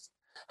traumatized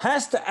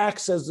has to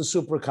access the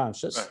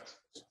superconscious, right,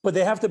 but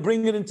they have to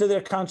bring it into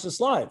their conscious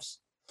lives.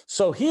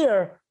 So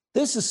here,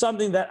 this is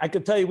something that I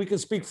could tell you, we can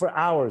speak for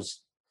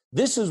hours.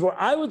 This is where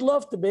I would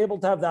love to be able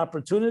to have the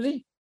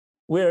opportunity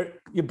where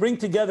you bring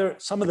together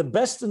some of the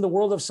best in the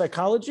world of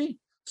psychology,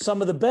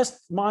 some of the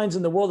best minds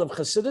in the world of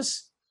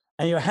Hasidus,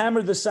 and you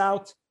hammer this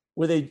out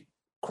where they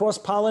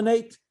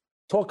cross-pollinate,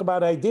 talk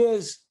about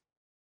ideas,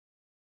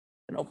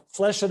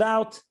 flesh it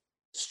out,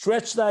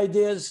 stretch the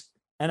ideas,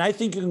 and I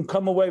think you can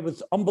come away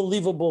with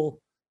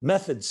unbelievable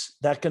methods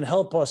that can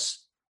help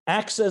us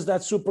access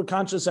that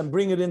superconscious and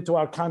bring it into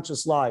our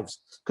conscious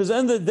lives. Because at the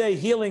end of the day,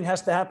 healing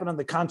has to happen on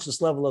the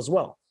conscious level as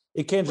well.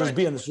 It can't just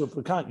be in the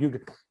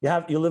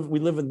superconscious. We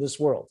live in this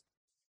world.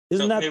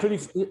 Isn't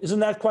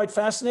that quite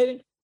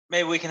fascinating?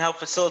 Maybe we can help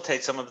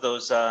facilitate some of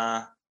those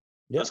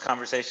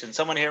conversations.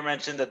 Someone here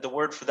mentioned that the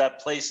word for that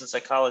place in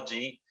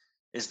psychology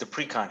is the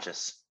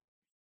preconscious.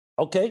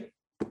 Okay,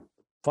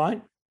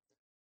 fine.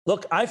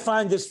 Look, I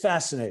find this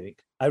fascinating.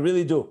 I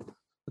really do.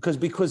 Because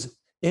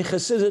in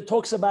Chassidus, it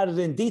talks about it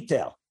in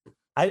detail.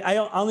 I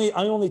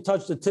only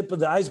touch the tip of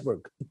the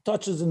iceberg. It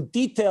touches in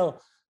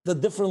detail the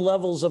different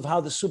levels of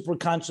how the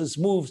superconscious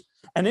moves.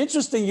 And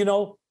interesting,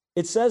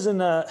 it says in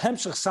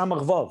Hemshech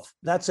Samach Vav,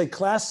 that's a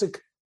classic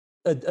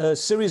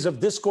series of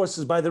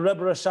discourses by the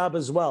Rebbe Rashab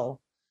as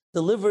well,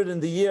 delivered in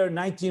the year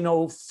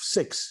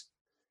 1906.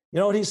 You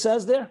know what he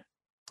says there?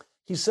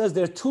 He says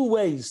there are two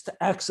ways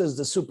to access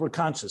the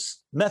superconscious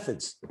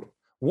methods.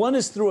 One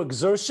is through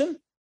exertion.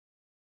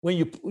 When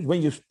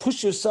you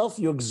push yourself,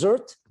 you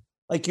exert,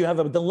 like you have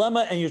a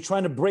dilemma and you're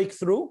trying to break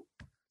through.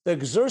 The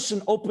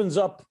exertion opens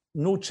up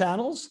new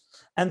channels.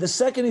 And the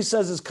second, he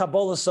says, is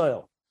Kabbalah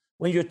soil.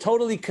 When you're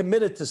totally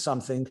committed to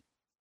something,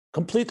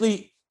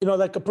 completely,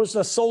 like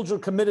a soldier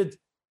committed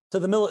to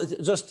the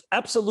military, just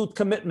absolute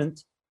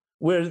commitment,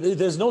 where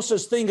there's no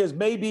such thing as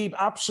maybe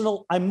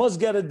optional, I must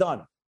get it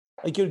done.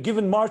 Like you're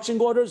given marching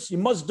orders, you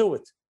must do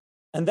it.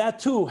 And that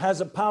too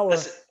has a power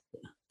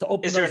to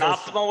open. Is there an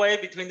optimal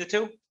way between the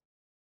two?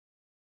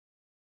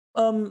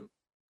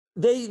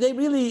 They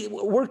really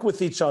work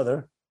with each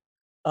other.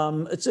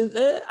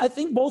 I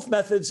think both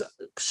methods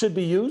should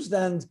be used,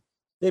 and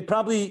they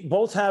probably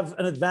both have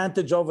an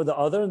advantage over the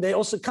other, and they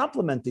also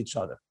complement each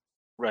other.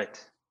 Right.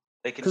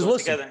 They can go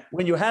together.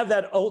 When you have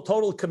that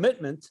total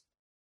commitment,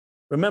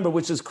 remember,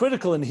 which is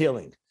critical in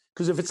healing,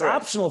 because if it's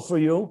optional for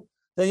you,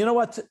 then you know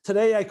what?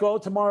 Today I go,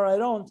 tomorrow I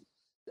don't.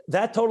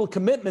 That total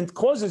commitment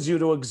causes you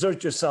to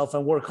exert yourself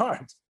and work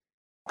hard,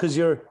 because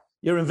you're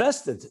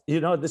invested.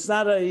 It's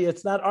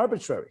not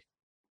arbitrary.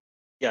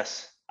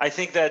 Yes, I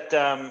think that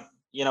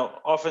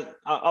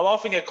I'll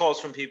often get calls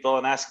from people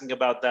and asking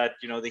about that,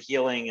 the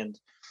healing and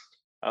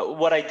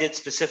what I did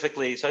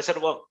specifically. So I said,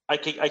 well, I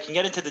can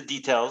get into the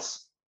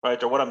details,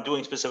 right, or what I'm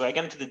doing specifically. I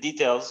get into the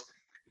details,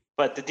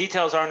 but the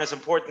details aren't as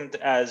important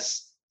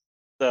as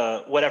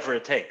the whatever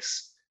it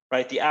takes,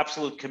 right? The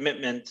absolute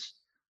commitment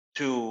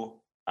to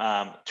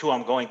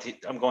I'm going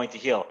to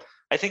heal.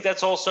 I think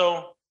that's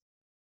also.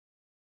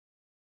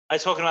 I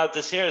was talking about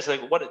this here. It's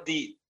like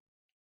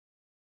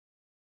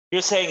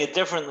you're saying it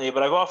differently,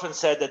 but I've often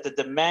said that the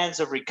demands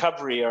of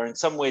recovery are in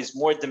some ways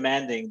more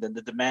demanding than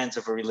the demands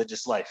of a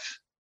religious life,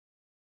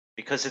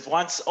 because it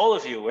wants all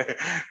of you. Where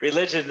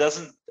religion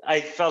doesn't. I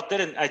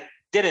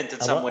didn't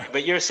in some way,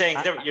 but you're saying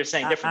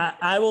differently.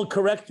 I will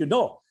correct you.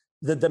 No,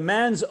 the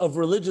demands of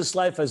religious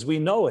life as we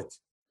know it.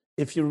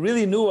 If you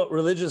really knew what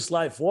religious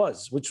life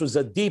was, which was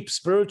a deep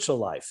spiritual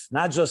life,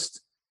 not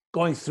just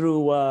going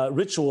through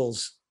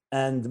rituals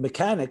and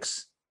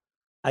mechanics,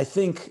 I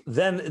think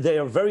then they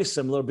are very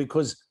similar,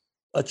 because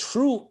a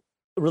true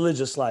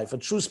religious life, a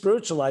true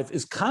spiritual life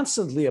is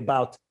constantly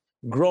about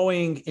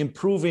growing,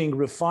 improving,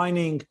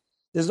 refining.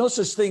 There's no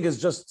such thing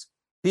as just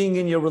being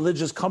in your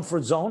religious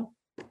comfort zone.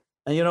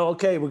 And,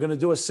 okay, we're going to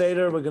do a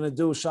Seder, we're going to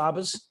do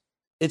Shabbos.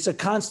 It's a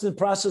constant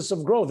process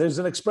of growth. There's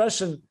an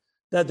expression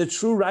that the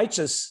true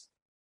righteous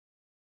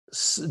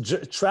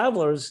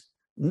travelers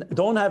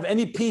don't have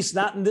any peace,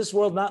 not in this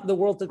world, not in the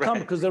world to come,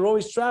 because they're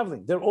always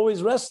traveling. They're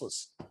always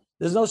restless.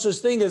 There's no such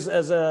thing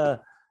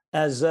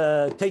as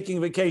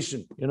taking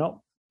vacation,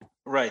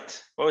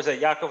 Right. What was that?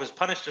 Yaakov was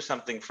punished or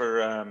something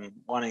for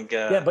wanting.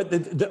 Yeah, but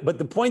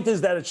the point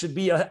is that it should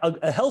be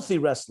a healthy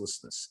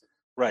restlessness.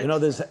 Right.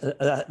 There's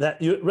that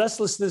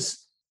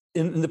restlessness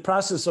in the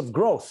process of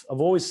growth,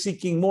 of always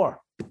seeking more.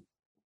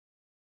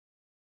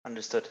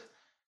 Understood.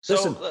 So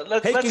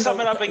let's sum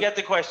it up and get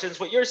the questions.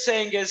 What you're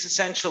saying is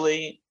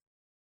essentially,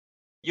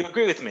 you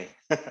agree with me.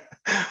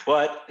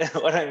 what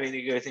I mean,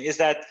 you agree with me is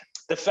that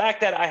the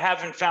fact that I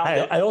haven't found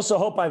it. I also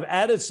hope I've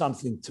added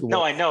something to it.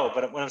 No, I know,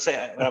 but what I'm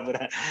saying,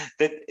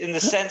 that in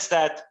the sense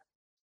that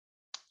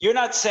you're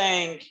not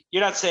saying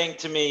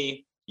to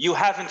me, you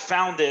haven't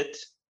found it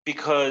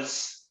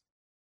because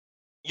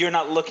you're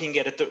not looking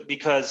at it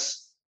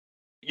because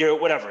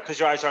because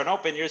your eyes aren't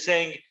open. You're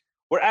saying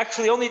we're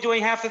actually only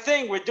doing half the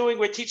thing.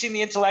 We're teaching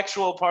the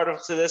intellectual part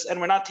of this, and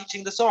we're not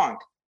teaching the song.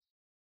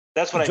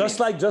 That's what I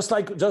mean.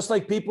 Just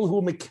like people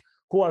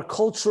who are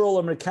cultural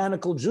or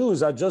mechanical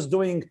Jews are just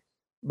doing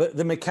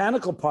the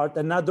mechanical part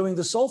and not doing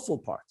the soulful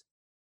part.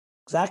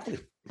 Exactly.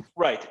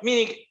 Right.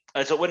 Meaning,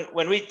 so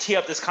when we tee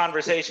up this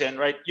conversation,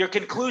 right, your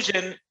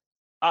conclusion,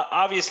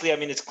 obviously, I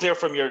mean, it's clear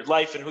from your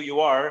life and who you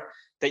are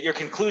that your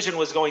conclusion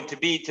was going to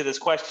be to this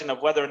question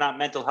of whether or not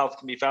mental health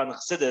can be found in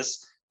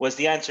Chassidus was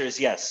the answer is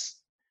yes.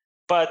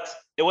 But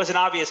it wasn't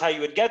obvious how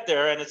you would get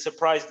there, and it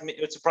surprised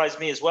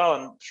me as well,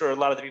 and I'm sure a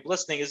lot of the people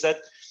listening, is that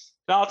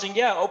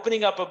acknowledging,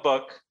 opening up a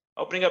book,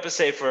 opening up a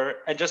sefer,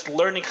 and just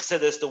learning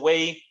Chassidus the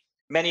way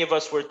many of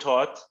us were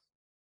taught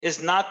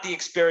is not the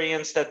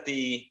experience that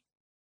the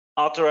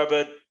Alter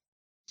Rebbe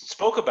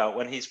spoke about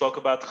when he spoke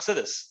about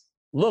Chassidus.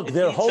 Look,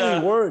 they're holy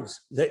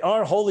words. They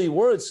are holy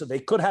words, so they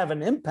could have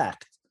an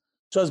impact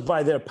just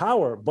by their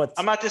power. But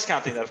I'm not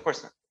discounting that, of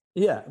course not.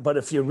 Yeah, but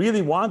if you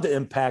really want the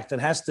impact, it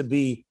has to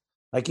be,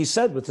 like he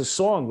said, with a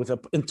song, with an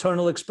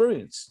internal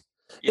experience.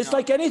 It's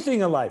like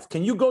anything in life.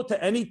 Can you go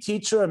to any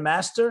teacher or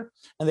master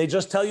and they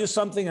just tell you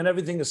something and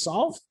everything is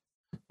solved?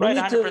 Right,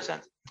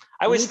 100%.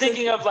 I was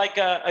thinking of like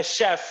a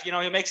chef, he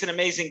makes an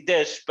amazing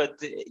dish, but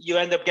you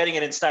end up getting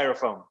it in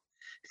styrofoam.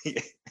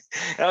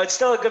 It's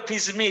still a good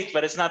piece of meat,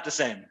 but it's not the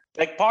same.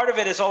 Like part of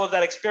it is all of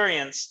that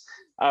experience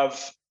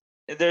of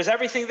there's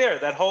everything there.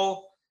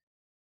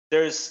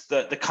 There's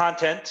the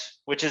content,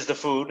 which is the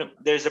food.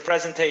 There's the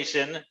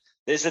presentation.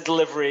 There's a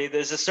delivery.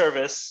 There's a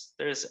service.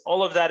 There's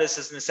all of that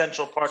is an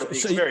essential part of the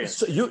experience.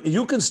 So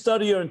you can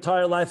study your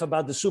entire life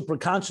about the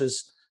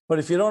superconscious, but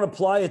if you don't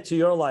apply it to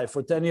your life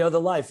or to any other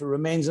life, it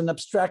remains an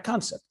abstract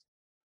concept.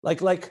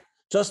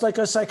 Just like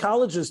a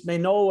psychologist may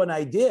know an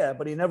idea,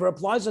 but he never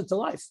applies it to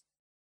life.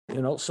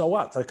 So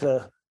what?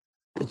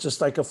 It's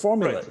just like a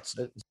formula.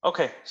 Right.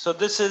 Okay, so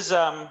this is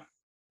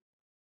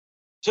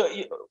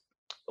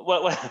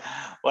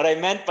what I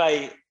meant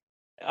by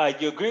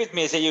you agree with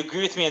me is that you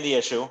agree with me on the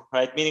issue,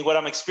 right? Meaning what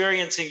I'm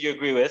experiencing, you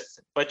agree with,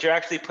 but you're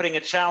actually putting a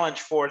challenge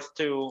forth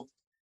to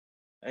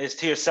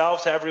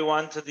yourself, to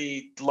everyone, to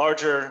the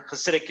larger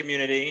Hasidic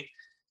community,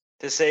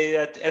 to say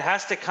that it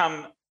has to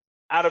come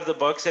out of the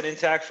books and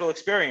into actual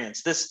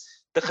experience.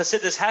 The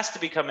Hasidus has to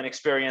become an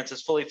experience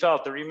as fully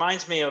felt. It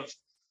reminds me of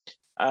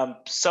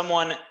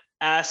someone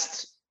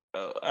asked,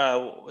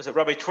 was it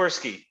Rabbi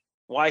Twersky,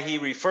 why he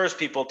refers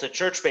people to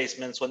church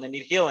basements when they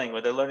need healing,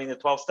 when they're learning the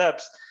 12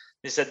 steps.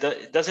 He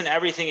said, doesn't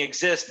everything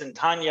exist in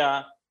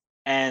Tanya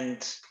and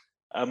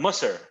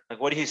Musar? Like,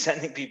 what are you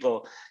sending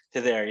people to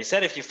there? He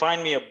said, if you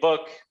find me a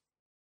book,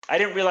 I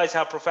didn't realize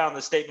how profound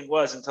the statement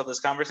was until this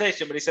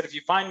conversation, but he said, if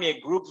you find me a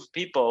group of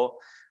people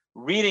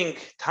reading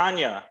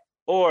Tanya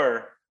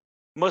or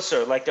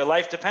Musar, like their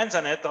life depends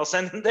on it, I'll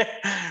send them there.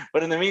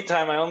 But in the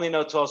meantime, I only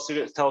know 12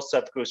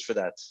 step groups for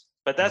that.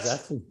 But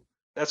that's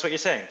what you're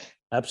saying.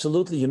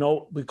 Absolutely.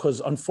 Because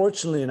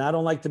unfortunately, and I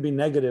don't like to be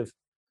negative,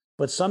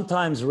 but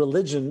sometimes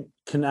religion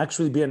can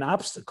actually be an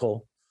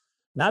obstacle,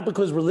 not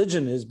because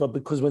religion is, but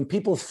because when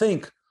people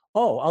think,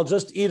 oh, I'll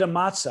just eat a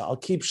matzah, I'll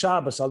keep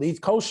Shabbos, I'll eat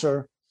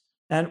kosher,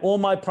 and all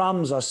my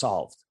problems are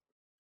solved.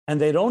 And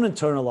they don't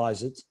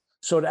internalize it.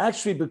 So it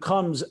actually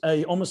becomes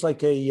almost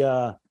like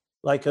a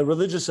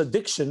religious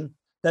addiction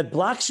that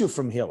blocks you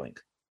from healing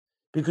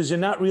because you're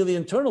not really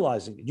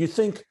internalizing it. You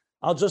think,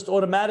 I'll just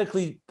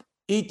automatically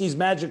eat these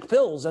magic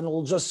pills and it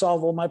will just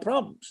solve all my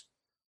problems.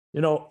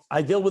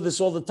 I deal with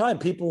this all the time.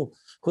 People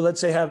who, let's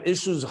say, have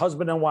issues,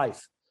 husband and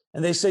wife,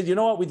 and they say, you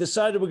know what, we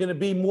decided we're going to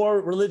be more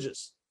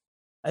religious.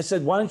 I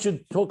said, why don't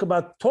you talk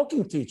about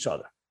talking to each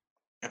other?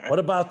 What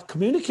about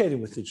communicating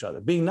with each other,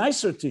 being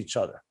nicer to each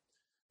other?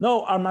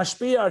 No, our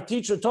mashpia, our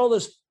teacher told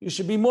us you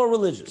should be more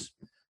religious.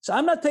 So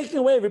I'm not taking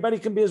away, everybody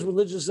can be as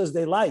religious as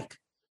they like,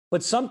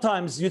 but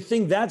sometimes you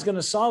think that's going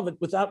to solve it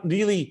without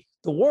really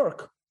the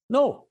work.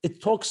 No,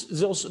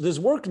 there's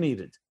work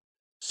needed.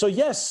 So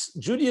yes,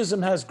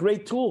 Judaism has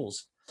great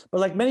tools,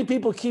 but like many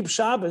people keep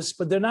Shabbos,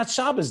 but they're not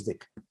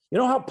Shabbosdik. You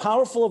know how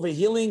powerful of a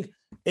healing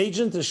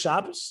agent is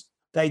Shabbos?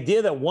 The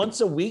idea that once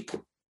a week,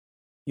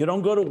 you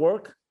don't go to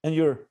work and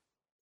you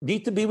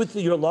need to be with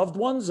your loved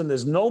ones and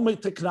there's no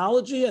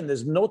technology and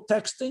there's no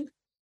texting.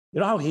 You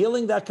know how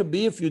healing that could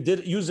be if you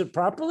did use it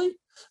properly?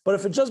 But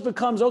if it just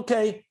becomes,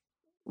 okay,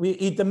 we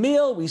eat the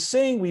meal, we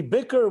sing, we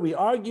bicker, we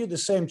argue the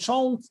same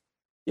chant,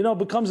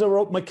 becomes a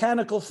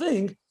mechanical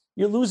thing,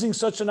 you're losing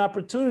such an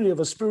opportunity of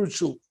a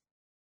spiritual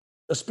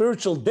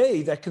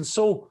day that can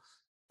so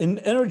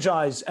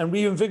energize and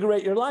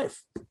reinvigorate your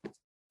life.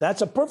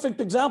 That's a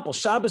perfect example.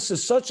 Shabbos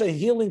is such a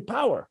healing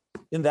power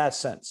in that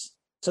sense.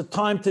 It's a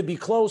time to be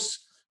close.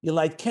 You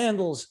light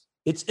candles.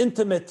 It's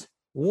intimate,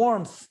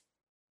 warmth,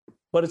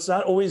 but it's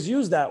not always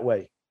used that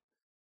way.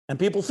 And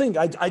people think,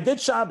 I did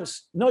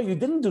Shabbos. No, you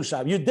didn't do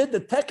Shabbos. You did the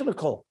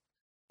technical.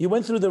 You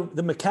went through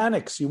the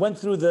mechanics. You went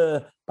through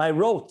by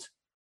rote.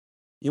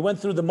 You went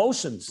through the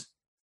motions,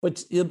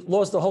 but you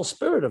lost the whole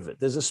spirit of it.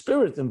 There's a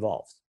spirit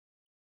involved.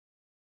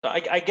 So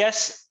I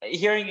guess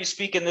hearing you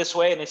speak in this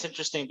way, and it's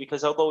interesting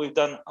because although we've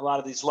done a lot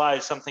of these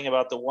lives, something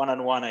about the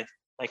one-on-one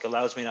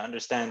allows me to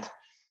understand,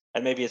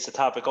 and maybe it's a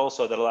topic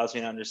also that allows me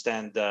to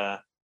understand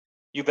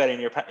you better in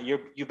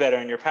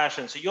your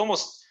passion. So you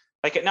almost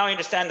now I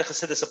understand the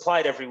Chassidus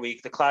applied every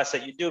week, the class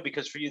that you do,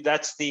 because for you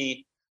that's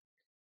the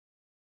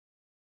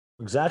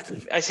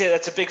exactly. I say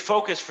that's a big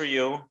focus for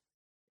you.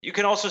 You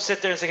can also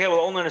sit there and say, "Hey, we'll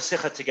all learn a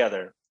sikha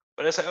together."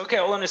 But it's like, okay,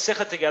 we'll learn a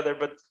sikha together,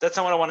 but that's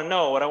not what I want to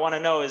know. What I want to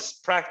know is,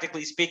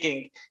 practically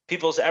speaking,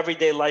 people's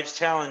everyday life's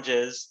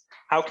challenges.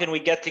 How can we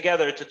get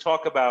together to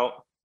talk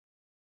about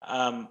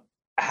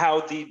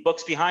how the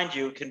books behind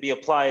you can be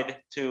applied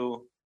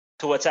to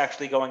what's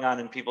actually going on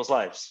in people's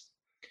lives?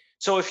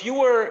 So if you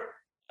were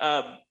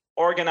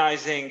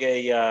organizing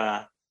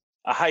a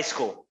high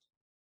school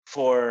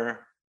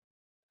for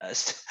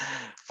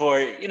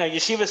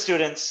yeshiva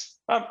students,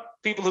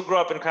 people who grew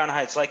up in Crown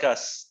Heights like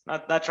us,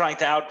 not trying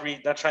to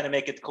outreach, not trying to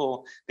make it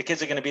cool. The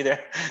kids are going to be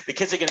there. The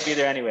kids are going to be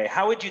there anyway.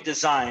 How would you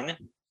design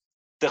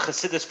the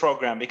Chassidus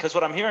program? Because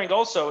what I'm hearing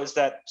also is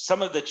that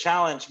some of the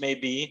challenge may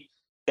be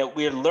that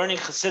we're learning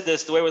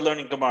Chassidus the way we're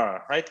learning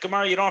Gemara, right?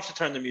 Gemara, you don't have to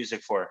turn the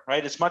music for,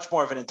 right? It's much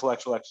more of an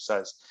intellectual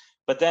exercise.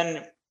 But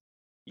then,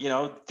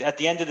 at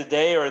the end of the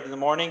day or in the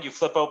morning, you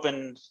flip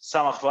open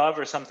Samach Vav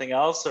or something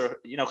else, or,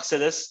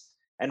 Chassidus,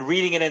 and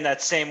reading it in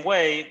that same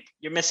way,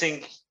 you're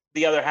missing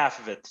the other half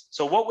of it.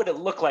 So what would it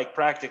look like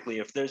practically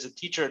if there's a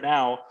teacher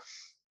now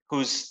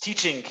who's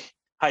teaching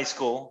high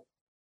school?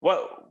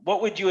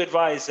 What would you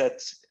advise that,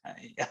 I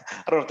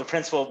don't know if the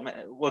principal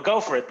will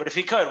go for it, but if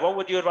he could, what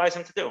would you advise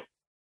him to do?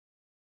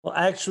 Well,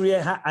 actually,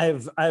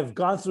 I've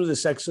gone through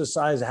this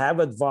exercise, I have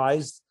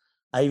advised,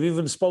 I've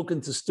even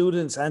spoken to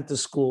students and to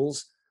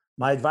schools.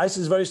 My advice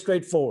is very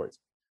straightforward.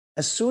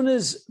 As soon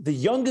as the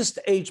youngest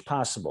age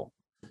possible,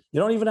 you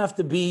don't even have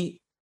to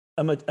be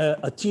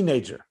a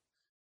teenager.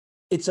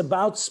 It's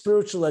about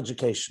spiritual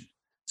education.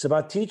 It's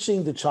about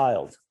teaching the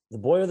child, the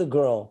boy or the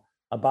girl,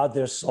 about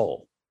their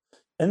soul.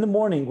 In the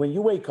morning, when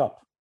you wake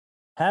up,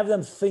 have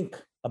them think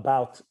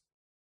about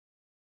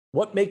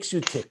what makes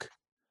you tick.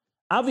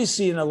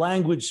 Obviously, in a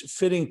language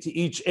fitting to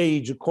each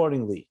age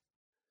accordingly.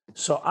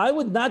 So I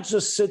would not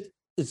just sit,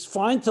 it's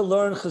fine to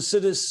learn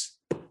Chassidus.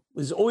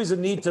 There's always a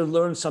need to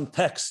learn some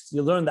text.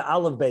 You learn the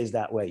Aleph Beis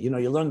that way. You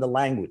learn the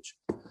language.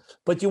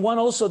 But you want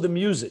also the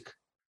music.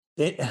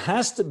 It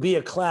has to be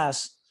a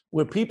class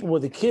where people, where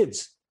the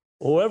kids,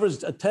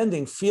 whoever's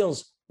attending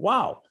feels,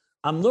 wow,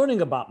 I'm learning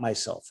about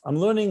myself. I'm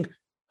learning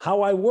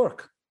how I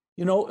work.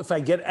 If I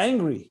get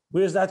angry,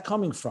 where's that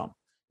coming from?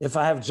 If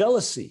I have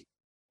jealousy,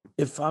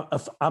 if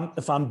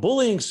I'm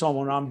bullying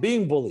someone, or I'm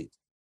being bullied,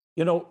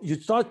 you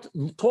start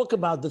to talk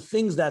about the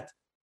things that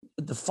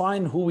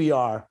define who we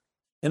are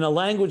in a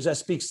language that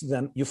speaks to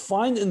them. You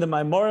find in the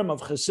Maimorim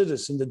of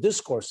Chassidus, in the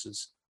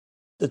discourses,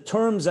 the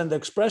terms and the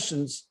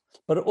expressions,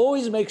 but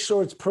always make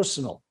sure it's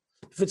personal.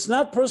 If it's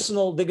not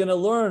personal, they're going to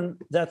learn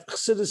that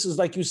Chassidus is,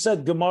 like you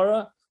said,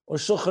 Gemara or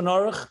Shulchan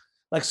Aruch.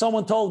 Like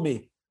someone told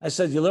me, I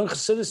said, you learn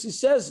Chassidus? He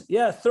says,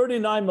 yeah,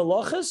 39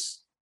 melachas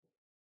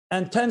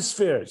and 10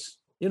 spheres,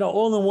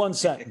 all in one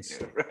sentence.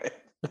 Right.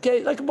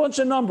 Okay, like a bunch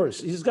of numbers.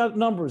 He's got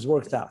numbers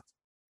worked out.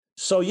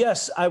 So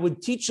yes, I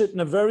would teach it in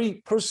a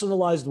very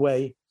personalized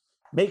way.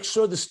 Make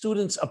sure the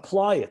students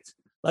apply it.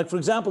 Like, for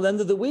example, at the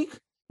end of the week,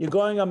 you're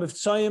going on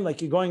Mivtzayim,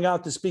 like you're going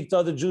out to speak to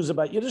other Jews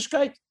about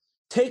Yiddishkeit.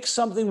 Take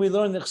something we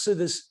learned in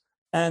Chassidus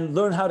and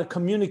learn how to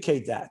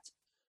communicate that.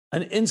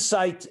 An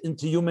insight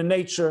into human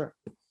nature.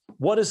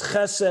 What is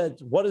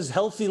chesed? What is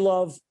healthy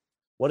love?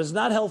 What is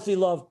not healthy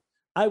love?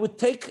 I would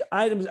take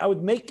items, I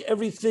would make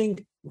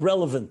everything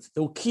relevant.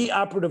 The key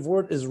operative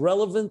word is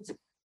relevant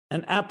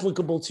and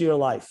applicable to your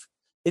life.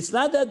 It's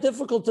not that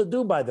difficult to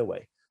do, by the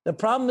way. The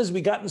problem is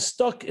we gotten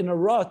stuck in a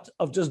rut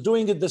of just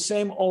doing it the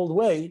same old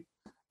way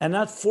and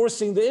not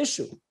forcing the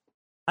issue.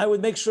 I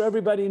would make sure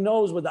everybody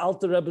knows what the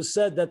Alter Rebbe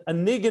said, that a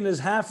niggin is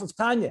half of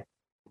Tanya.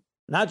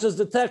 Not just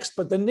the text,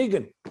 but the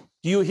niggin.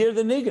 Do you hear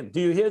the niggin? Do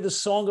you hear the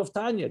song of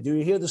Tanya? Do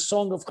you hear the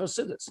song of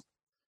Chassidus?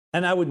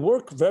 And I would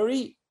work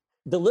very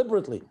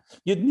deliberately.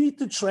 You'd need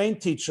to train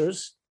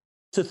teachers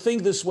to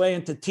think this way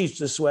and to teach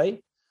this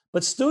way,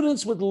 but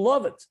students would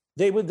love it.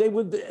 They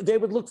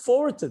would look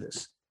forward to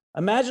this.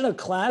 Imagine a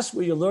class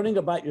where you're learning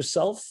about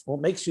yourself, what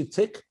makes you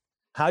tick,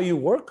 how you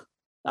work.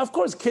 Now, of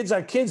course, kids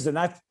are kids. They're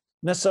not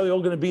necessarily all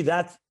going to be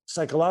that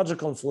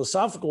psychological and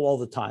philosophical all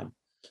the time,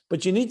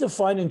 but you need to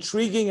find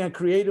intriguing and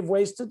creative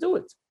ways to do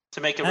it.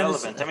 To make it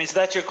relevant. So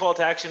that's your call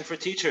to action for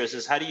teachers,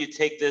 is how do you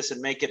take this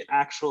and make it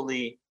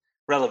actually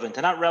relevant?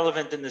 And not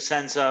relevant in the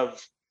sense of,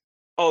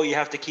 oh, you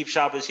have to keep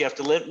Shabbos, you have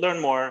to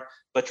learn more,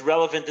 but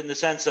relevant in the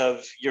sense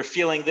of you're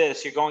feeling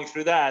this, you're going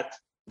through that,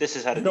 this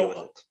is how to deal with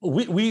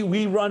it.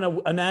 We run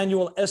an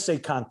annual essay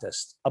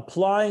contest,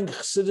 applying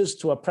Chassidus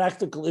to a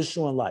practical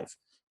issue in life.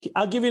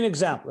 I'll give you an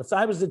example. If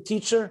I was the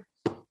teacher,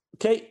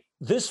 okay,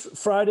 this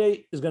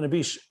Friday is going to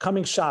be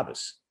coming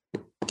Shabbos.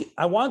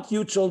 I want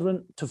you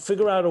children to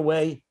figure out a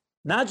way,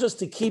 not just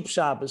to keep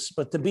Shabbos,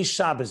 but to be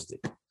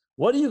Shabbosdik.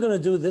 What are you going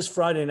to do this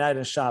Friday night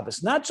on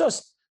Shabbos? Not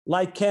just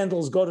light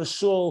candles, go to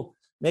shul,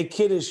 make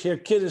kiddush, hear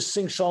kiddush,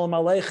 sing shalom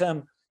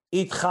aleichem,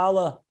 eat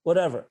challah,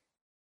 whatever.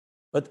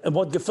 But and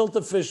what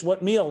gefilte fish,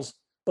 what meals,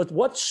 but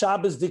what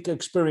Shabbos dik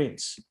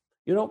experience?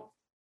 You know.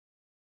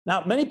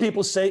 Now, many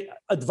people say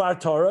a Dvar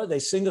Torah, they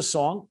sing a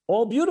song,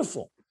 all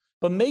beautiful,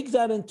 but make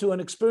that into an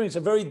experience, a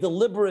very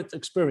deliberate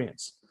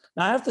experience.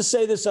 Now, I have to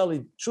say this, Eli,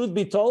 truth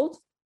be told,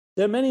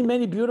 there are many,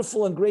 many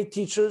beautiful and great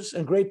teachers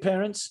and great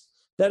parents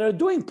that are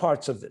doing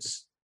parts of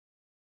this.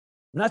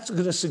 I'm not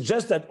going to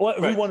suggest that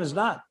everyone is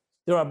not.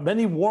 There are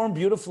many warm,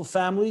 beautiful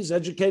families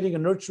educating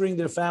and nurturing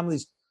their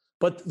families.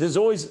 But there's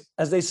always,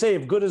 as they say,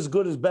 if good is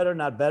better,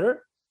 not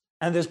better.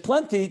 And there's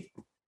plenty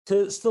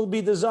to still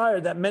be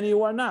desired that many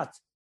who are not.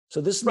 So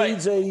this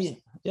needs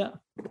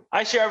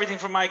I share everything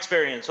from my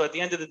experience. So at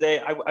the end of the day,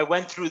 I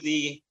went through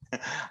the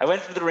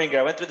ringer.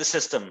 I went through the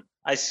system.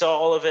 I saw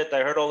all of it.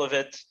 I heard all of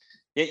it.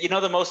 You know,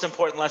 the most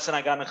important lesson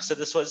I got in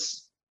Chassidus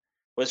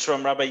was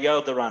from Rabbi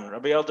Yael Duran.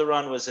 Rabbi Yael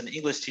Duran was an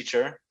English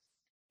teacher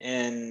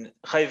in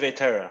Chayvei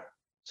Torah.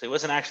 So he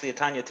wasn't actually a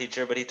Tanya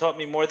teacher, but he taught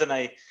me more than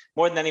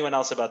anyone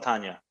else about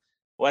Tanya.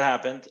 What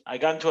happened? I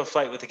got into a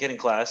fight with a kid in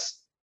class.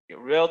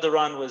 Yael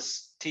Duran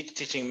was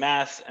teaching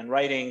math and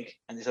writing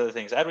and these other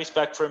things. I had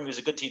respect for him. He was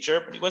a good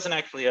teacher, but he wasn't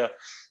actually a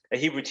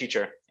Hebrew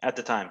teacher at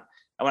the time.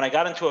 And when I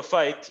got into a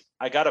fight,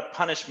 I got a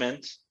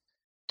punishment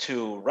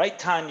to write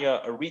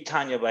Tanya or read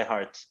Tanya by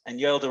heart. And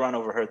Yael Duran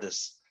overheard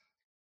this.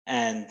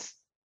 And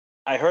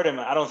I heard him.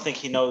 I don't think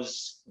he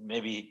knows,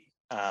 maybe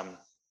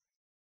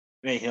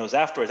he knows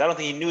afterwards. I don't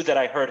think he knew that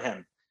I heard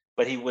him,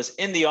 but he was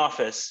in the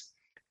office,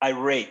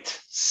 irate,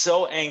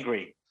 so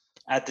angry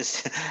at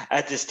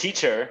this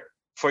teacher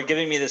for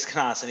giving me this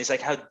knas. And he's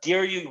like, how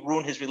dare you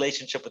ruin his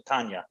relationship with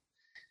Tanya?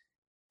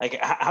 Like,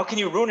 how can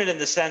you ruin it in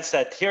the sense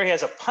that here he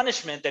has a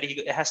punishment that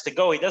he has to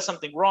go, he does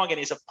something wrong, and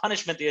he has a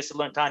punishment that he has to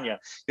learn Tanya.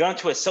 You want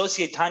to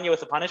associate Tanya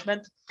with a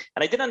punishment?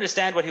 And I didn't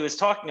understand what he was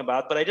talking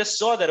about, but I just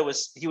saw that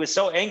he was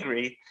so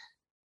angry,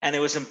 and it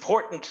was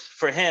important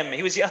for him.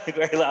 He was yelling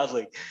very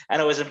loudly,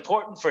 and it was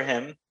important for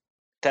him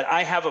that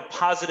I have a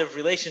positive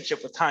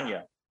relationship with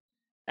Tanya.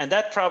 And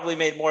that probably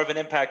made more of an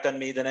impact on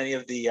me than any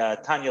of the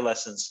Tanya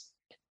lessons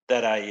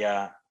that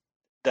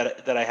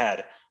I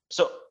had.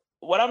 So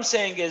what I'm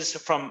saying is,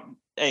 from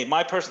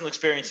my personal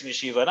experience in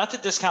yeshiva, not to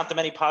discount the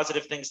many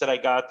positive things that I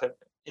got,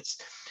 it's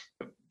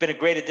been a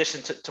great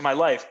addition to my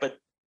life, but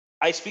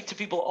I speak to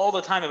people all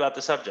the time about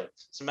the subject.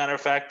 As a matter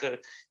of fact,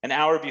 an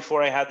hour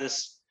before I had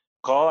this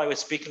call, I was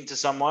speaking to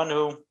someone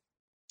who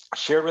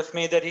shared with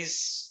me that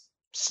he's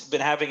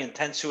been having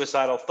intense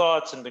suicidal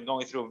thoughts and been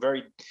going through a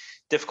very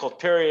difficult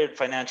period,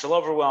 financial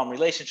overwhelm,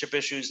 relationship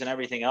issues, and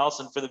everything else.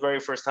 And for the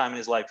very first time in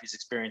his life, he's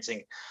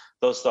experiencing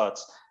those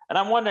thoughts. And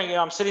I'm wondering,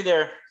 I'm sitting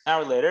there an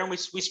hour later, and we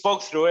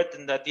spoke through it.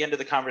 And at the end of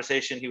the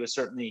conversation, he was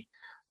certainly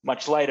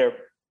much lighter.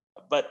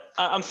 But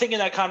I'm thinking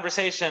that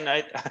conversation,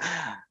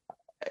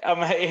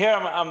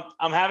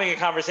 I'm having a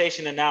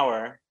conversation in an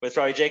hour with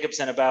Rabbi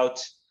Jacobson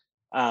about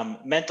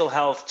mental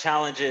health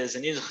challenges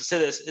and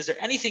Chassidus. Is there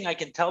anything I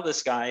can tell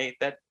this guy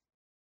that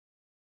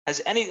has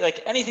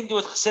anything to do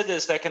with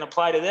Chassidus that can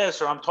apply to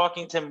this? Or I'm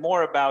talking to him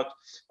more about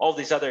all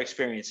these other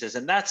experiences.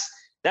 And that's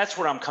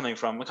where I'm coming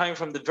from. I'm coming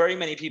from the very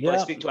many people I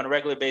speak to on a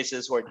regular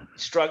basis who are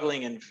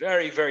struggling in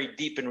very, very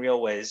deep and real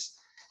ways.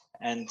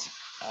 And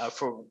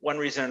for one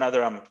reason or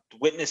another, I'm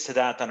witness to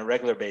that on a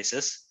regular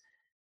basis.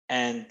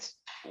 And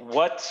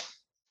what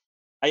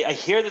I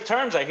hear the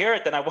terms, I hear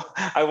it, and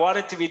I want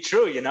it to be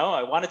true,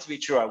 I want it to be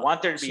true. I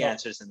want there to be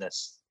answers in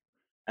this.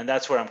 And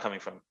that's where I'm coming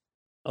from.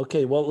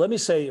 Okay, well, let me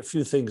say a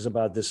few things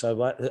about this. I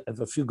have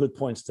a few good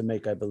points to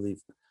make, I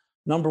believe.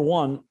 Number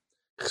one,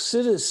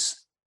 Chassidus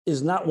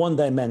is not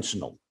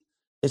one-dimensional.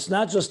 It's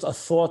not just a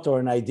thought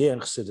or an idea in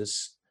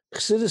Chassidus.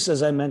 Chassidus,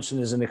 as I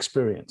mentioned, is an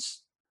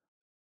experience.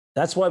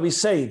 That's why we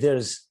say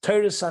there's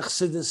Teres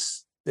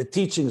Chassidus, the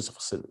teachings of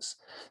Chassidus.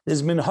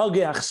 There's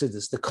Minhage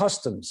Chassidus, the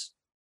customs.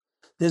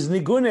 There's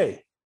Nigune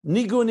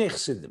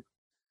Chassidim,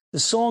 the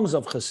songs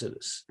of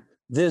Chassidus.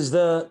 There's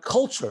the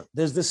culture.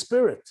 There's the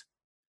spirit.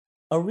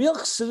 A real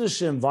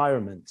Chassidish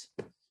environment,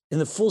 in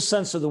the full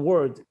sense of the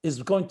word,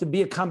 is going to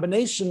be a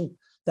combination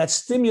that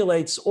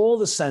stimulates all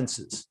the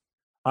senses,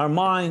 our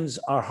minds,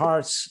 our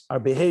hearts, our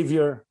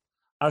behavior,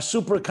 our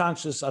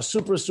superconscious, our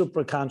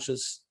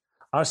super-superconscious,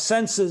 our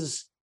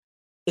senses.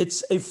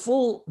 It's a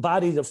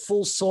full-bodied, a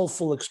full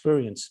soulful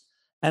experience.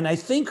 And I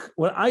think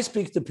when I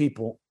speak to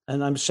people,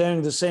 and I'm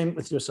sharing the same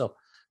with yourself,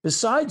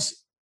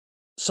 besides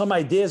some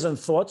ideas and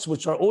thoughts,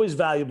 which are always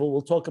valuable,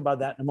 we'll talk about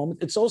that in a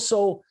moment, it's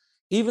also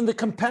even the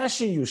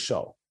compassion you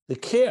show, the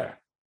care,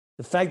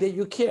 the fact that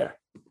you care,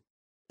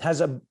 has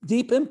a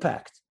deep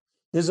impact.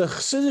 There's a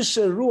Chassidish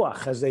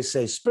ruach, as they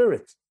say,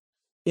 spirit,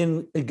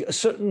 in a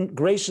certain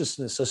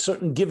graciousness, a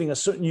certain giving, a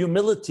certain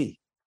humility,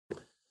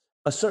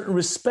 a certain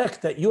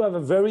respect that you have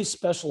a very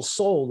special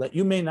soul that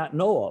you may not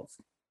know of,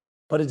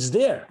 but it's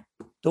there.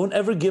 Don't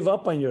ever give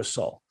up on your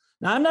soul.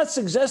 Now, I'm not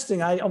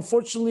suggesting, I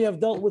unfortunately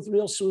have dealt with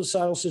real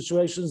suicidal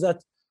situations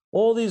that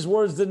all these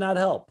words did not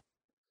help.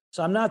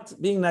 So I'm not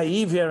being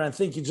naive here and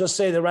think you just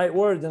say the right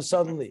word and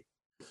suddenly.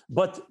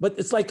 But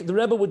it's like the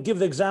Rebbe would give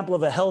the example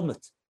of a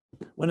helmet.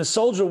 when a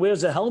soldier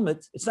wears a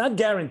helmet, it's not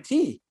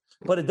guaranteed,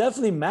 but it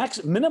definitely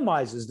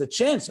minimizes the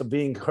chance of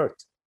being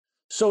hurt.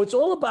 So it's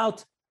all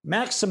about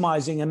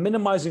maximizing and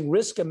minimizing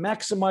risk and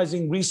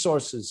maximizing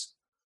resources,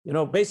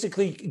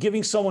 basically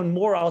giving someone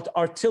more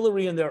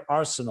artillery in their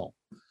arsenal.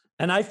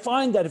 And I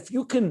find that if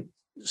you can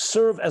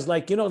serve as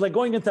like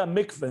going into a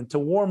mikveh, into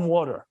warm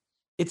water,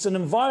 it's an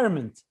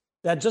environment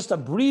that just a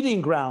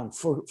breeding ground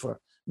for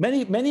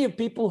many of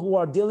people who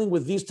are dealing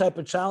with these type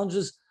of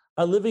challenges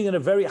are living in a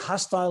very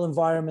hostile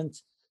environment.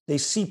 They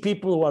see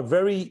people who are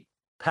very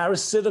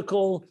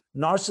parasitical,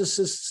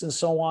 narcissists, and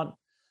so on.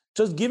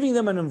 Just giving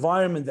them an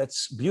environment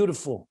that's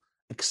beautiful,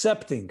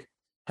 accepting,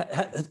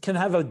 can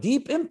have a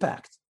deep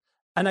impact.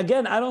 And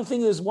again, I don't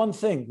think there's one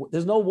thing.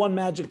 There's no one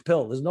magic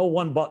pill. There's no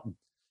one button.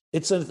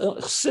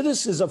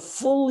 Chassidus is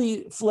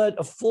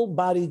a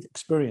full-bodied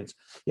experience.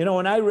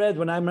 When I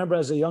remember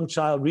as a young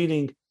child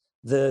reading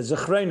the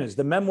Zechrenes,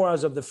 the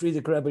memoirs of the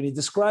Frierdiker Rebbe, and he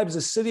describes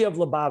the city of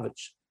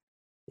Lubavitch.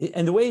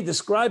 And the way he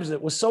describes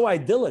it was so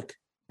idyllic.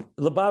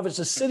 Lubavitch,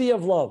 a city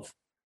of love,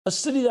 a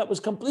city that was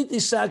completely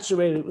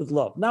saturated with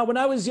love. Now, when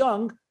I was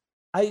young,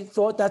 I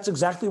thought that's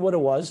exactly what it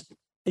was.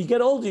 You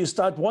get older, you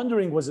start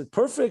wondering, was it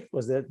perfect?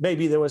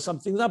 Maybe there was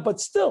something not, but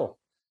still,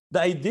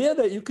 the idea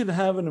that you can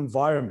have an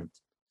environment,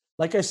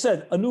 like I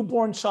said, a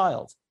newborn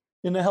child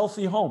in a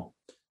healthy home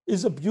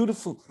is a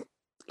beautiful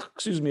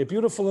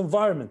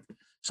environment.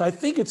 So I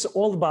think it's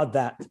all about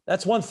that.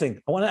 That's one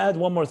thing. I want to add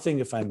one more thing,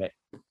 if I may.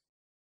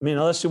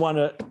 Unless you want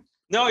to.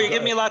 No, you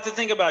give me a lot to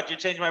think about. You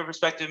changed my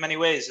perspective in many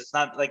ways. It's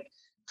not like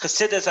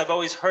Chassidus. I've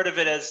always heard of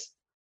it as,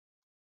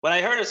 when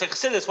I heard it, it's like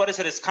Chassidus, what is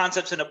it? It's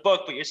concepts in a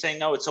book, but you're saying,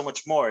 no, it's so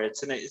much more.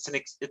 It's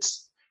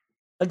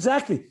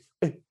Exactly.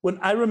 When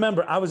I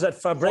remember, I was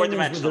at Farbrengen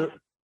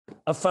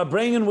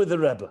with the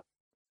Rebbe.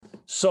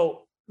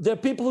 So there are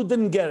people who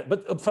didn't get it,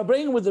 but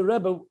Farbrengen with the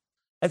Rebbe,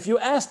 if you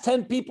ask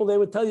 10 people, they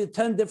would tell you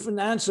 10 different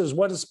answers,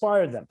 what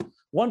inspired them.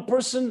 One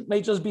person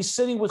may just be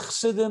sitting with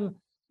Chassidim,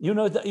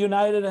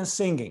 united and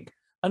singing.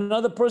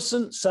 Another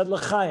person said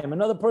l'chaim.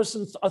 Another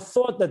person, a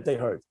thought that they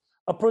heard.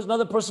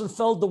 Another person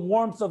felt the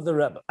warmth of the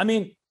Rebbe.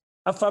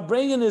 A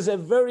Farbrengen is a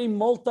very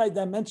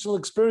multi-dimensional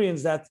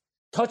experience that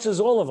touches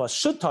all of us,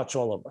 should touch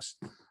all of us.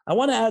 I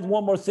want to add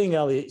one more thing,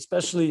 Eli,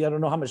 especially, I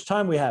don't know how much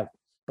time we have,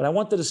 but I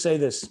wanted to say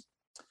this.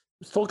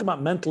 Let's talk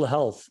about mental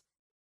health.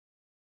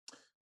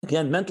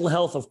 Again, mental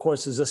health, of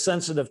course, is a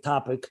sensitive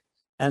topic.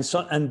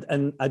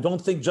 And I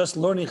don't think just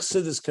learning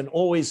Chassidus can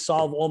always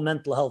solve all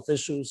mental health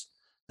issues.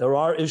 There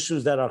are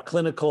issues that are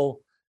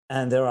clinical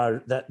and that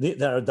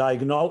are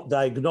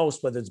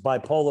diagnosed, whether it's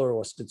bipolar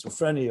or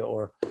schizophrenia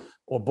or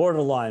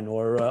borderline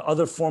or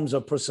other forms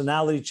of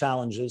personality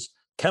challenges,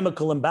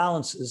 chemical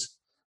imbalances.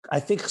 I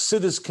think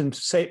Chassidus can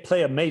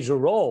play a major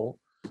role,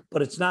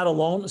 but it's not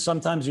alone.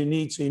 Sometimes you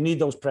need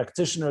those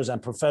practitioners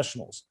and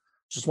professionals.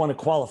 Just want to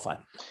qualify.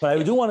 But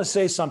I do want to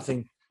say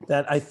something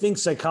that I think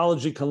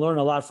psychology can learn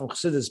a lot from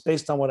Chassidus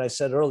based on what I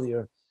said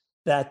earlier,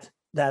 that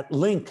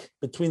link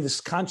between this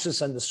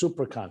conscious and the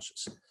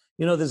superconscious.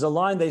 There's a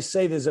line, they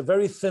say there's a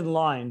very thin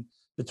line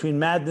between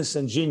madness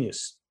and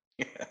genius.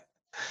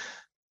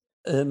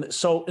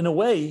 So in a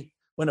way,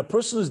 when a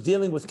person is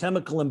dealing with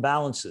chemical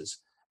imbalances,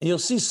 and you'll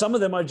see some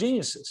of them are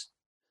geniuses,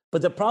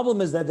 but the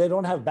problem is that they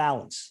don't have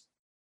balance.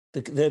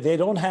 They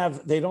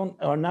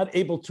are not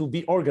able to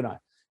be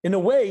organized. In a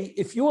way,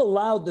 if you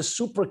allowed the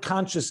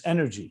superconscious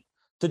energy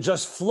to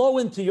just flow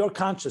into your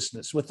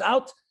consciousness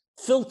without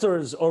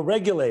filters or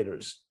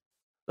regulators,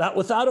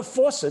 without a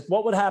faucet,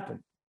 what would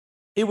happen?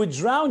 It would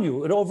drown you,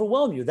 it would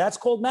overwhelm you. That's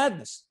called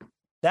madness.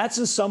 That's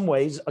in some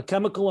ways a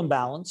chemical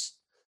imbalance,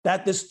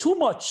 that there's too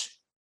much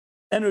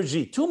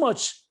energy, too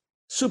much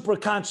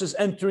superconscious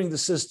entering the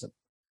system.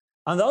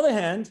 On the other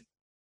hand,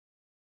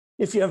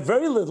 if you have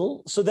very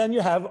little, so then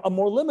you have a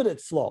more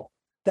limited flow.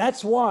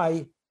 That's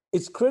why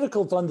it's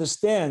critical to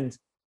understand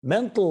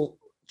mental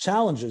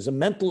challenges and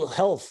mental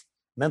health,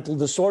 mental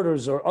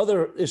disorders, or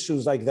other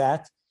issues like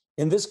that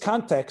in this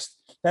context,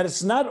 that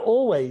it's not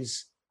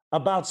always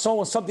about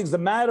something's the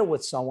matter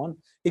with someone.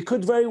 It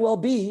could very well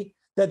be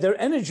that their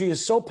energy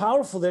is so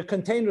powerful, their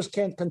containers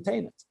can't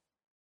contain it.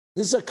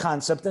 This is a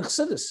concept in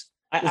Chassidus.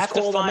 I have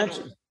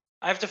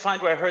to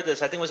find where I heard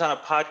this. I think it was on a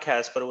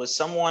podcast, but it was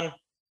someone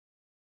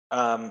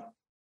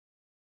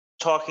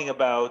talking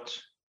about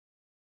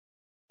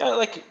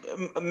like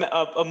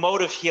a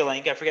mode of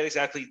healing. I forget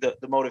exactly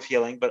the mode of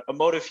healing, but a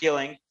mode of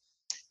healing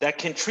that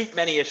can treat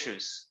many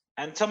issues.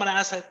 And someone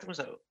asked, I think it was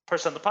a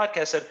person on the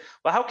podcast, said,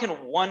 well, how can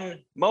one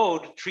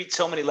mode treat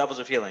so many levels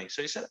of healing?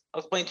 So he said, I'll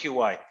explain to you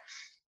why.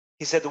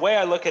 He said, the way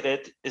I look at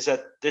it is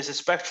that there's a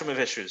spectrum of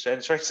issues, and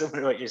it's very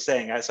similar to what you're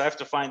saying. So I have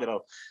to find it.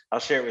 I'll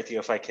share it with you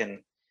if I can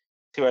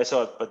see where I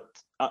saw it, but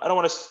I don't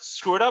want to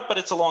screw it up, but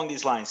it's along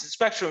these lines. It's a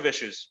spectrum of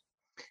issues.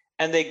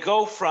 And they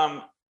go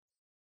from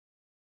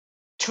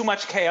too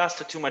much chaos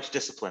to too much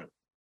discipline,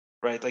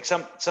 right? Like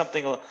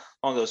something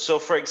along those. So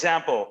for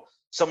example,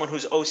 someone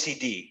who's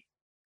OCD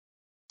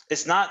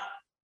is not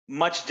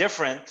much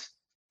different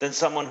than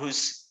someone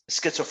who's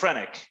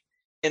schizophrenic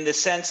in the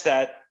sense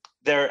that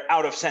they're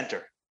out of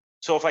center.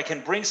 So if I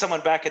can bring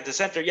someone back into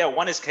center, yeah,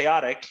 one is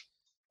chaotic,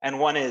 and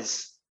one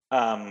is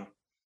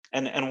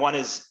and one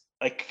is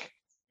like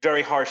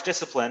very harsh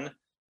discipline,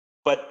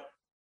 but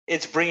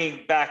it's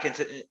bringing back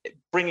into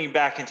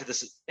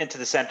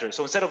the center.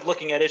 So instead of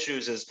looking at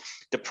issues as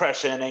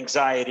depression,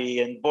 anxiety,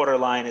 and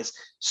borderline, is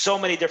so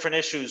many different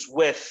issues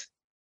with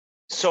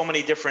so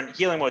many different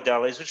healing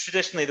modalities, which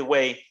traditionally the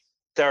way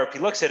therapy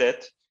looks at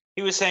it,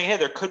 he was saying, hey,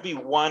 there could be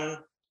one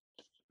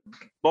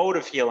mode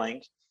of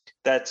healing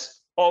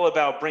that's all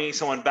about bringing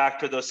someone back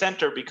to the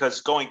center,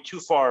 because going too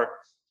far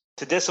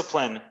to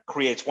discipline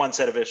creates one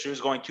set of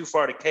issues, going too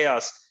far to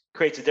chaos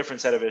creates a different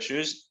set of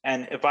issues.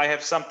 And if I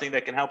have something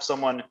that can help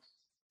someone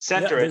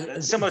center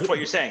it, similar to what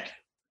you're saying.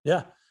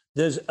 Yeah,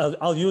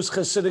 I'll use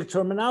Hasidic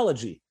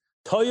terminology.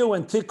 Toyu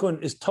and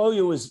tikkun is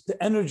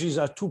the energies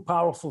are too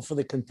powerful for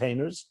the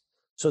containers,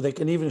 so they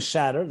can even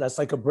shatter. That's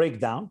like a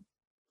breakdown.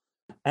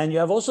 And you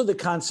have also the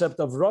concept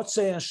of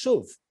rotzeh and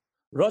shuv.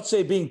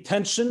 Rotzeh being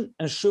tension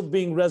and shuv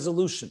being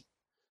resolution.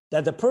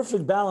 That the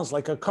perfect balance,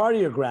 like a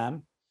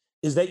cardiogram,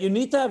 is that you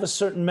need to have a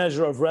certain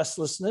measure of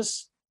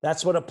restlessness.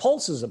 That's what a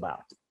pulse is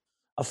about.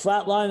 A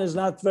flat line is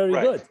not very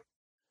good.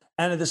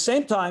 And at the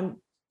same time,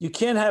 you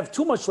can't have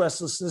too much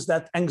restlessness,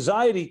 that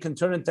anxiety can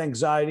turn into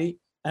anxiety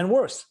and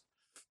worse.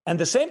 And at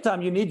the same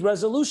time, you need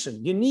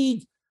resolution. You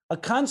need a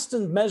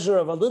constant measure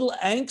of a little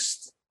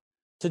angst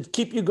to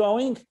keep you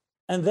going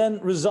and then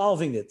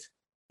resolving it.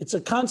 It's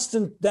a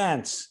constant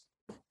dance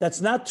that's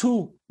not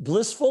too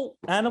blissful,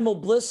 animal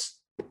bliss,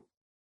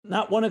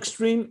 not one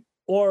extreme,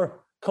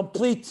 or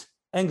complete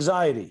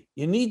anxiety.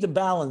 You need the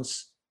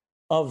balance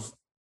of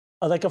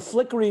like a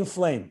flickering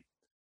flame.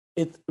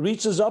 It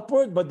reaches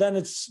upward, but then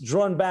it's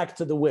drawn back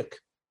to the wick.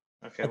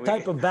 Okay, a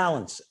type of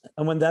balance.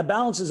 And when that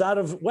balance is out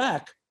of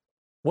whack,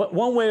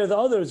 one way or the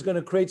other is going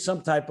to create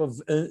some type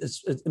of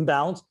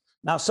imbalance.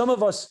 Now, some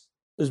of us,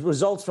 it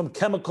results from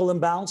chemical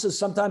imbalances.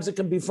 Sometimes it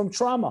can be from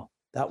trauma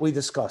that we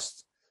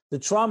discussed. The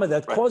trauma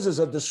that causes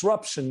a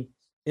disruption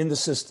in the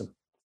system.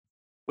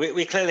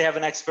 We clearly have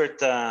an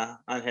expert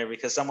on here,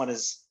 because someone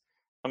is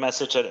a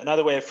message.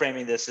 Another way of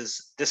framing this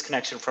is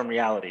disconnection from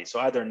reality. So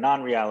either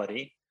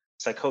non-reality,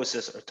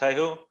 psychosis or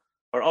taihu,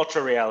 or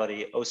ultra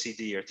reality,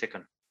 OCD or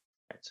tikkun.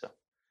 Right, so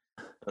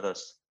for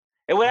those,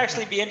 it would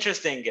actually be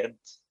interesting. And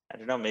I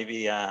don't know,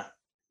 maybe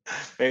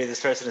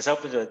this person is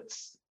open to it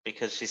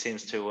because she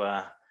seems to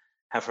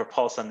have her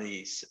pulse on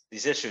these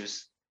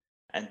issues.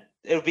 And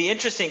it would be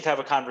interesting to have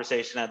a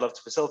conversation. I'd love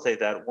to facilitate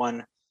that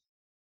one,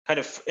 kind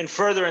of in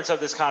furtherance of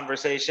this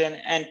conversation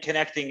and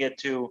connecting it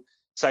to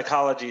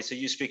psychology. So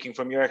you speaking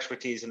from your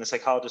expertise and the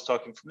psychologist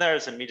talking from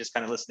theirs, and me just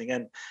kind of listening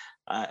in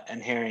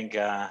and hearing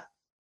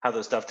how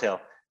those dovetail.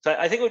 So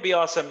I think it would be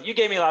awesome. You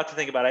gave me a lot to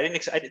think about.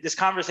 This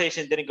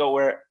conversation didn't go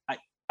where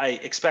I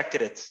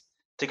expected it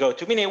to go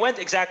to. Meaning it went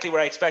exactly where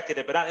I expected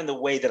it, but not in the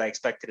way that I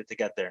expected it to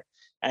get there.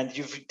 And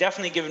you've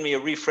definitely given me a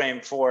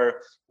reframe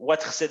for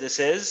what Chassidus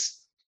is.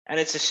 And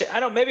it's a shit. I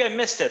don't know, maybe I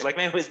missed it. Like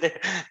maybe it was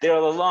there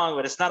all along,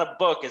 but it's not a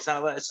book. It's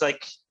not. It's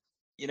like,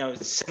 you know,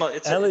 it's similar.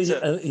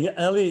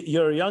 Eli,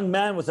 you're a young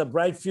man with a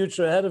bright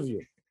future ahead of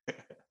you.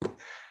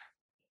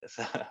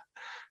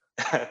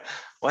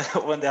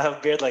 One day I'll have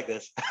a beard like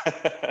this.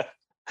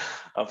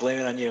 I'll blame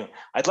it on you.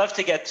 I'd love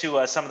to get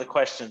to some of the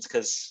questions,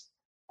 because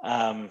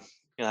you'll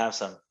have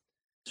some.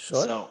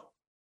 Sure. So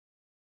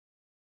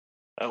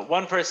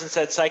one person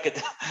said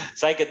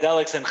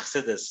psychedelics and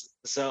Chassidus.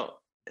 So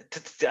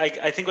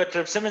I think what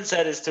Reb Simon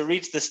said is to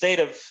reach the state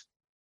of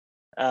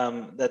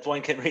that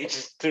one can reach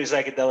through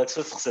psychedelics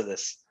with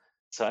Chassidus.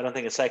 So I don't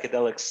think it's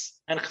psychedelics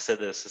and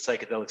Chassidus, it's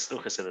psychedelics through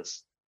Chassidus.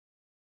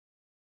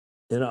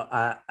 You know,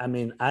 I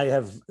mean,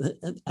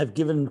 I've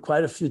given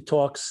quite a few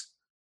talks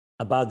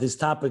about these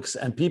topics,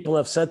 and people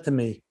have said to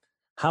me,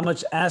 "How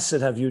much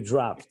acid have you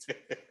dropped?"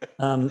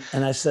 And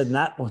I said,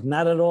 "Not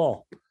at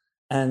all."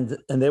 And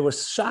they were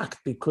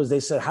shocked, because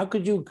they said, "How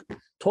could you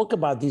talk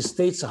about these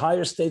states,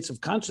 higher states of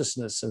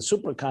consciousness and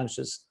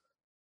superconscious?"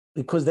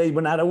 Because they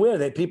were not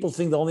aware. People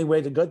think the only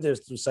way to get there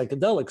is through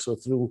psychedelics or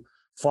through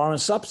foreign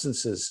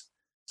substances.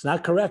 It's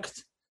not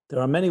correct. There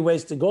are many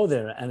ways to go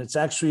there, and it's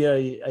actually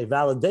a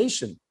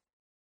validation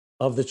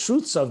of the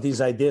truths of these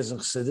ideas in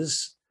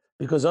Chassidus,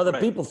 because other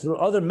people through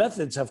other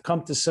methods have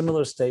come to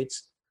similar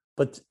states.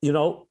 But, you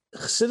know,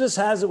 Chassidus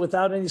has it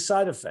without any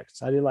side effects.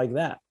 How do you like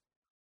that?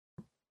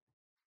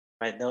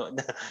 Right.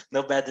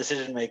 No bad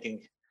decision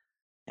making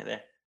in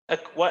there.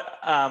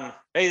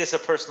 Maybe this is a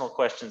personal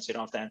question, so you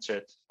don't have to answer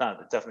it. No,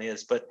 it definitely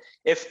is. But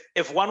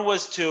if one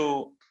was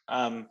to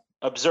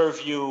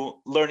observe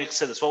you learning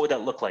Chassidus, what would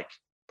that look like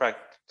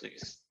practically?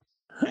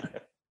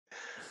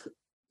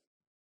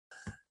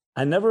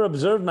 I never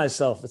observed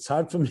myself. It's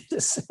hard for me to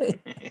say.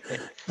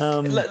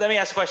 Let me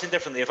ask a question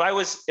differently. If I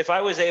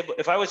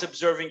was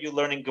observing you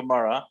learning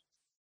Gemara,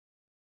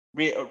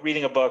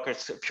 reading a book, or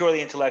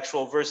purely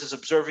intellectual, versus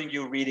observing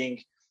you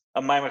reading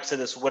a Maimar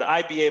Chassidus, would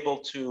I be able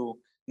to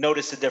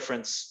notice the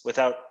difference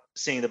without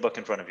seeing the book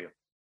in front of you?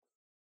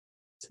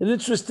 It's an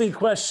interesting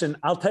question.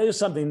 I'll tell you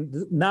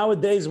something.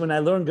 Nowadays, when I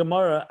learn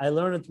Gemara, I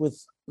learn it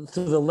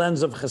through the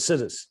lens of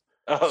Chassidus.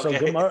 Oh,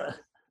 okay. So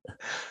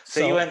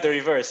So you went the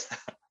reverse.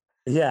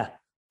 Yeah.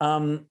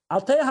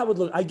 I'll tell you how it would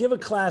look. I give a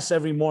class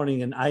every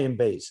morning in Ayin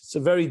Beis. It's a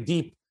very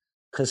deep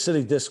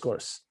Hasidic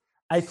discourse.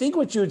 I think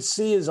what you would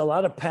see is a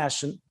lot of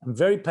passion. I'm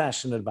very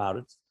passionate about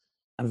it.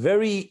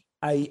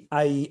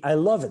 I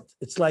love it.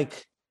 It's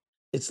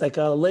like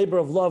a labor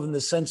of love in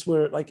the sense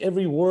where like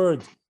every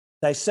word,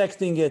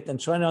 dissecting it and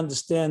trying to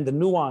understand the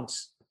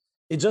nuance,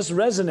 it just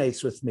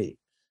resonates with me.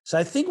 So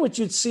I think what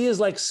you'd see is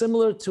like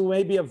similar to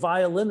maybe a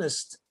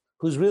violinist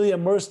who's really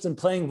immersed in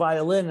playing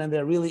violin and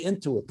they're really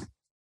into it.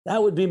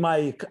 That would be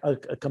my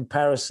a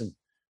comparison.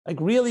 Like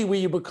really where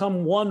you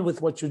become one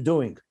with what you're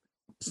doing.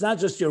 It's not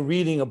just you're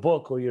reading a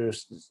book or you're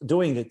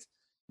doing it.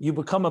 You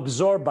become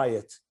absorbed by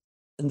it.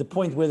 And the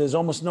point where there's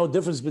almost no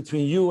difference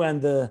between you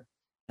and the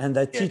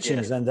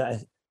teachings. Yeah. And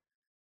that's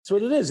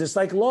what it is. It's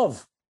like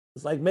love.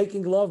 It's like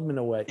making love in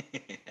a way.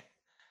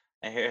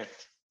 I hear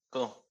it.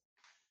 Cool.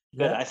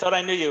 Good. Yeah. I thought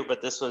I knew you,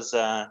 but this was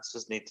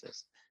neat.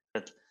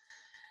 But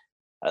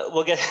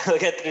we'll get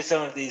through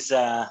some of these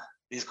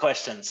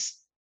questions.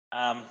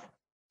 I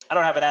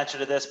don't have an answer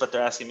to this, but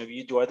they're asking maybe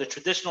you do. Are the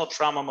traditional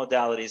trauma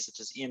modalities such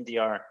as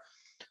EMDR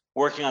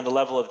working on the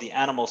level of the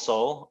animal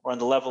soul or on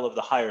the level of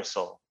the higher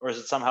soul, or is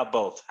it somehow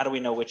both? How do we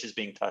know which is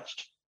being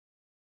touched?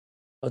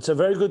 It's a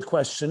very good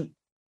question.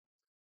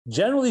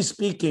 Generally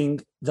speaking,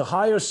 the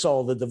higher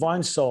soul, the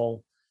divine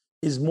soul,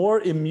 is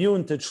more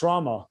immune to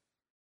trauma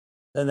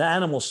than the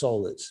animal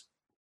soul is.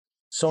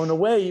 So in a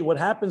way, what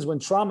happens when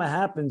trauma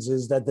happens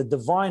is that the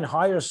divine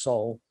higher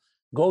soul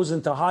goes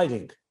into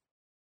hiding.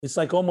 It's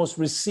like almost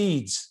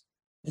recedes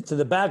into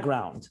the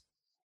background.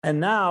 And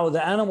now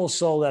the animal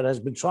soul that has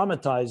been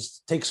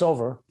traumatized takes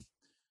over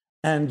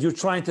and you're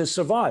trying to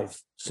survive.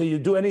 So you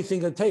do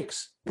anything it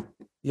takes.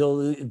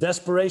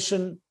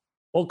 Desperation,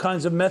 all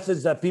kinds of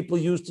methods that people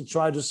use to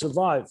try to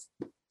survive.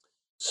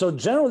 So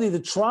generally the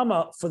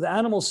trauma for the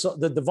animal soul,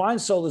 the divine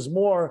soul is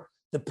more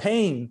the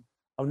pain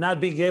of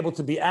not being able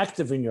to be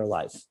active in your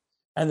life.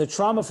 And the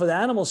trauma for the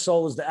animal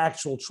soul is the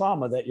actual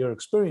trauma that you're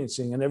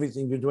experiencing and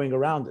everything you're doing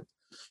around it.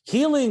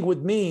 Healing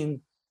would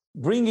mean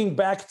bringing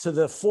back to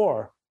the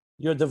fore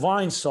your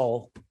divine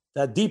soul,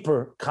 that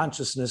deeper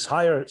consciousness,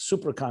 higher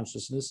super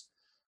consciousness,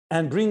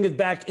 and bring it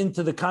back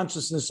into the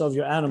consciousness of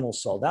your animal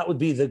soul. That would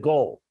be the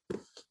goal.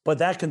 But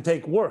that can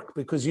take work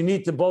because you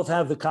need to both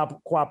have the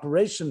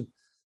cooperation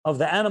of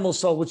the animal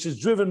soul, which is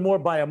driven more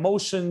by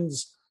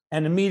emotions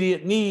and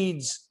immediate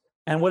needs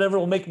and whatever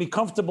will make me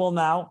comfortable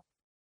now,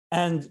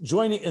 and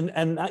joining,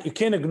 and you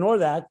can't ignore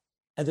that.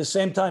 At the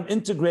same time,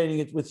 integrating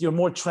it with your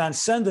more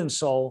transcendent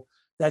soul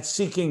that's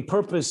seeking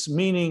purpose,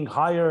 meaning,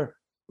 higher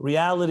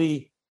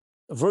reality,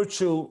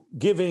 virtue,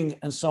 giving,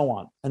 and so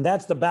on. And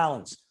that's the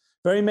balance.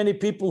 Very many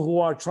people who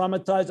are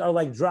traumatized are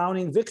like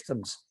drowning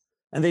victims,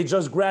 and they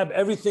just grab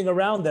everything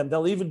around them.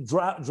 They'll even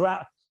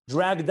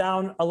drag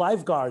down a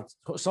lifeguard,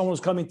 someone who's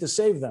coming to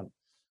save them.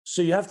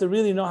 So you have to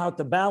really know how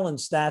to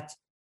balance that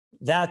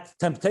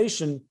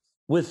temptation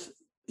with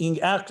being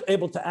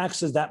able to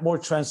access that more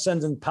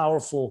transcendent,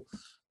 powerful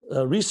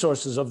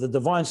resources of the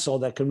divine soul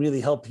that can really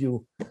help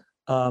you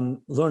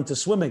learn to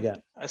swim again.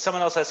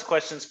 Someone else has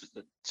questions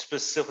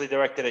specifically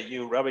directed at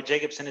you. Rabbi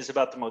Jacobson, is it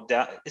about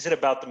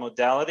the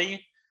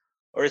modality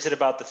or is it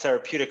about the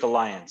therapeutic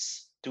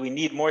alliance? Do we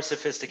need more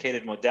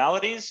sophisticated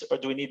modalities or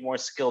do we need more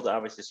skilled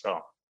Avos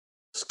Yisrael?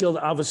 Skilled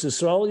Avos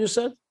Yisrael, you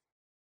said?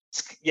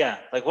 Yeah,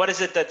 like what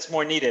is it that's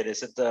more needed?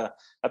 Is it a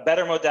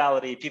better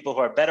modality, people who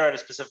are better at a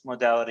specific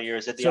modality, or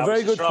is it the Avos Yisrael? It's a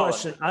very good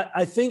question.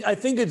 I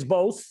think it's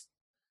both.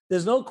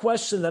 There's no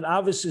question that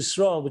Avos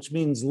Yisrael, which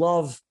means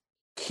love,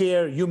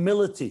 care,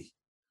 humility.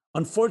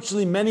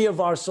 Unfortunately, many of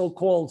our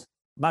so-called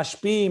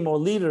mashpim or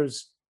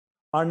leaders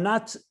are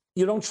not,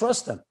 you don't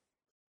trust them.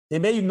 They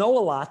may know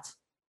a lot,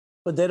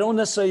 but they don't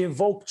necessarily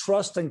invoke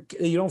trust, and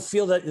you don't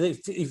feel that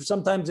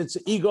sometimes it's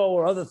ego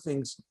or other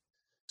things.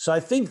 So I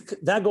think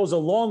that goes a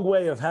long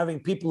way of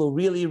having people who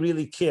really,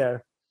 really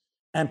care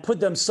and put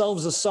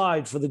themselves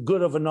aside for the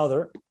good of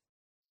another.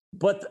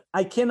 But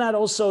I cannot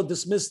also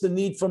dismiss the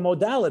need for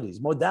modalities,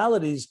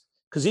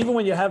 because even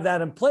when you have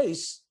that in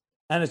place,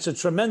 and it's a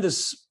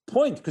tremendous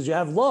point because you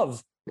have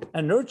love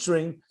and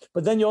nurturing,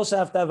 but then you also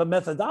have to have a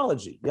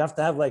methodology. You have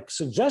to have like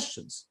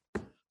suggestions.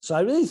 So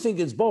I really think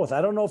it's both.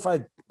 I don't know if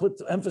I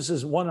put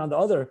emphasis one on the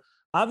other.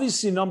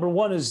 Obviously, number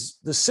one is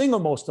the single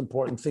most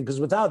important thing, because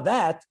without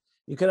that,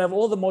 you can have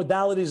all the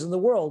modalities in the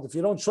world. If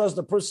you don't trust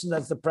the person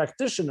that's the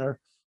practitioner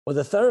or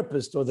the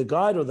therapist or the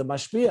guide or the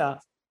mashpia,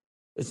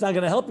 it's not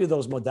going to help you,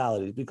 those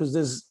modalities, because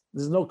there's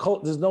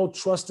no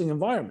trusting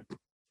environment.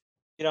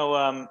 You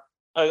know,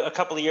 a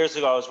couple of years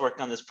ago, I was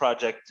working on this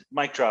project,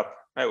 Mic Drop,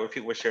 right, where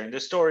people were sharing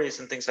their stories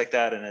and things like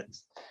that, and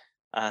it's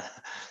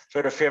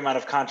sort of a fair amount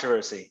of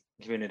controversy in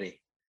the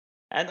community.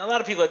 And a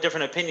lot of people have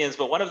different opinions,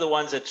 but one of the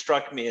ones that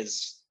struck me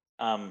is,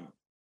 I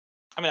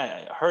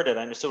heard it,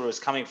 I understood where it was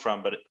coming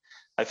from, but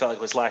I felt like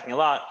it was lacking a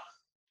lot,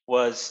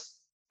 was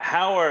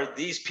how are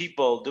these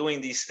people doing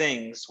these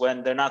things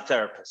when they're not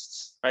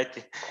therapists, right?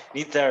 They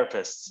need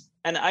therapists.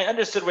 And I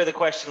understood where the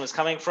question was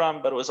coming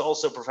from, but it was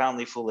also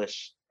profoundly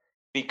foolish.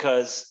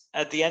 because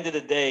at the end of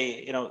the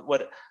day,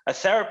 what a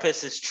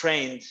therapist is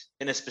trained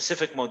in a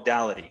specific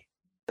modality.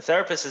 A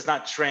therapist is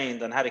not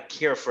trained on how to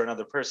care for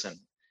another person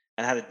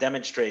and how to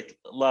demonstrate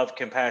love,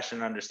 compassion,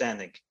 and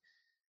understanding.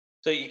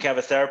 So you can have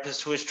a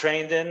therapist who is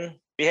trained in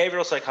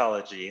behavioral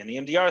psychology and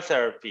EMDR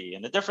therapy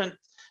and a different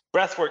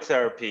breathwork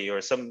therapy,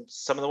 or some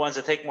of the ones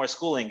that take more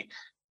schooling.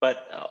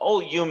 But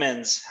all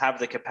humans have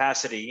the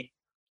capacity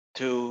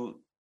to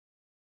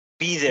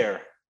be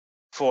there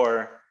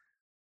for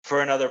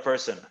another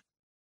person.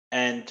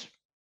 And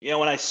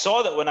when I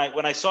saw that,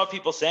 when I saw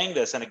people saying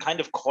this, and it kind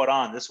of caught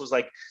on, this was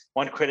like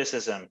one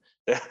criticism.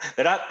 They're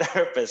not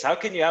therapists. How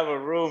can you have a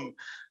room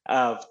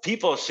of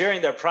people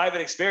sharing their private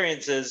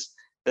experiences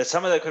that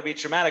some of that could be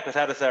traumatic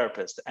without a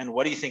therapist? And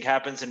what do you think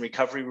happens in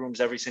recovery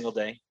rooms every single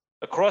day?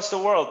 Across the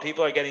world,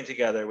 people are getting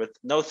together with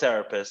no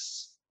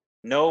therapists,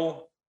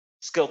 no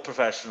skilled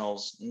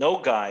professionals, no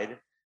guide,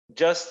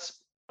 just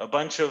a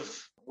bunch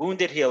of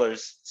wounded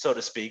healers, so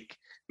to speak,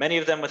 many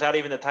of them without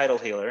even the title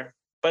healer.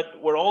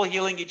 But we're all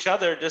healing each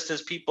other just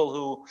as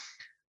people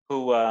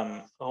who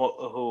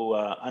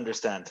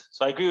understand.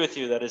 So I agree with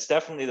you that it's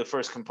definitely the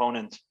first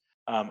component.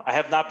 I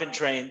have not been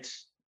trained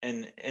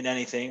in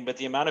anything, but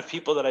the amount of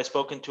people that I've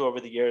spoken to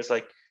over the years,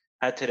 like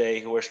had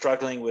today, who are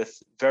struggling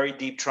with very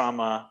deep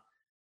trauma,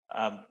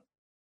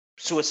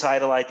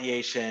 suicidal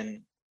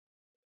ideation,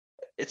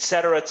 et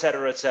cetera, et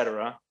cetera, et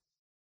cetera.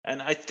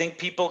 And I think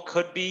people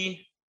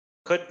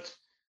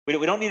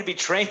we don't need to be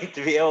trained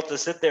to be able to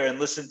sit there and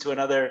listen to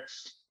another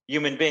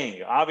human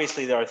being.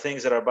 Obviously, there are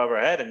things that are above our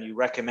head and you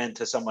recommend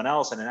to someone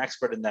else and an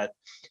expert in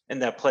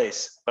that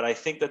place. But I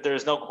think that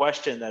there's no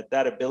question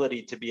that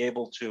ability to be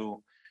able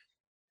to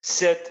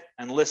sit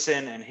and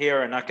listen and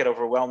hear and not get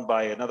overwhelmed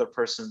by another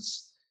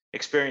person's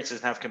experiences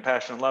and have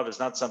compassion and love is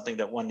not something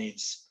that one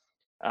needs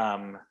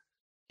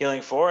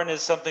healing for, and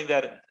is something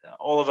that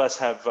all of us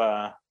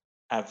have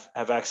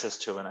access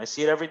to. And I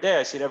see it every day.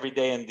 I see it every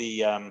day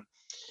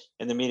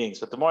in the meetings.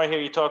 But the more I hear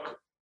you talk,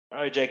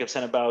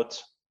 Jacobson, about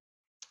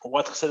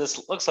what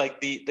this looks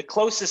like, the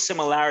closest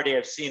similarity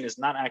I've seen is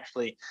not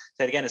actually,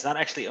 say it again, it's not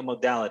actually a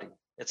modality.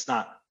 It's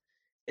not.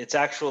 It's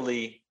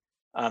actually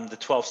the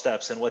 12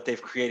 steps and what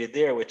they've created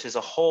there, which is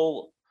a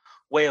whole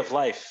way of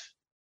life.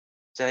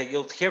 So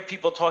you'll hear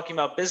people talking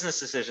about business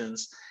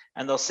decisions,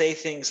 and they'll say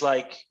things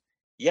like,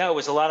 yeah, it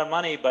was a lot of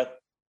money, but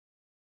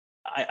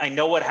I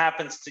know what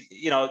happens to,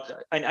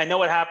 I know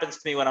what happens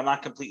to me when I'm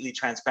not completely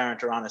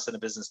transparent or honest in a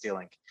business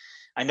dealing.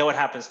 I know what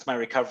happens to my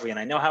recovery, and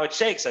I know how it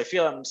shakes. I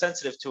feel I'm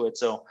sensitive to it.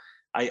 So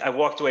I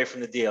walked away from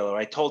the deal, or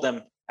I told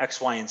them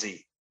X, Y, and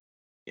Z,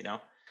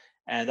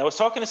 And I was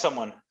talking to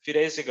someone a few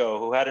days ago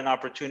who had an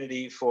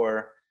opportunity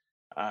for,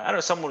 I don't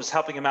know, someone was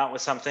helping him out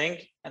with something.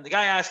 And the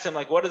guy asked him,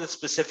 like, what are the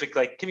specific,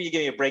 like, can you give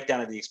me a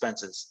breakdown of the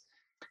expenses?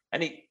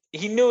 And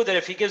he knew that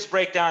if he gives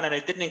breakdown and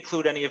it didn't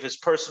include any of his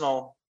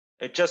personal,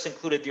 it just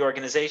included the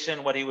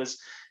organization, what he was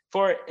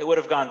for, it would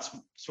have gone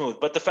smooth.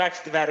 But the fact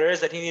of the matter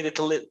is that he needed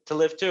to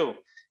live too.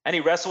 And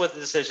he wrestled with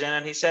the decision,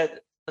 and he said,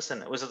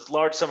 listen, it was a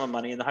large sum of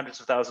money in the hundreds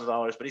of thousands of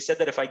dollars. But he said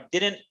that if I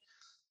didn't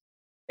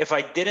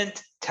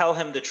tell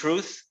him the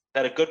truth,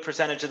 that a good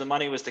percentage of the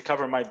money was to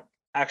cover my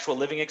actual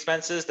living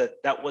expenses,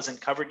 that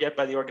wasn't covered yet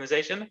by the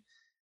organization,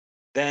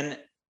 then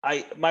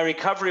my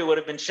recovery would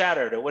have been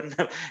shattered. It wouldn't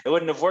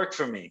have worked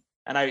for me.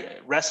 And I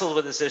wrestled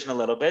with the decision a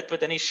little bit, but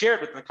then he shared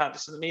with me in the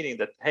context of the meeting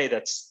that, hey,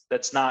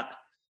 that's not,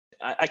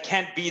 I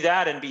can't be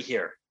that and be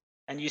here.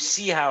 And you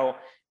see how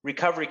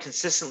recovery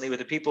consistently with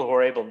the people who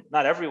are able,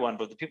 not everyone,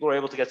 but the people who are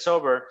able to get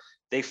sober,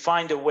 they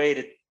find a way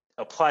to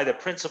apply the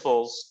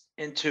principles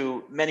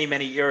into many,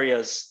 many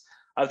areas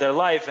of their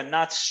life, and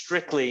not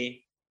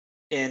strictly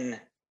in,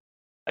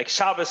 like,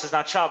 Shabbos is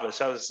not Shabbos.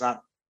 Shabbos is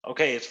not,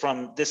 okay, it's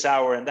from this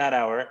hour and that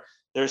hour.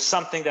 There's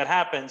something that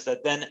happens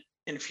that then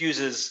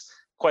infuses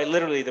quite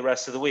literally the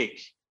rest of the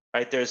week,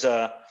 right? There's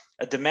a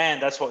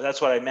demand. That's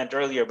what I meant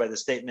earlier by the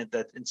statement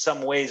that in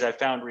some ways I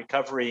found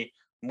recovery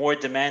more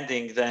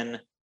demanding than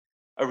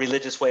a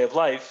religious way of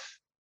life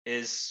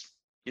is,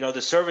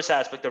 the service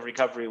aspect of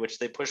recovery, which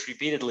they push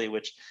repeatedly,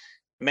 which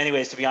in many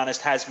ways, to be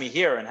honest, has me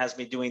here and has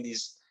me doing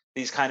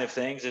these kind of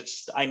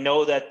things. I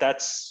know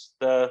that's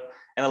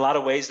in a lot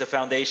of ways, the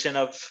foundation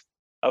of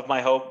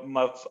my hope,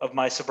 of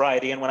my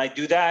sobriety. And when I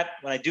do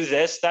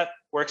this, that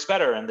works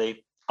better, and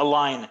they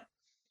align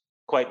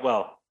quite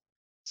well.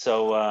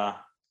 So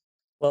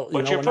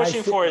what you're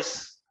pushing for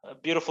is a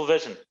beautiful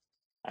vision,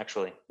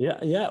 actually.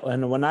 Yeah.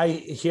 And when I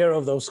hear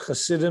of those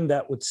Hasidim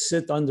that would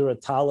sit under a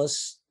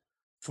talus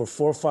for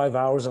 4 or 5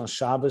 hours on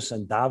Shabbos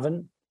and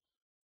daven,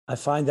 I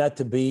find that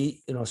to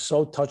be,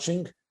 so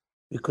touching,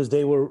 because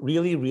they were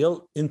really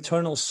real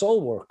internal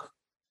soul work.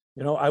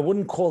 I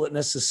wouldn't call it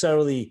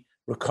necessarily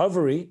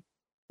recovery,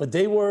 but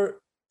they were,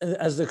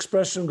 as the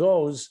expression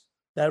goes,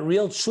 that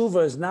real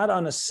tshuva is not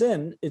on a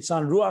sin, it's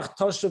on ruach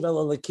toshav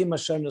el elikim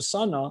asher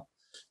nasana,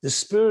 the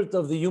spirit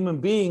of the human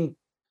being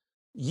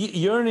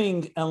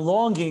yearning and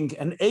longing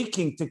and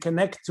aching to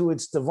connect to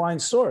its divine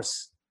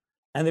source.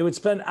 And they would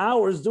spend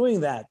hours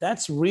doing that.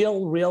 That's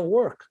real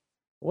work.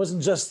 It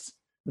wasn't just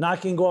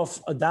knocking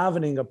off a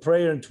davening, a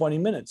prayer in 20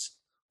 minutes.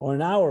 or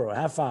an hour or a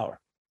half hour.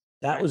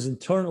 That was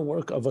internal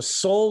work of a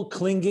soul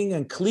clinging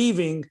and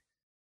cleaving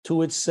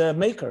to its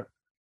maker.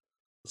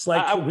 It's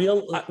like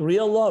real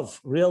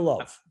love. I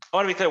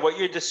want to be clear. What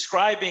you're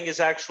describing is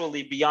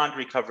actually beyond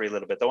recovery a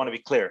little bit. I want to be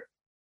clear.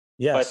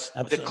 Yes,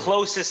 but absolutely. The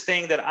closest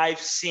thing that I've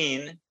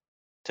seen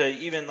to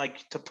even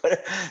like to put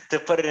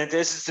it into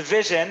this is the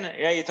vision.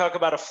 Yeah, you talk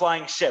about a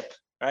flying ship,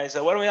 right?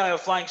 So what do we have? A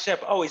flying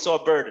ship? Oh, we saw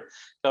a bird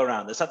go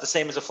around. It's not the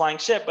same as a flying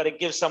ship, but it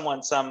gives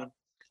someone some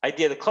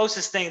idea. The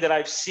closest thing that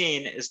I've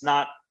seen is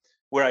not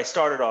where I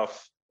started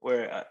off,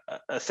 where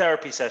a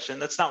therapy session.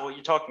 That's not what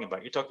you're talking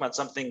about. You're talking about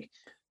something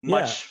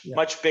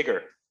much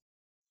bigger.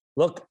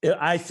 Look,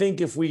 I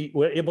think if we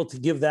were able to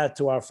give that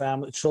to our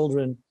family,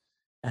 children,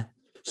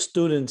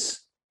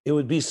 students, it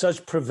would be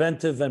such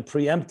preventive and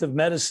preemptive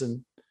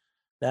medicine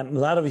that a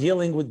lot of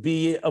healing would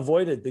be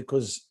avoided,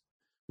 because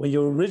when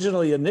you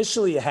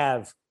initially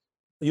have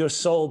your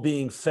soul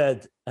being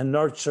fed and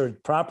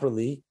nurtured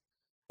properly,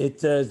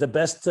 the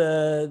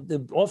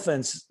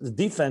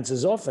defense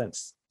is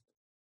offense.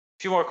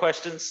 A few more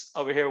questions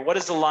over here. What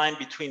is the line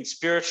between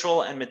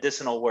spiritual and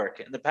medicinal work?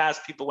 In the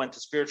past, people went to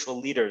spiritual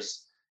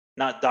leaders,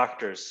 not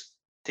doctors,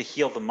 to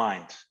heal the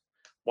mind.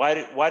 Why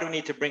do we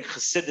need to bring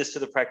Chassidus to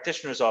the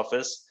practitioner's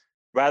office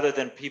rather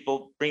than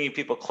bringing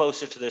people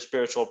closer to their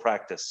spiritual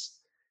practice?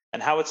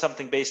 And how would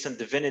something based on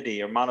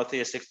divinity or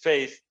monotheistic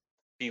faith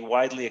be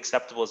widely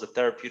acceptable as a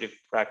therapeutic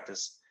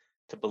practice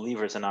to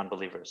believers and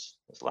non-believers?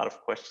 There's a lot of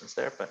questions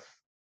there, but.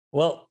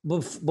 Well,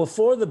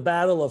 before the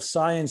battle of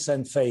science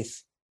and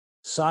faith,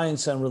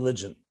 science and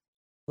religion,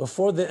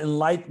 before the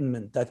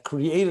Enlightenment that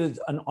created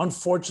an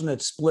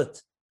unfortunate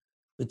split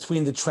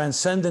between the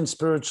transcendent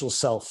spiritual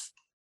self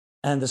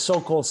and the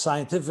so-called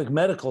scientific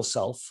medical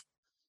self,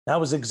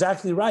 that was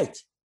exactly right.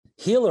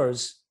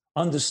 Healers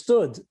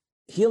understood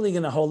healing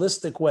in a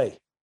holistic way,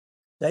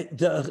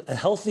 a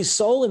healthy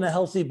soul and a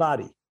healthy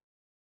body.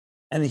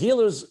 And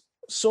healers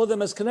saw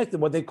them as connected,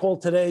 what they call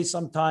today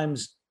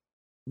sometimes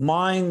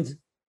mind,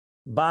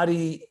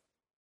 body,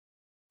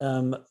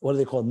 what do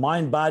they call it?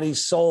 Mind, body,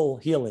 soul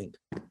healing.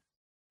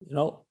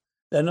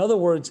 In other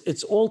words,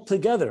 it's all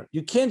together.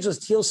 You can't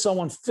just heal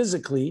someone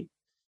physically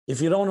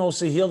if you don't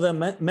also heal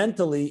them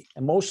mentally,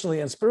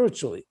 emotionally, and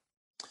spiritually.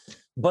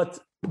 But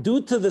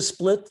due to the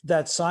split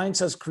that science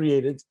has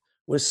created,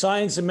 where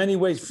science in many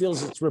ways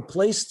feels it's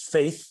replaced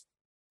faith,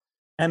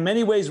 and in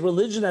many ways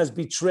religion has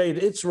betrayed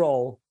its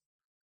role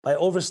by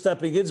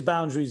overstepping its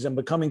boundaries and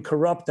becoming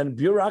corrupt and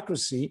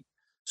bureaucracy.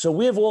 So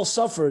we have all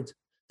suffered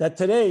that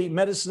today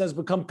medicine has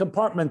become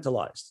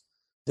compartmentalized.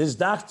 This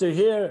doctor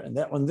here and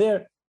that one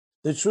there.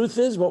 The truth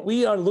is, what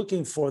we are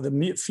looking for,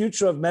 the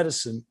future of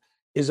medicine,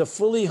 is a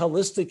fully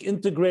holistic,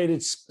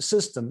 integrated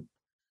system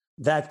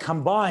that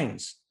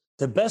combines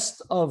the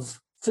best of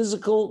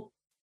physical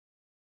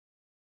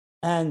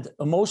and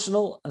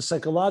emotional and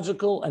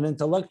psychological and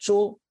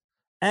intellectual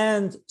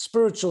and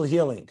spiritual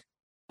healing.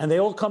 And they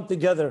all come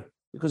together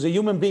because a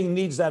human being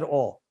needs that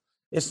all.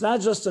 It's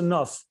not just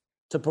enough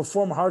to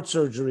perform heart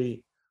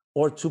surgery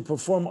or to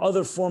perform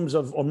other forms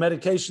of or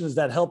medications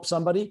that help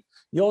somebody.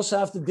 You also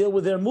have to deal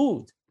with their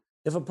mood.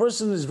 If a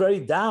person is very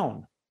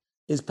down,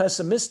 is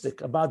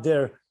pessimistic about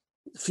their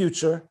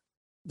future,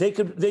 you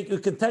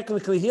could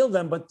technically heal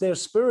them, but their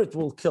spirit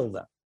will kill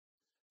them.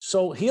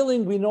 So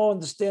healing, we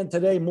understand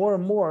today more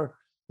and more,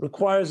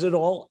 requires it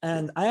all.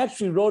 And I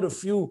actually wrote a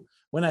few,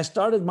 when I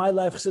started My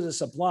Life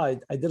Chassidus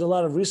Applied, I did a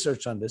lot of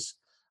research on this.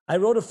 I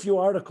wrote a few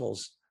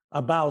articles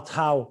about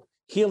how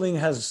healing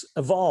has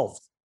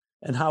evolved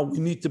and how we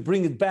need to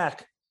bring it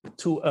back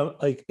to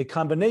a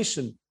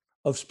combination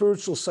of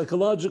spiritual,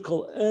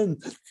 psychological,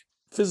 and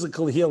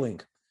physical healing.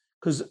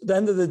 Because at the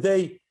end of the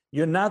day,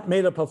 you're not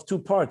made up of two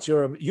parts.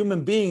 You're a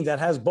human being that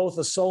has both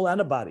a soul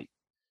and a body.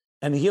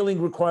 And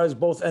healing requires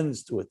both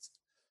ends to it.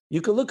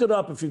 You can look it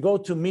up if you go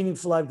to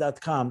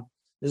meaningfullife.com.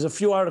 There's a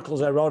few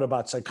articles I wrote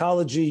about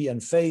psychology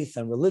and faith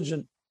and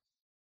religion.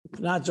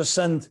 Not just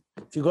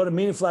if you go to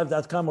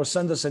meaningfullife.com or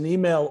send us an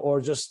email or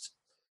just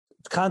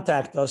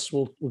contact us,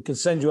 we can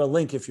send you a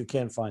link if you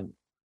can't find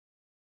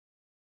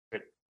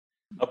it.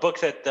 A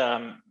book that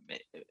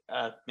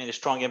made a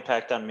strong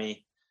impact on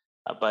me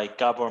by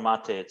Gabor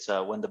Mate. It's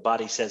When the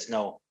Body Says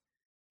No.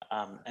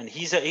 And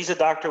he's a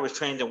doctor who was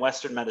trained in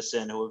Western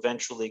medicine who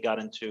eventually got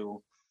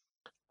into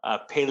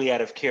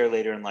palliative care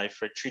later in life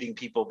for treating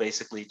people,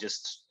 basically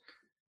just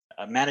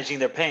managing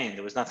their pain.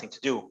 There was nothing to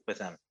do with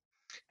them.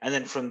 And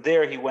then from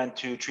there, he went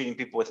to treating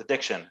people with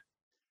addiction.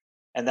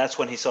 And that's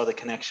when he saw the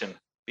connection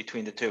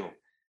between the two,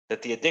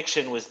 that the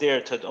addiction was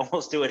there to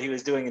almost do what he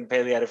was doing in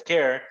palliative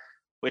care,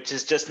 which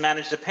is just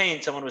manage the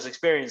pain someone was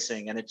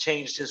experiencing. And it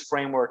changed his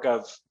framework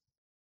of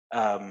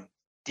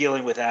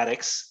dealing with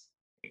addicts.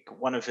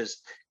 One of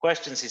his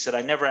questions, he said,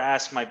 I never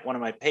asked one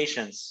of my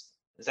patients,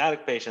 his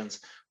addict patients,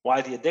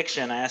 why the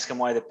addiction. I ask them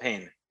why the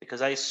pain,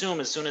 because I assume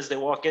as soon as they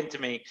walk into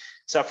me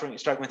struggling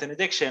with an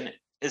addiction,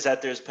 is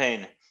that there's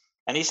pain.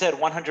 And he said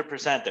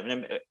 100%. I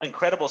mean,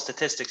 incredible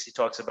statistics he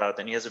talks about.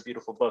 And he has a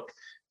beautiful book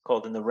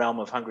called In the Realm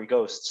of Hungry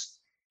Ghosts,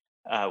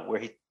 where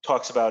he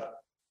talks about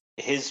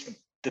his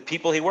the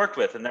people he worked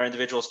with and their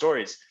individual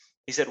stories.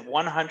 He said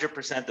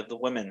 100% of the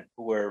women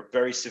who were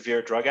very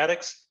severe drug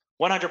addicts,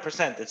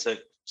 100%, it's a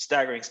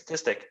staggering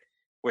statistic,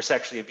 were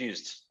sexually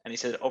abused. And he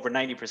said over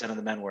 90% of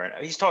the men were.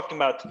 He's talking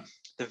about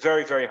the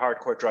very, very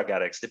hardcore drug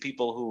addicts, the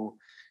people who,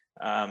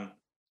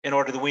 in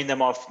order to wean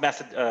them off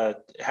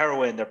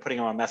heroin, they're putting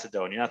them on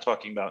methadone. You're not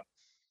talking about,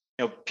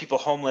 people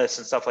homeless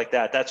and stuff like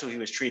that. That's who he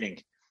was treating.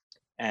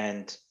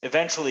 And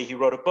eventually he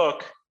wrote a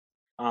book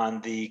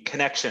on the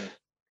connection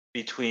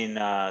between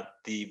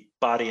the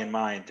body and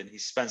mind. And he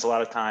spends a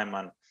lot of time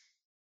on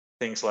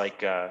things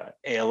like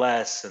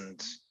ALS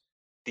and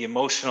the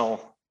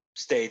emotional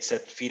states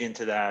that feed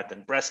into that,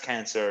 and breast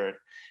cancer.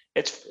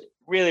 It's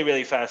really,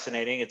 really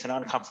fascinating. It's an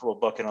uncomfortable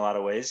book in a lot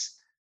of ways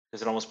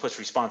because it almost puts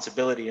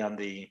responsibility on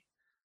the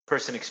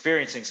person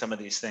experiencing some of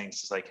these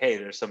things. It's like, hey,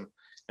 there's some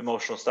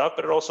emotional stuff,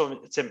 but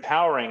it's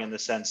empowering in the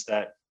sense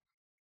that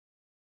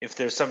if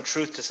there's some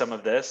truth to some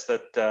of this,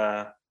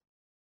 that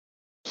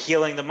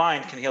healing the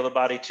mind can heal the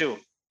body too,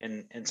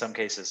 in some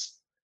cases.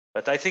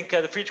 But I think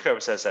the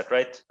Friedrich says that,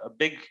 right?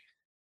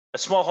 A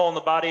small hole in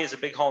the body is a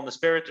big hole in the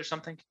spirit, or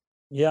something.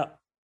 Yeah.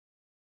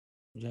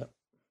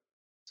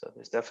 So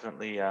there's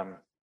definitely a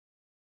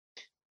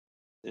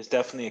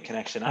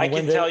connection. I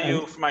can tell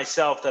you for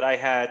myself that I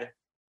had,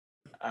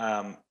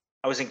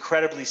 I was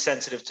incredibly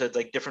sensitive to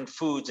like different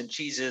foods and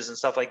cheeses and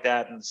stuff like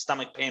that, and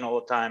stomach pain all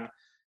the time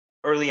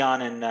early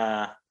on in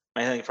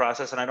my healing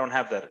process, and I don't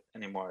have that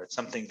anymore. It's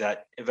something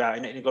that if I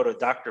need to go to a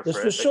doctor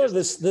for it. Sure,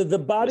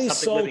 the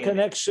body-soul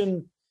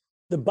connection,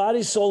 the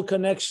body-soul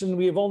connection,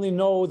 we only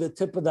know the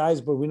tip of the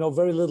iceberg. We know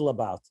very little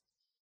about.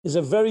 Is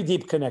a very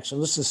deep connection.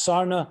 Listen,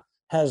 Sarna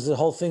has the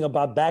whole thing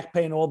about back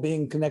pain all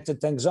being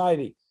connected to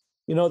anxiety.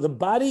 The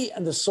body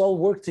and the soul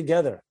work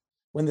together.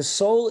 When the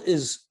soul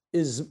is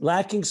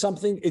lacking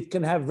something, it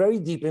can have very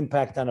deep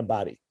impact on a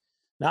body.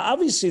 Now,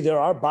 obviously, there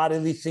are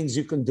bodily things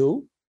you can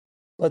do,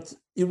 but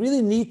you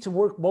really need to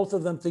work both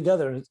of them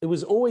together. It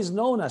was always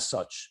known as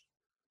such.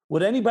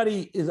 Would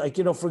anybody, like,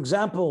 for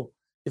example,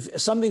 if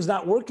something's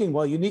not working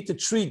well, you need to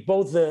treat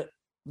both the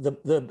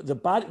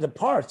body, the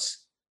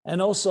parts,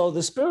 and also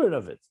the spirit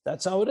of it.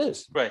 That's how it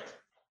is. Right.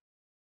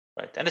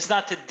 And it's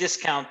not to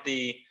discount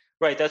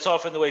right. That's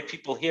often the way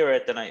people hear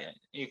it. And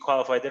you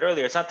qualified it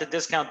earlier. It's not to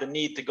discount the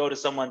need to go to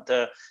someone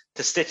to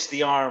stitch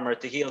the arm or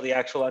to heal the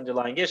actual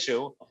underlying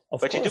issue,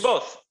 but you do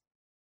both.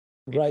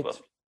 Right.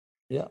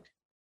 Yeah.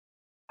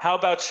 How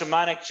about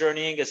shamanic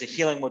journeying as a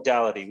healing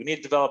modality? We need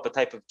to develop a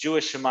type of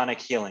Jewish shamanic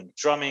healing,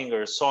 drumming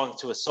or song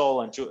to a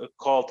soul and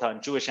call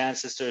on Jewish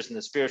ancestors in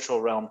the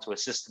spiritual realm to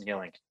assist in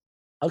healing.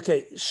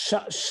 Okay,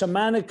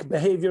 shamanic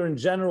behavior in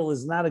general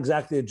is not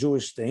exactly a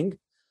Jewish thing,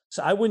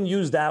 so I wouldn't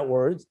use that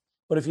word.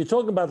 But if you're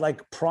talking about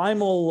like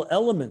primal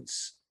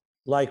elements,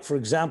 like, for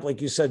example,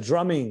 like you said,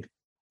 drumming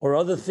or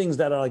other things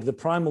that are like the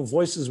primal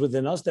voices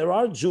within us, there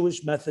are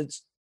Jewish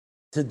methods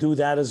to do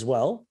that as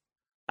well.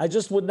 I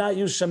just would not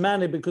use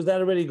shamanic because that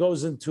already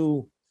goes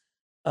into,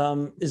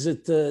 is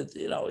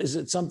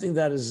it something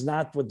that is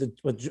not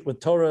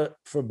what Torah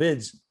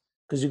forbids?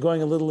 Because you're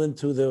going a little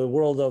into the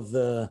world of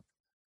the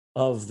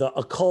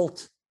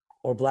occult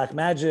or black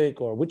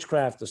magic or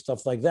witchcraft or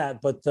stuff like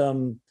that. But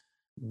the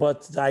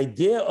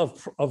idea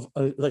of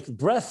like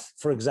breath,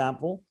 for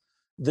example,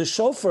 the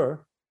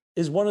shofar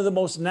is one of the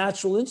most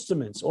natural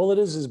instruments. All it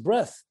is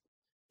breath.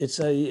 It's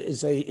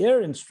a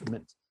air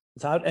instrument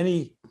without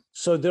any.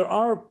 So there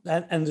are,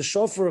 and the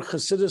shofar,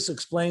 Chassidus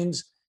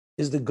explains,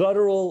 is the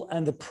guttural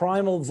and the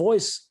primal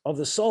voice of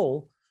the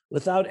soul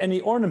without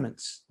any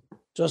ornaments.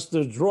 Just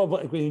the draw,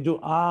 when you do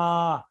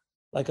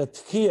like a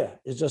tkiya,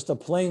 is just a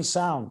plain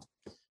sound.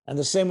 And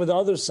the same with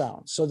other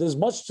sounds. So there's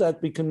much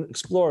that we can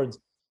explore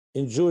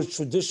in Jewish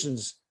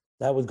traditions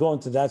that would go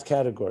into that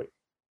category.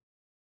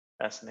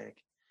 Fascinating.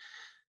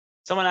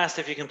 Someone asked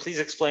if you can please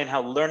explain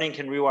how learning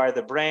can rewire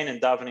the brain and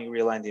davening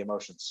realign the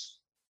emotions.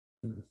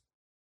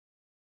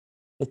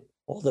 It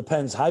all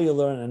depends how you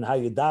learn and how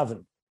you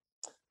daven.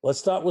 Let's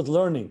start with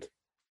learning.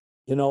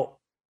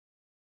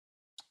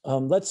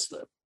 Let's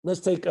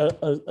take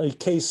a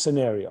case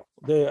scenario,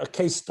 a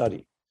case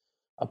study.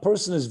 A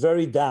person is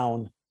very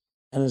down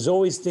and is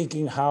always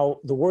thinking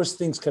how the worst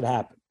things could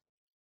happen.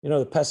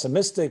 The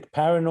pessimistic,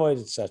 paranoid,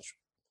 etc.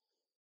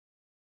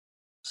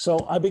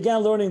 So I began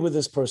learning with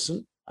this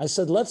person. I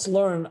said, let's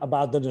learn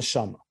about the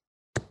neshama.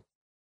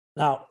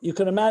 Now, you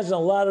can imagine a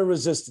lot of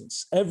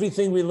resistance.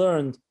 Everything we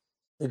learned,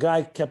 the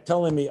guy kept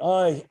telling me,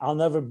 oh, I'll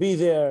never be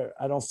there.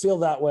 I don't feel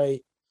that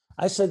way.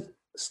 I said,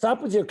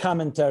 stop with your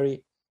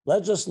commentary.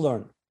 Let's just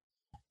learn.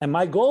 And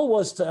my goal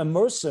was to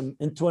immerse him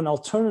into an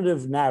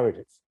alternative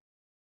narrative.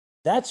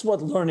 That's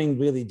what learning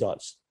really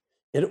does.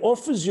 It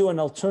offers you an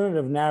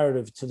alternative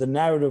narrative to the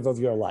narrative of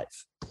your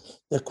life.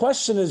 The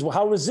question is, well,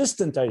 how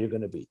resistant are you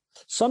going to be?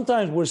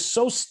 Sometimes we're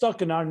so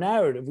stuck in our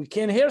narrative, we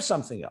can't hear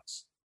something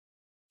else.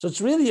 So it's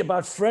really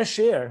about fresh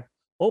air,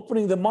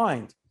 opening the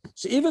mind.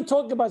 So even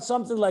talking about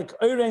something like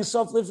Ein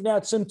Sof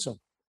Lifnei Tzimtzum,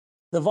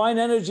 divine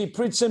energy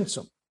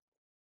pre-Tzimtzum,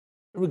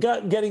 we're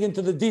getting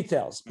into the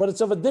details, but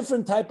it's of a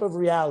different type of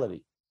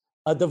reality,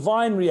 a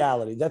divine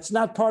reality that's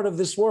not part of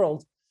this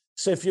world,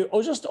 So if you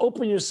just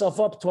open yourself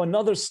up to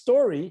another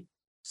story,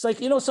 it's like,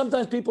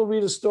 sometimes people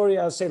read a story,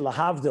 I'll say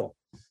lahavdil.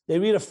 They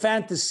read a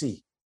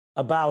fantasy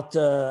about,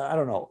 I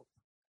don't know,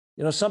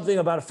 something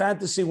about a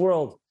fantasy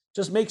world.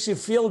 Just makes you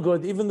feel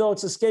good, even though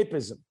it's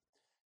escapism.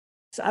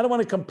 So I don't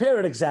want to compare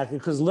it exactly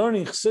because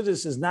learning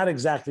Chassidus is not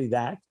exactly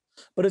that,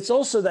 but it's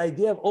also the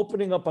idea of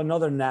opening up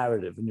another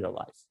narrative in your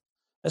life.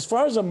 As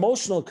far as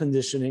emotional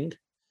conditioning,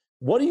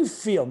 what do you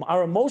feel?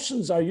 Our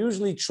emotions are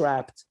usually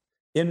trapped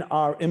in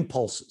our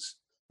impulses,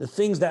 the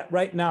things that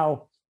right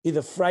now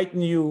either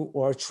frighten you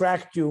or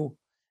attract you.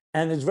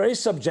 And it's very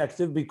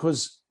subjective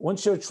because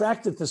once you're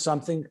attracted to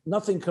something,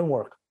 nothing can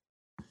work.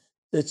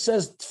 It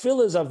says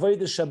tefillah is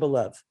avodah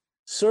shebelev,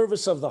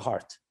 service of the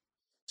heart.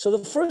 So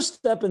the first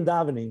step in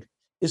davening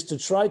is to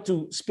try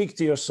to speak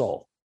to your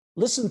soul.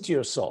 Listen to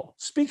your soul.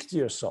 Speak to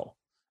your soul.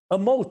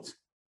 Emote.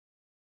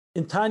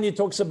 In Tanya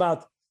talks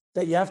about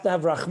that you have to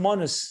have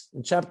Rachmanis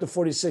in chapter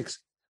 46.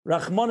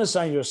 Rachmanis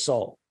on your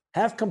soul.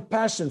 Have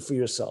compassion for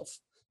yourself.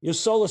 Your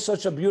soul is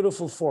such a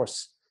beautiful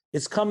force.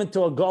 It's come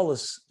into a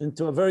gullus,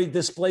 into a very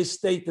displaced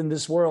state in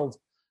this world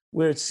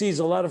where it sees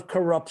a lot of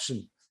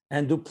corruption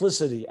and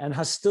duplicity and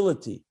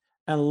hostility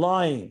and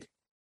lying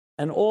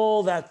and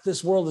all that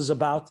this world is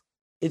about.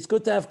 It's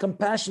good to have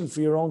compassion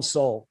for your own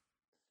soul.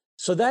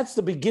 So that's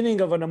the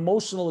beginning of an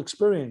emotional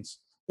experience.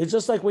 It's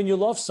just like when you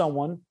love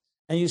someone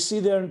and you see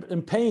they're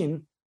in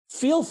pain,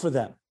 feel for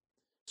them.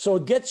 So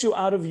it gets you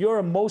out of your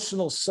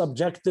emotional,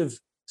 subjective,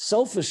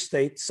 selfish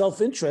state,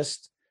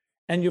 self-interest,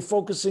 and you're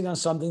focusing on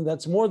something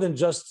that's more than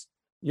just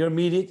your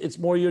immediate, it's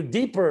more your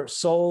deeper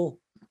soul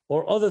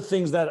or other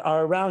things that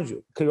are around you.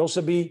 It could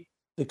also be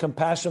the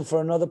compassion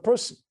for another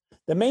person.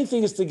 The main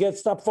thing is to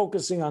stop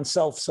focusing on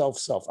self,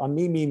 on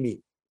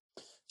me.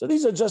 So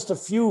these are just a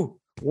few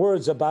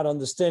words about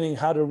understanding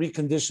how to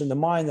recondition the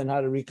mind and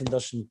how to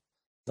recondition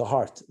the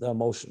heart, the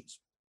emotions.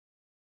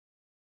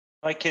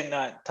 I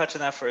can touch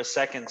on that for a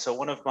second. So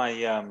one of my,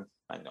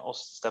 I know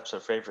steps are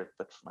favorite,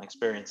 but from my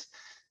experience.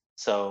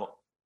 So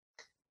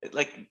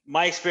like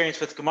my experience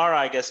with Gemara,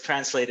 I guess,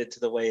 translated to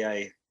the way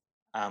I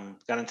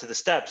got into the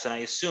steps. And I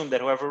assumed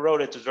that whoever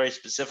wrote it was very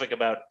specific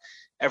about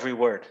every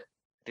word.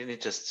 I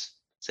didn't just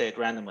say it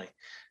randomly.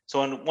 So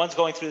when one's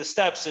going through the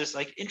steps, there's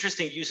like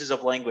interesting uses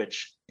of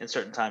language in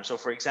certain times. So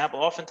for example,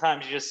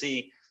 oftentimes you just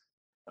see,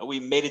 we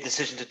made a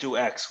decision to do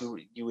X.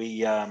 We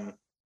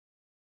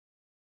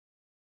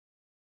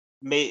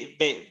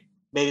made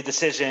a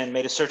decision,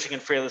 made a searching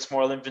and fearless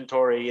moral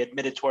inventory,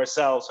 admitted to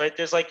ourselves, right?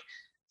 There's like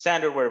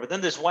standard word, but then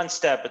there's one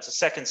step, it's a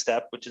second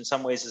step, which in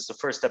some ways is the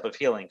first step of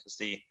healing, because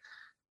the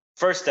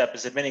first step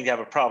is admitting to have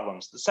a problem.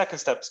 The second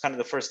step is kind of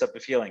the first step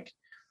of healing.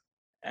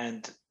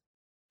 And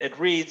it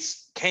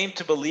reads, came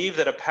to believe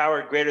that a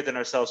power greater than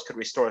ourselves could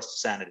restore us to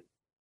sanity,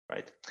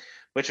 right?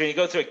 Which when you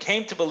go through it,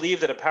 came to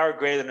believe that a power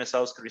greater than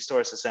ourselves could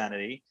restore us to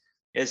sanity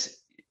is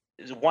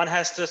one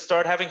has to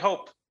start having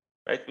hope,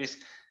 right?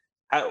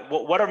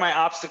 What are my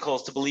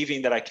obstacles to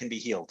believing that I can be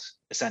healed,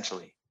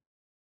 essentially?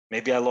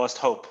 Maybe I lost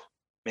hope.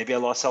 Maybe I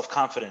lost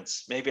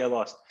self-confidence. Maybe I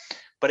lost.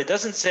 But it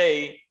doesn't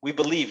say we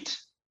believed.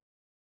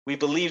 We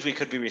believed we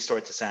could be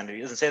restored to sanity.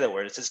 It doesn't say that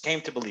word. It says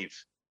came to believe.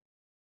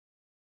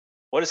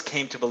 What is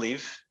came to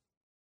believe?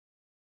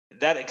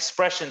 That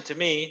expression to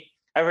me,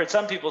 I've heard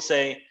some people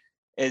say,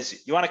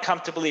 is you want to come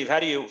to believe. How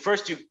do you,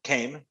 first you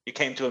came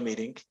to a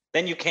meeting,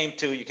 then you came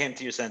to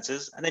your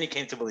senses, and then you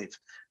came to believe,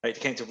 right?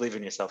 You came to believe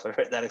in yourself. I've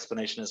heard that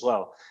explanation as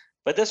well.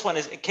 But this one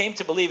is, it came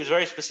to believe is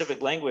very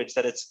specific language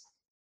that it's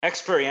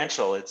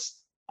experiential. It's,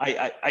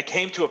 I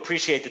came to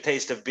appreciate the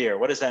taste of beer.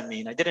 What does that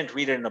mean? I didn't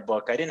read it in a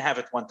book. I didn't have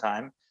it one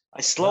time.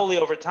 I slowly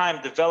over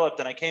time developed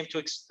and I came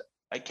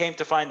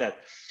to find that.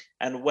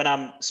 And when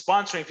I'm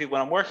sponsoring people,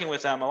 when I'm working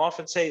with them, I'll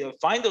often say,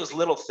 find those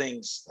little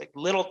things, like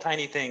little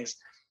tiny things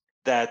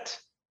that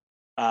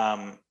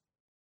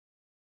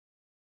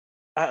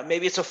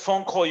maybe it's a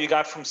phone call you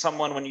got from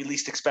someone when you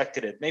least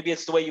expected it. Maybe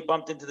it's the way you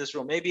bumped into this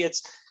room. Maybe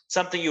it's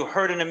something you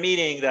heard in a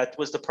meeting that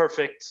was the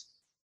perfect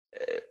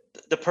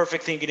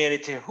thing you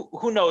needed to hear.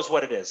 Who knows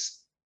what it is,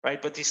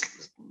 right? But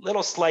these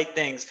little slight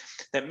things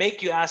that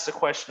make you ask the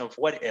question of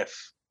what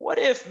if? What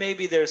if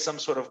maybe there's some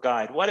sort of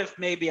guide? What if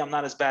maybe I'm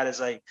not as bad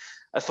as I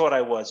thought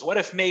I was? What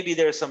if maybe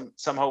there's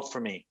some hope for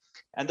me?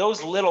 And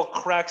those little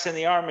cracks in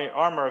the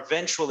armor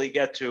eventually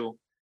get to,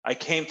 I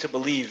came to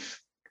believe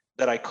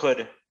that I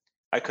could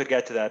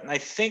get to that. And I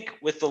think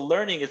with the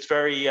learning, it's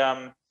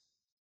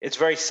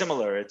very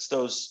similar. It's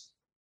those,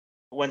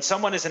 when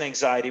someone is in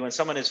anxiety, when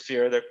someone is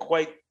fear, they're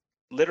quite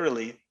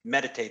literally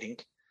meditating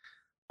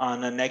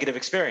on a negative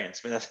experience.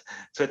 I mean, that's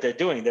what they're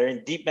doing. They're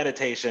in deep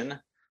meditation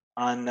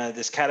on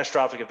this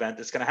catastrophic event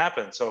that's going to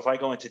happen. So if I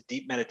go into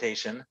deep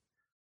meditation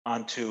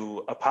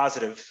onto a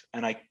positive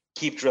and I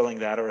keep drilling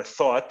that, or a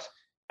thought,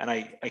 and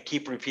I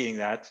keep repeating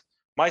that,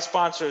 my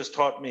sponsors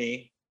taught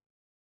me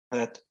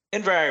that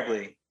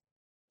invariably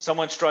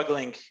someone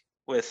struggling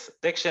with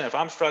addiction, if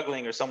I'm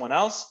struggling or someone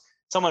else,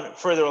 someone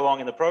further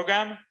along in the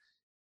program,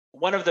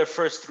 one of their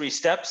first 3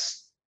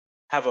 steps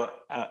have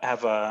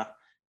a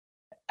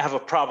have a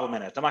problem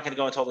in it. I'm not going to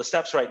go into all the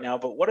steps right now,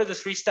 but what are the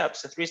 3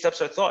 steps? The 3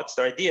 steps are thoughts,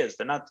 they're ideas.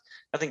 They're not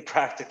nothing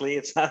practically.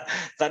 It's not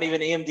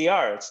even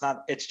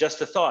EMDR. It's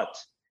just a thought.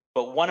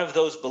 But one of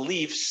those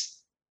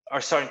beliefs are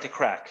starting to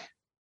crack.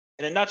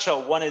 In a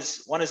nutshell, one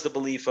is the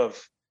belief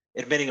of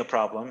admitting a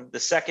problem.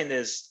 The second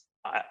is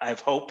I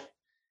have hope.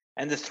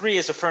 And the 3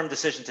 is a firm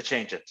decision to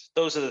change it.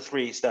 Those are the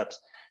 3 steps.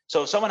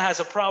 So if someone has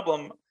a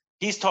problem,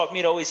 he's taught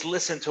me to always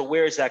listen to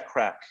where is that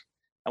crack.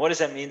 And what does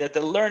that mean? That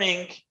the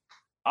learning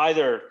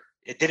either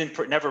it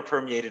never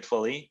permeated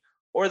fully,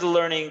 or the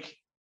learning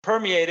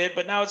permeated,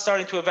 but now it's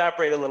starting to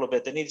evaporate a little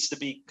bit. That needs to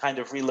be kind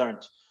of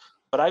relearned.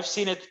 But I've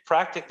seen it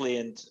practically,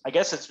 and I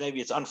guess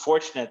it's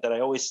unfortunate that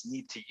I always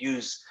need to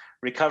use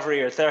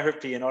recovery or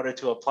therapy in order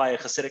to apply a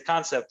Hasidic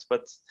concept,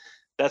 but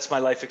that's my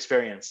life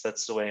experience.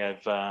 That's the way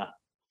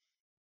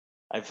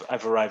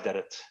I've arrived at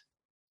it.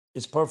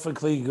 It's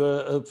perfectly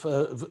good.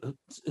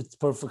 It's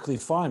perfectly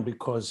fine,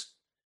 because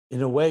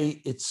in a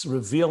way it's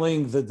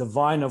revealing the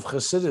divine of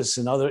Hasidus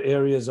in other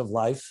areas of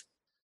life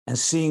and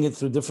seeing it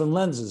through different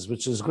lenses,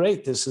 which is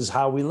great. This is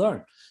how we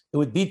learn. It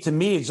would be, to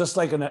me, just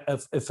like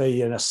if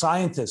a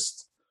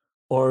scientist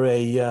or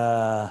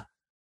an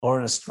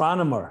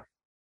astronomer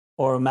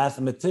or a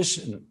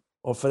mathematician,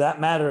 or for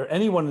that matter,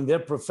 anyone in their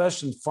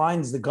profession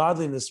finds the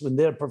godliness in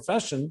their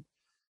profession.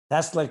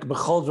 That's like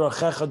b'chol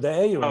drachecha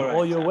de'eyu. In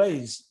all your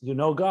ways, you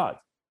know God.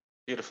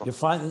 Beautiful. You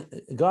find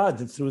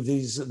God through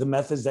the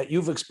methods that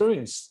you've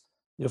experienced.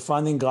 You're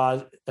finding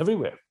God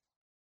everywhere.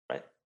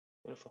 Right.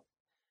 Beautiful.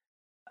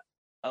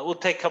 We'll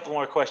take a couple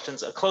more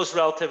questions. A close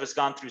relative has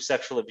gone through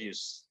sexual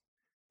abuse.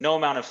 No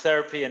amount of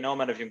therapy and no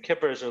amount of Yom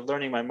Kippurs or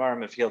learning my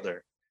Marim have healed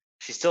her.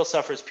 She still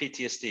suffers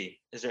PTSD.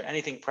 Is there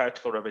anything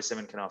practical Rabbi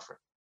Simon can offer?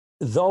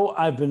 Though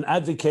I've been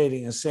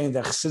advocating and saying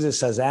that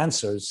Chassidus has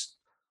answers,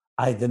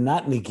 I did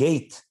not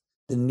negate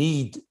the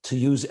need to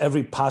use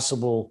every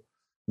possible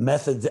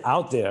method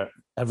out there,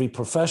 every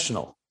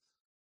professional.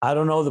 I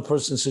don't know the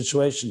person's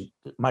situation.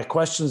 My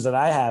questions that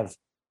I have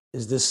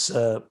is this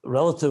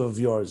relative of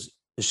yours,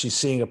 is she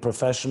seeing a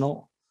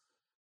professional?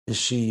 Does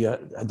she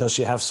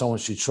have someone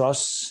she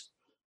trusts?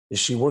 Is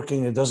she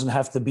working? It doesn't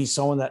have to be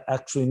someone that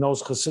actually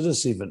knows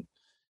Chassidus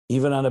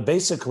even on a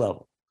basic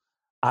level.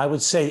 I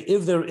would say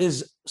if there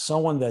is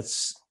someone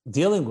that's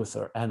dealing with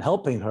her and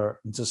helping her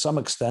to some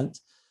extent,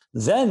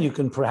 then you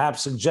can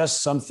perhaps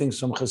suggest some things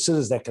from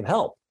Chassidus that can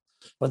help.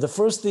 But the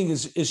first thing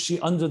is she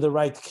under the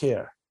right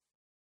care?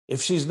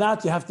 If she's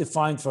not, you have to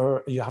find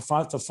her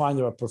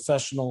a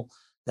professional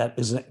that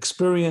is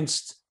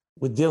experienced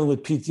with dealing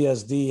with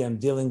PTSD and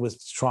dealing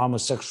with trauma,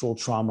 sexual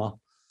trauma.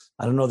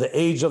 I don't know the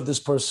age of this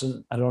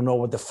person. I don't know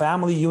what the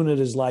family unit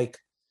is like.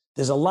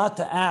 There's a lot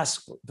to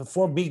ask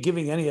before me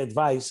giving any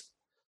advice.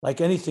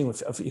 Like anything,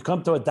 if you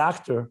come to a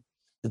doctor,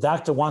 the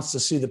doctor wants to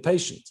see the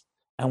patient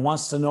and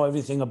wants to know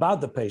everything about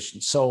the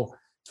patient. So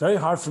it's very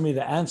hard for me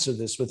to answer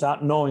this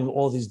without knowing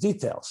all these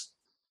details.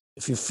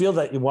 If you feel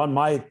that you want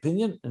my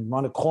opinion and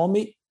want to call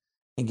me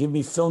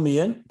and fill me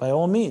in, by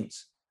all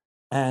means.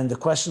 And the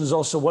question is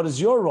also, what is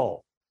your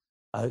role?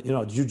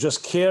 Do you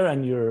just care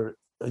and you're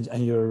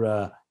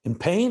in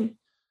pain?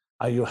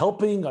 Are you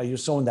helping? Are you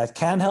someone that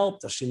can help?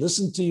 Does she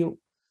listen to you?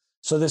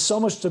 So there's so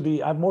much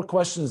I have more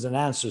questions than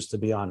answers, to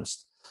be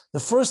honest. The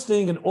first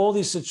thing in all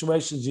these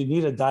situations, you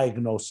need a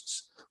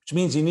diagnosis, which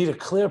means you need a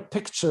clear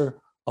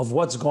picture of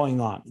what's going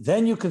on.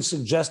 Then you can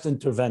suggest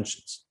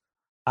interventions.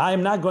 I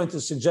am not going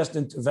to suggest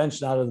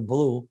intervention out of the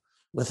blue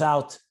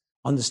without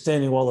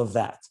understanding all of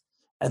that.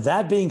 And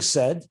that being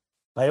said,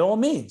 by all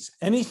means,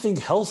 anything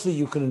healthy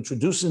you can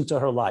introduce into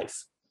her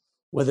life,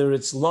 whether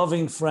it's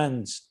loving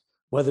friends,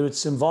 whether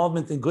it's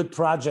involvement in good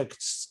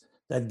projects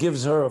that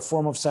gives her a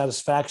form of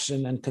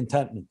satisfaction and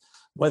contentment,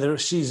 whether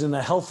she's in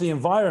a healthy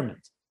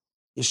environment.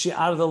 Is she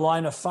out of the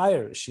line of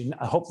fire? Is she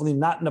hopefully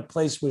not in a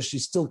place where she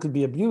still could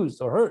be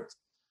abused or hurt?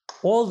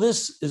 All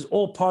this is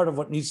all part of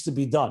what needs to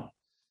be done.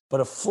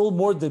 But a full,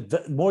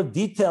 more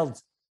detailed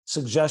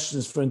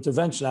suggestions for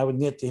intervention, I would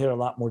need to hear a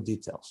lot more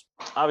details.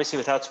 Obviously,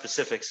 without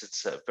specifics,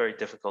 it's very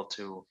difficult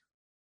to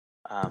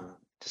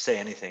say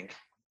anything.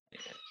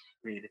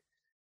 Read.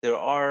 There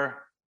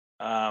are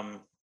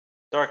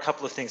a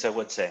couple of things I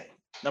would say.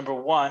 Number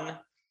one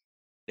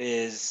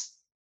is,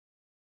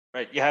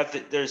 right,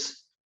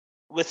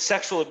 with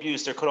sexual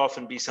abuse, there could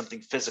often be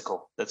something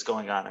physical that's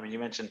going on. I mean, you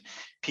mentioned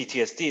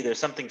PTSD. There's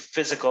something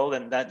physical,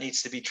 and that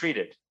needs to be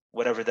treated,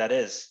 whatever that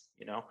is.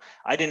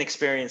 I didn't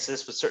experience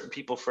this, but certain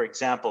people, for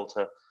example,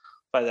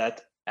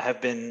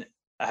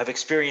 have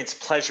experienced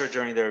pleasure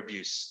during their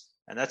abuse,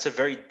 and that's a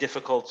very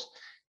difficult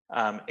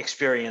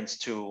experience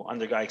to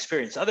undergo. I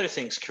experienced other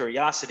things,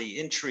 curiosity,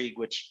 intrigue,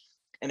 which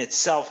in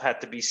itself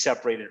had to be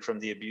separated from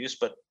the abuse.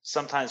 But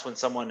sometimes when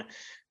someone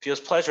feels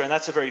pleasure, and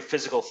that's a very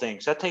physical thing,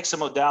 so that takes a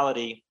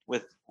modality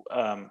with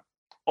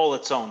all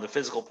its own, the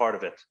physical part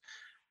of it.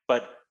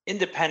 But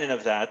independent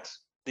of that,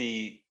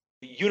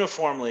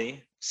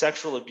 uniformly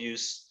sexual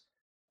abuse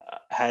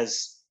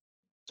has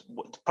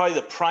probably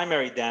the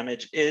primary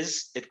damage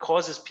is it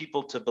causes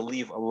people to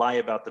believe a lie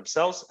about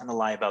themselves and a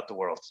lie about the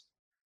world.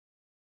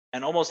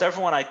 and almost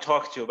everyone I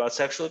talk to about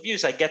sexual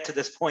abuse, I get to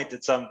this point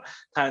at some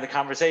time in the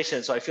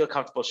conversation, so I feel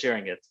comfortable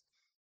sharing it,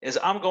 is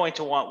I'm going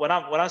to want, when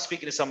I'm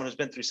speaking to someone who's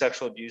been through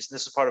sexual abuse, and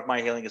this is part of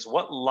my healing, is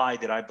what lie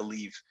did I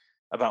believe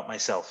about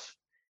myself?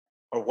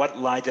 Or what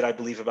lie did I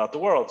believe about the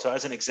world? So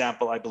as an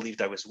example, I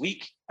believed I was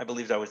weak. I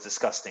believed I was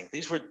disgusting.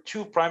 These were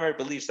two primary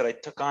beliefs that I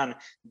took on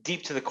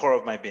deep to the core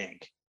of my being.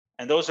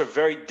 And those are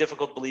very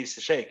difficult beliefs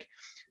to shake.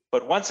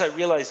 But once I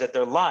realized that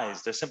they're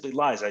lies, they're simply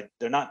lies.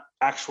 They're not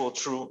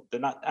true. They're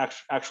not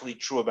actually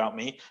true about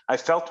me. I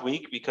felt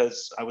weak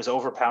because I was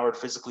overpowered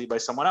physically by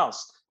someone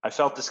else. I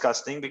felt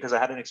disgusting because I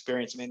had an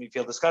experience that made me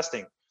feel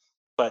disgusting.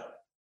 But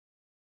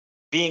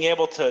being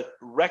able to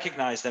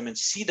recognize them and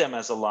see them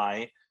as a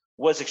lie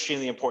was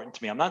extremely important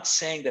to me. I'm not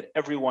saying that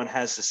everyone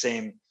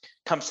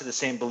comes to the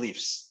same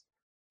beliefs,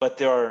 but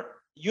there are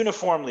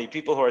uniformly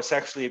people who are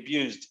sexually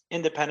abused,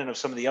 independent of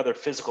some of the other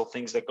physical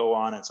things that go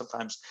on, and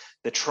sometimes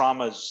the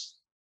trauma's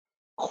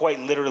quite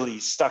literally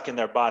stuck in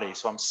their body.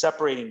 So I'm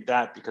separating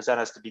that because that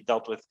has to be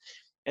dealt with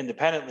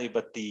independently,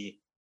 but the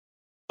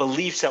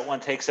beliefs that one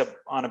takes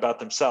on about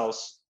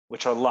themselves,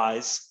 which are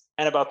lies,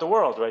 and about the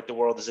world, right? The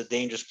world is a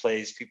dangerous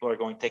place. People are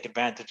going to take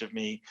advantage of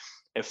me.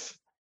 If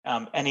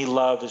any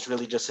love is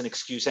really just an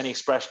excuse, any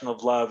expression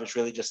of love is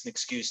really just an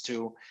excuse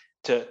to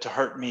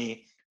hurt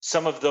me.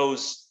 Some of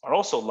those are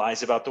also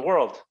lies about the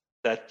world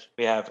that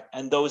we have,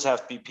 and those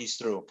have to be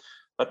pieced through.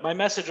 But my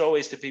message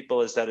always to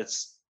people is that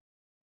it's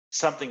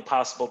something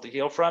possible to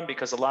heal from,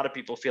 because a lot of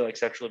people feel like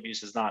sexual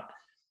abuse is not.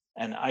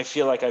 And I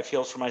feel like I've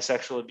healed from my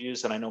sexual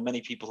abuse, and I know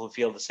many people who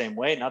feel the same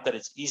way. Not that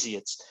it's easy,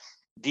 it's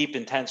deep,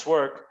 intense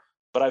work,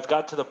 but I've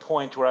got to the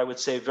point where I would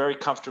say very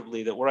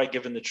comfortably that were I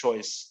given the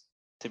choice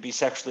to be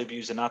sexually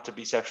abused and not to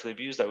be sexually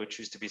abused, I would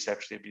choose to be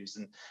sexually abused.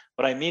 And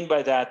what I mean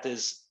by that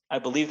is I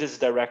believe there's a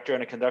director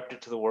and a conductor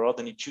to the world,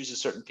 and he chooses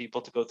certain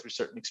people to go through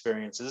certain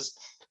experiences,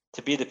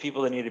 to be the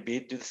people they need to be,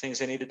 do the things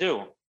they need to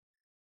do.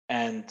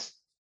 And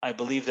I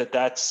believe that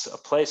that's a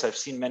place. I've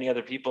seen many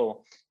other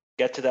people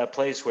get to that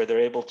place where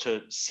they're able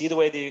to see the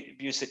way the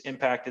abuse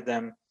impacted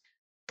them,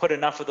 put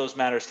enough of those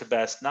matters to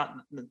bed,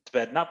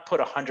 not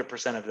put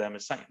 100% of them.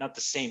 It's not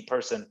the same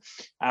person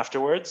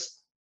afterwards,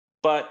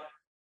 but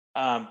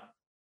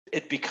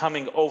it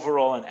becoming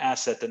overall an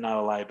asset and not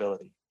a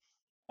liability.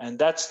 And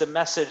that's the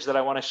message that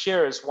I want to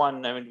share is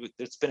one, I mean,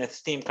 it's been a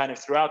theme kind of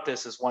throughout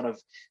this, is one of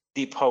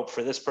deep hope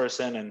for this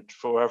person and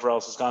for whoever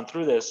else has gone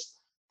through this,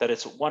 that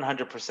it's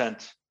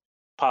 100%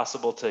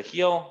 possible to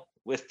heal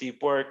with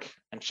deep work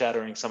and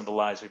shattering some of the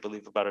lies we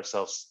believe about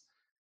ourselves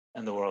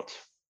and the world.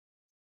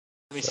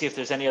 Let me see if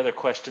there's any other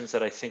questions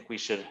that I think we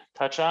should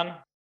touch on.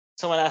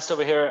 Someone asked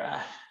over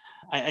here,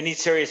 I need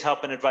serious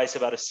help and advice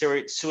about a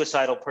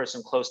suicidal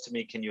person close to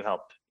me. Can you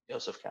help?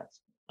 Joseph Katz.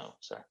 Oh,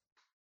 sorry.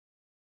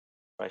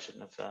 I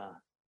shouldn't have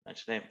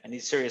mentioned name. I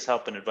need serious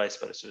help and advice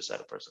about a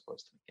suicidal person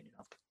close to me. Can you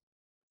help?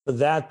 For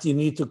that, you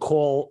need to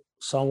call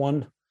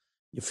someone.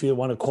 If you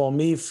want to call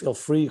me, feel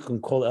free. You can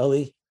call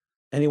Ellie.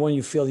 Anyone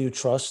you feel you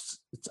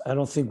trust. I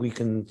don't think we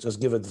can just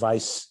give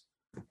advice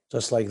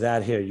just like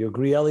that here. You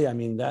agree, Ellie? I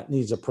mean, that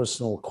needs a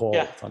personal call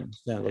to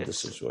understand the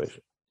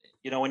situation.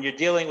 You know, when you're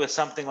dealing with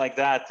something like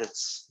that,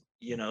 it's,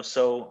 you know,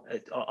 so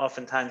it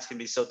oftentimes can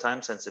be so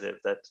time sensitive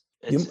that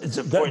it's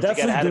important to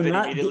get out of it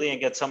immediately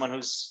and get someone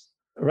who's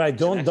right.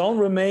 Don't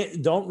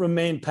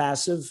remain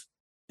passive.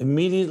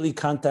 Immediately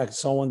contact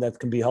someone that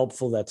can be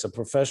helpful. That's a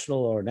professional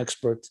or an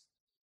expert.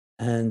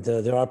 And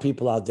there are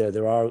people out there.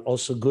 There are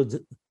also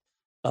good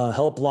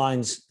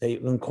helplines that you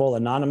can call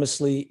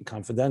anonymously,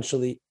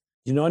 confidentially.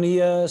 You know any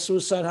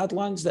suicide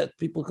hotlines that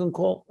people can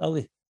call,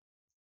 Ellie?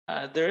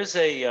 There is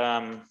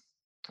a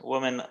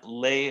woman,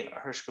 Leigh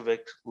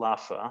Hershkovich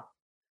Lafa.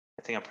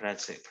 I think I'm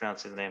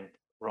pronouncing the name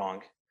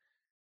wrong.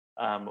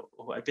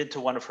 I've been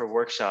to one of her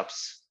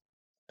workshops.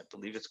 I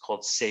believe it's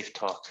called Safe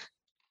Talk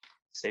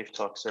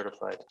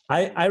Certified.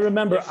 I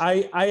remember.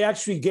 I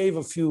actually gave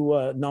a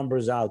few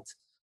numbers out.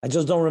 I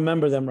just don't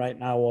remember them right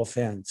now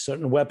offhand.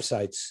 Certain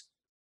websites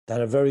that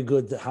are very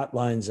good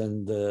hotlines,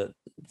 and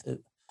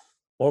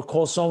or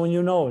call someone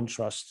you know and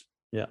trust.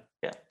 Yeah.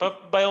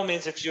 But by all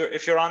means, if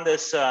you're on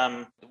this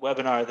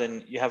webinar,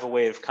 then you have a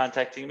way of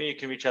contacting me. You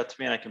can reach out to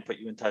me, and I can put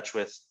you in touch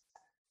with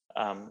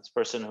this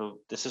person who.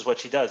 This is what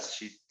she does.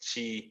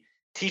 She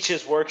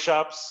teaches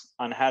workshops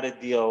on how to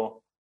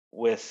deal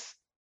with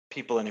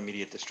people in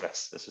immediate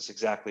distress. This is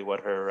exactly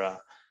what her.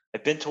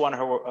 I've been to one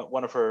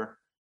of her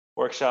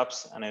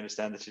workshops, and I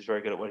understand that she's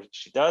very good at what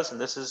she does, and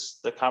this is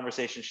the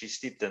conversation she's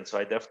steeped in. So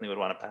I definitely would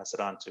want to pass it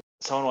on to.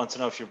 Someone wants to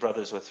know if you're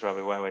brothers with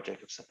Rabbi Y.Y.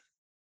 Jacobson.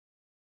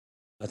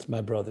 That's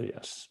my brother,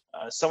 yes.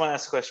 Someone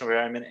asked a question where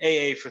I'm in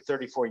AA for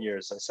 34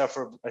 years. I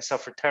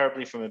suffered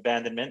terribly from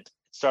abandonment. It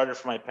started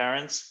from my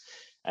parents,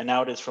 and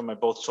now it is from my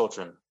both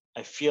children.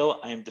 I feel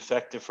I am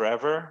defective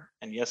forever,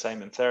 and yes, I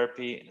am in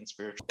therapy and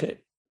spiritual. Okay,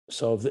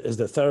 so is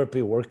the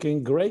therapy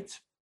working? Great.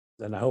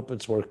 Then I hope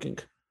it's working.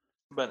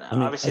 But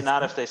obviously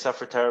not if they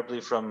suffer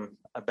terribly from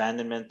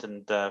abandonment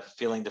and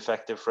feeling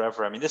defective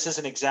forever. I mean, this is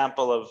an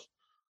example of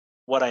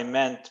what I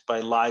meant by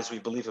lies we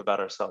believe about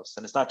ourselves.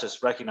 And it's not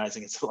just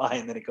recognizing it's a lie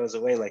and then it goes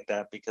away like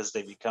that, because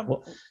they become.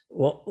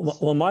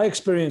 Well, my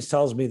experience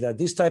tells me that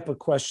these type of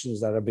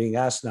questions that are being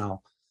asked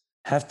now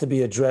have to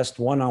be addressed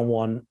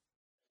one-on-one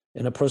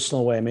in a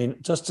personal way. I mean,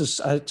 just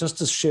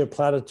to share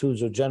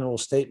platitudes or general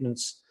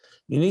statements,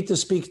 you need to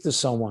speak to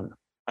someone.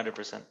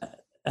 100%.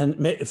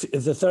 And if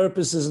the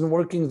therapist isn't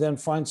working, then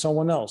find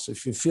someone else.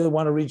 If you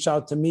want to reach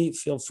out to me,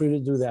 feel free to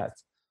do that.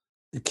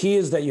 The key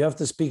is that you have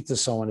to speak to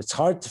someone. It's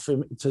hard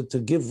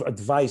to give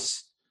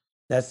advice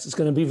that's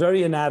going to be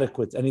very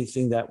inadequate,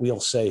 anything that we'll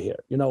say here.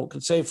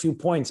 Could say a few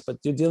points, but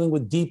you're dealing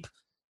with deep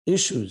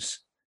issues,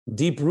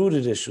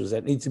 deep-rooted issues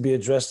that need to be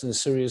addressed in a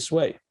serious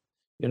way,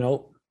 and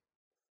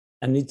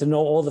need to know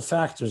all the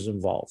factors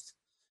involved.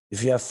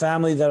 If you have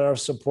family that are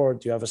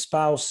support, you have a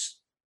spouse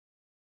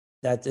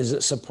that is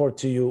a support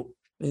to you,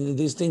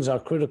 these things are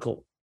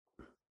critical.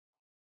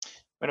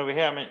 But over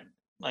here,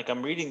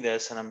 I'm reading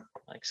this and I'm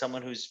like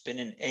someone who's been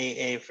in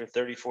AA for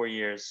 34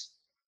 years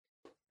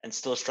and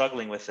still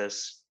struggling with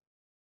this.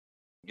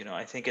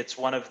 I think it's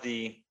what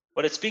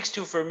it speaks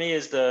to for me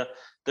is the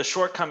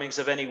shortcomings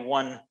of any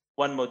one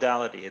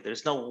modality.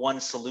 There's no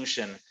one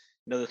solution.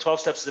 The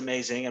 12 steps is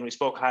amazing and we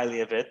spoke highly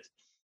of it,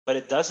 but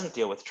it doesn't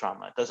deal with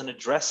trauma. It doesn't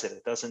address it.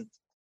 It doesn't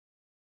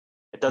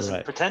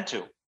right. pretend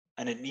to,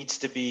 and it needs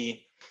to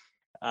be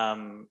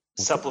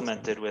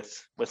supplemented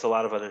with a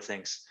lot of other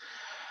things.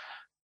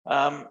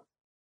 I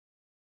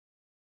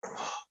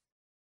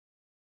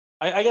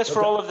guess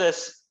for all of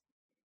this,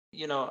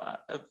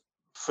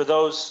 for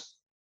those,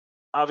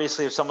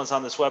 obviously, if someone's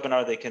on this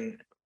webinar, they can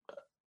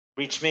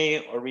reach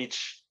me or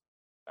reach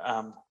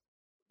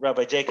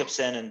Rabbi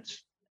Jacobson, and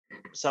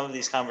some of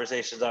these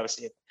conversations,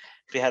 obviously, if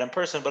we had in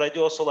person. But I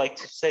do also like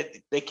to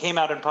say they came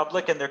out in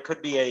public, and there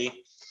could be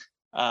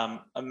a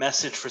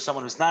message for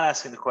someone who's not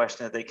asking the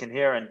question that they can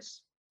hear. And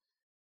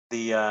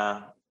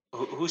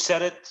who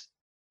said it?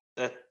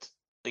 That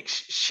like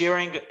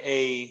sharing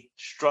a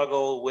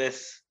struggle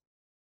with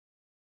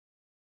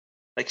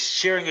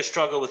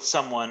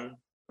someone,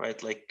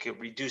 right? Like it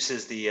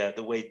reduces the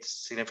weight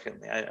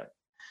significantly. I think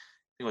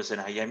it was in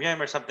Hayam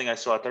Yom or something I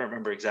saw. I don't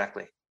remember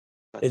exactly.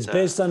 But, it's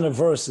based on a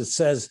verse. It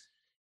says,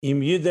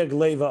 "Im yideg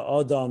leva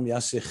adam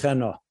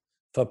yasichena."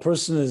 If a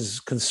person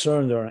is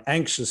concerned or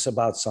anxious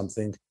about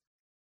something,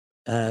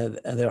 and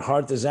their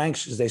heart is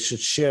anxious, they should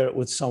share it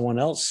with someone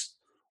else,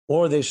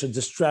 or they should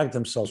distract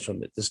themselves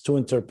from it. There's two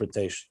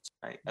interpretations.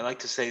 I like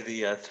to say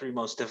the three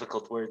most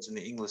difficult words in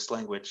the English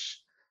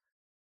language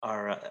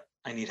are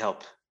 "I need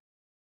help."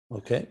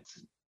 Okay.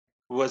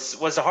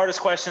 Was the hardest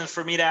question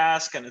for me to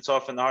ask, and it's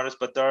often the hardest.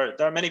 But there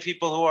are many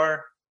people who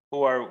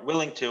are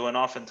willing to, and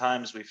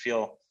oftentimes we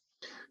feel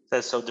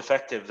that's so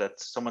defective that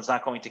someone's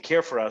not going to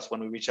care for us when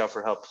we reach out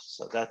for help.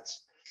 So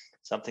that's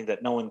something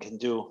that no one can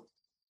do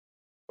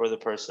for the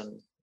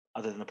person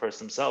other than the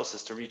person themselves,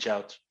 is to reach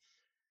out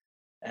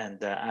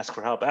and ask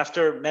for help.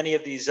 After many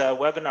of these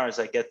webinars,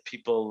 I get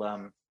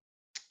people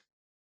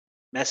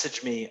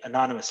message me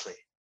anonymously.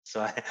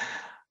 So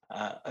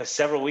I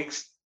several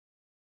weeks,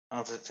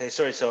 I'll say,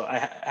 sorry. So I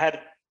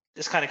had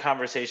this kind of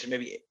conversation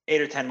maybe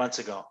 8 or 10 months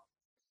ago.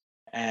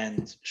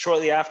 And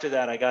shortly after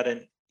that, I got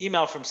an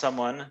email from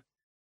someone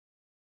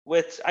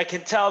I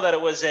can tell that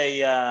it was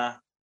an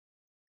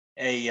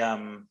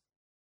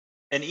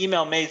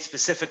email made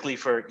specifically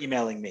for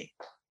emailing me.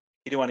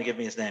 He didn't want to give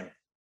me his name.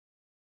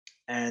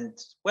 And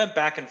went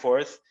back and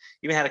forth,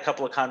 even had a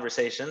couple of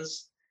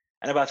conversations.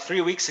 And about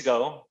 3 weeks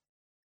ago,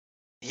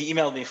 he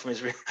emailed me from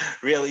his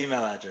real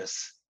email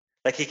address.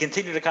 Like he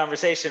continued a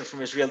conversation from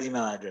his real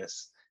email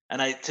address.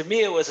 And to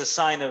me, it was a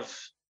sign of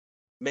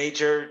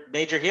major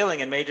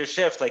healing and major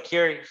shift. Like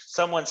here,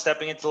 someone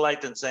stepping into the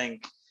light and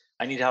saying,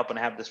 I need help and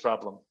I have this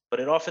problem.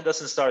 But it often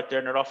doesn't start there,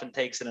 and it often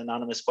takes an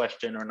anonymous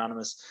question or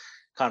anonymous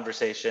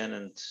conversation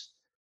and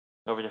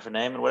over a different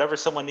name. And whatever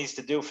someone needs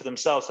to do for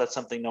themselves, that's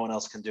something no one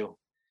else can do,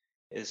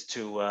 is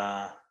to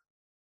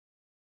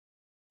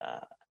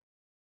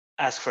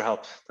ask for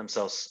help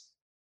themselves.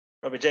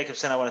 Rabbi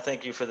Jacobson, I want to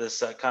thank you for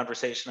this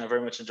conversation. I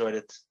very much enjoyed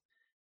it.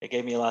 It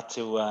gave me a lot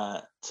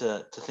to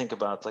think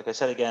about. Like I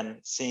said,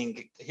 again,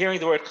 hearing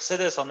the word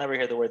chassidus, I'll never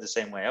hear the word the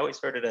same way. I always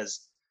heard it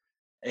as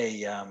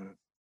a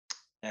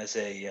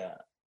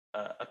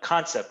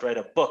concept, right?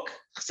 A book.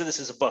 Chassidus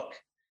is a book,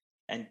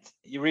 and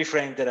you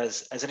reframed it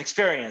as an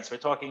experience. We're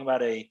talking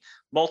about a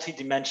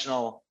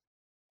multi-dimensional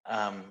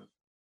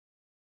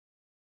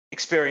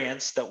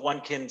experience that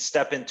one can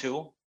step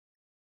into.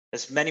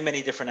 There's many,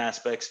 many different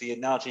aspects. The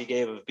analogy you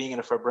gave of being in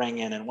a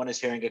Farbrengen, and one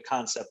is hearing a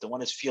concept, and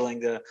one is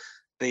feeling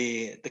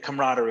the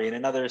camaraderie, and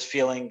another is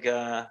feeling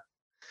feeling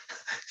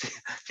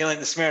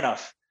the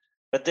Smirnoff.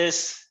 But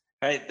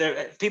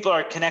people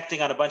are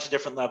connecting on a bunch of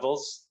different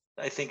levels.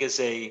 I think is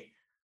an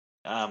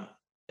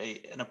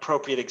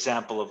appropriate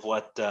example of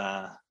what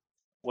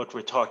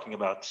we're talking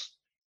about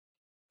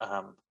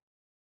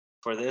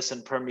for this,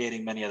 and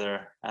permeating many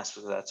other aspects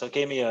of that. So it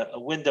gave me a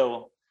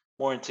window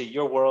more into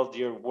your world,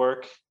 your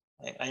work.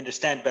 I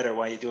understand better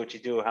why you do what you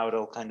do, how it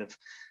all kind of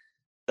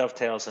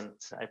dovetails, and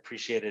I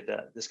appreciated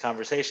this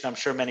conversation. I'm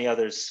sure many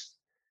others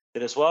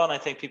did as well. And I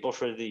thank people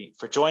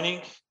for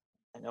joining.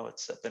 I know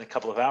it's been a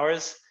couple of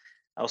hours.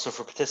 Also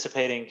for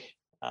participating,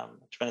 a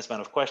tremendous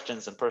amount of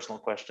questions and personal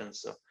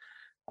questions. So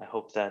I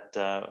hope that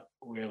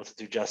we're able to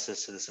do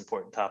justice to this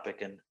important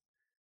topic in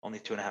only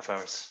 2.5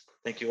 hours.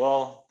 Thank you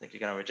all. Thank you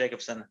again, Rabbi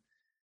Jacobson.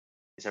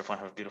 Please everyone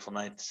have a beautiful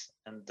night.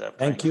 And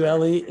thank you,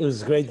 Eli. It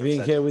was great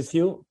being here with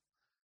you.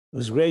 It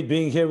was great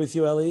being here with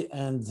you, Eli.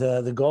 And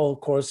the goal,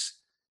 of course,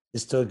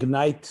 is to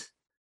ignite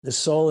the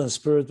soul and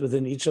spirit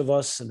within each of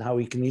us and how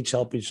we can each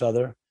help each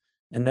other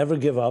and never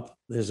give up.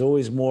 There's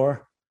always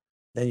more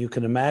than you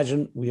can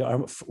imagine. We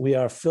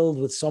are filled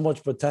with so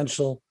much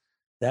potential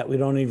that we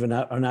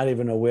are not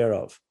even aware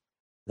of.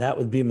 That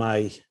would be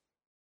my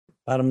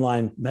bottom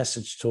line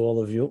message to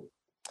all of you.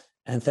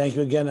 And thank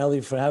you again,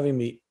 Eli, for having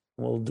me.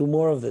 We'll do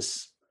more of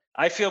this.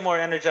 I feel more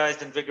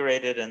energized,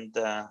 invigorated, and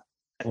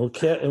we'll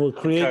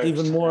create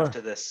even more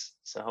after this.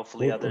 So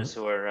hopefully others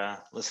who are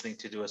listening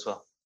to do as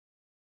well.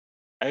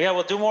 Yeah,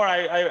 we'll do more.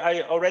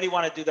 I already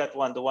want to do that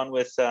one, the one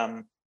with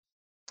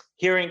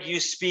hearing you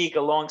speak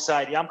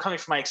alongside. Yeah, I'm coming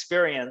from my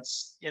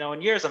experience.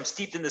 In years, I'm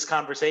steeped in this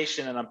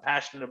conversation and I'm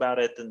passionate about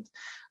it. And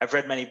I've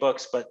read many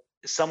books, but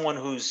someone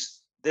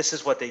this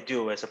is what they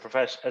do as a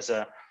profession,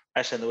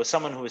 there was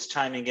someone who was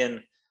chiming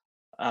in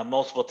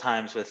multiple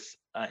times with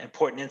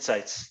important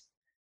insights.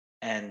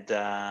 And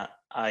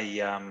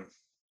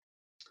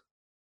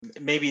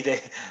maybe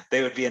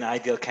they would be an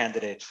ideal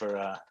candidate for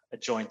a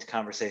joint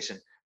conversation.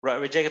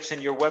 Rabbi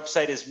Jacobson, your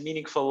website is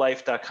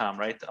meaningfullife.com,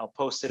 right? I'll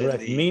post it.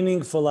 Correct.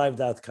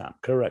 Meaningfullife.com.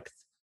 Correct.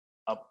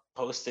 I'll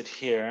post it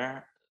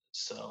here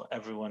so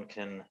everyone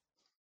can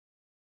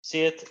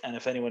see it. And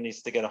if anyone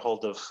needs to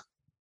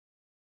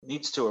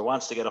or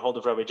wants to get a hold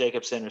of Rabbi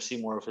Jacobson or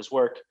see more of his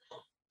work,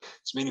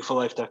 it's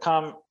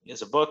meaningfullife.com.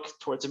 Is a book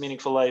towards a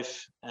meaningful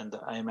life. And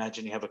I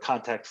imagine you have a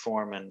contact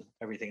form and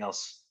everything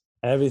else.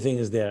 Everything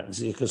is there.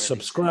 So you can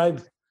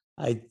subscribe.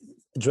 I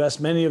address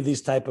many of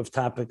these type of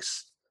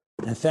topics.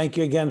 And thank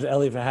you again,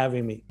 Eli, for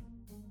having me.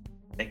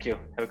 Thank you.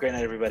 Have a great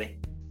night, everybody.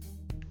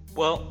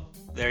 Well,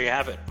 there you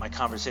have it, my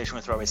conversation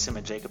with Rabbi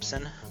Simon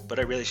Jacobson. But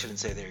I really shouldn't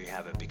say there you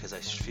have it, because I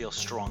feel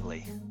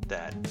strongly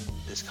that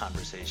this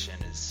conversation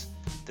is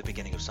the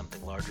beginning of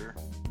something larger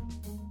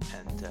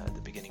and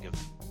the beginning of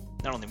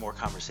not only more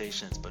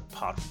conversations, but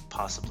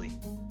possibly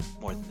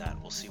more than that.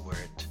 We'll see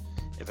where it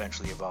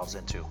eventually evolves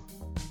into.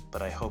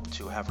 But I hope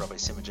to have Rabbi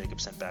Simon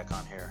Jacobson back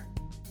on here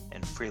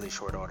in fairly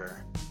short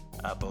order.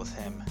 Both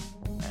him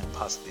and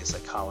possibly a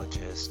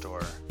psychologist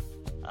or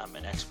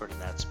an expert in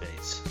that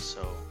space.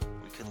 So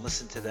we can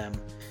listen to them,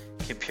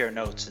 compare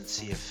notes, and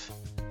see if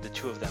the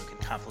two of them can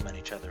complement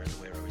each other in the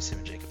way Rabbi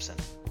Simon Jacobson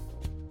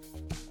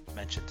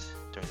mentioned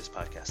during this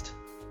podcast.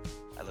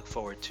 I look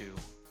forward to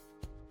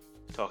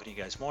talking to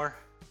you guys more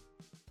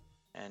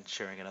and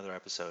sharing another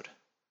episode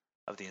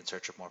of the In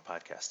Search of More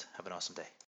podcast. Have an awesome day.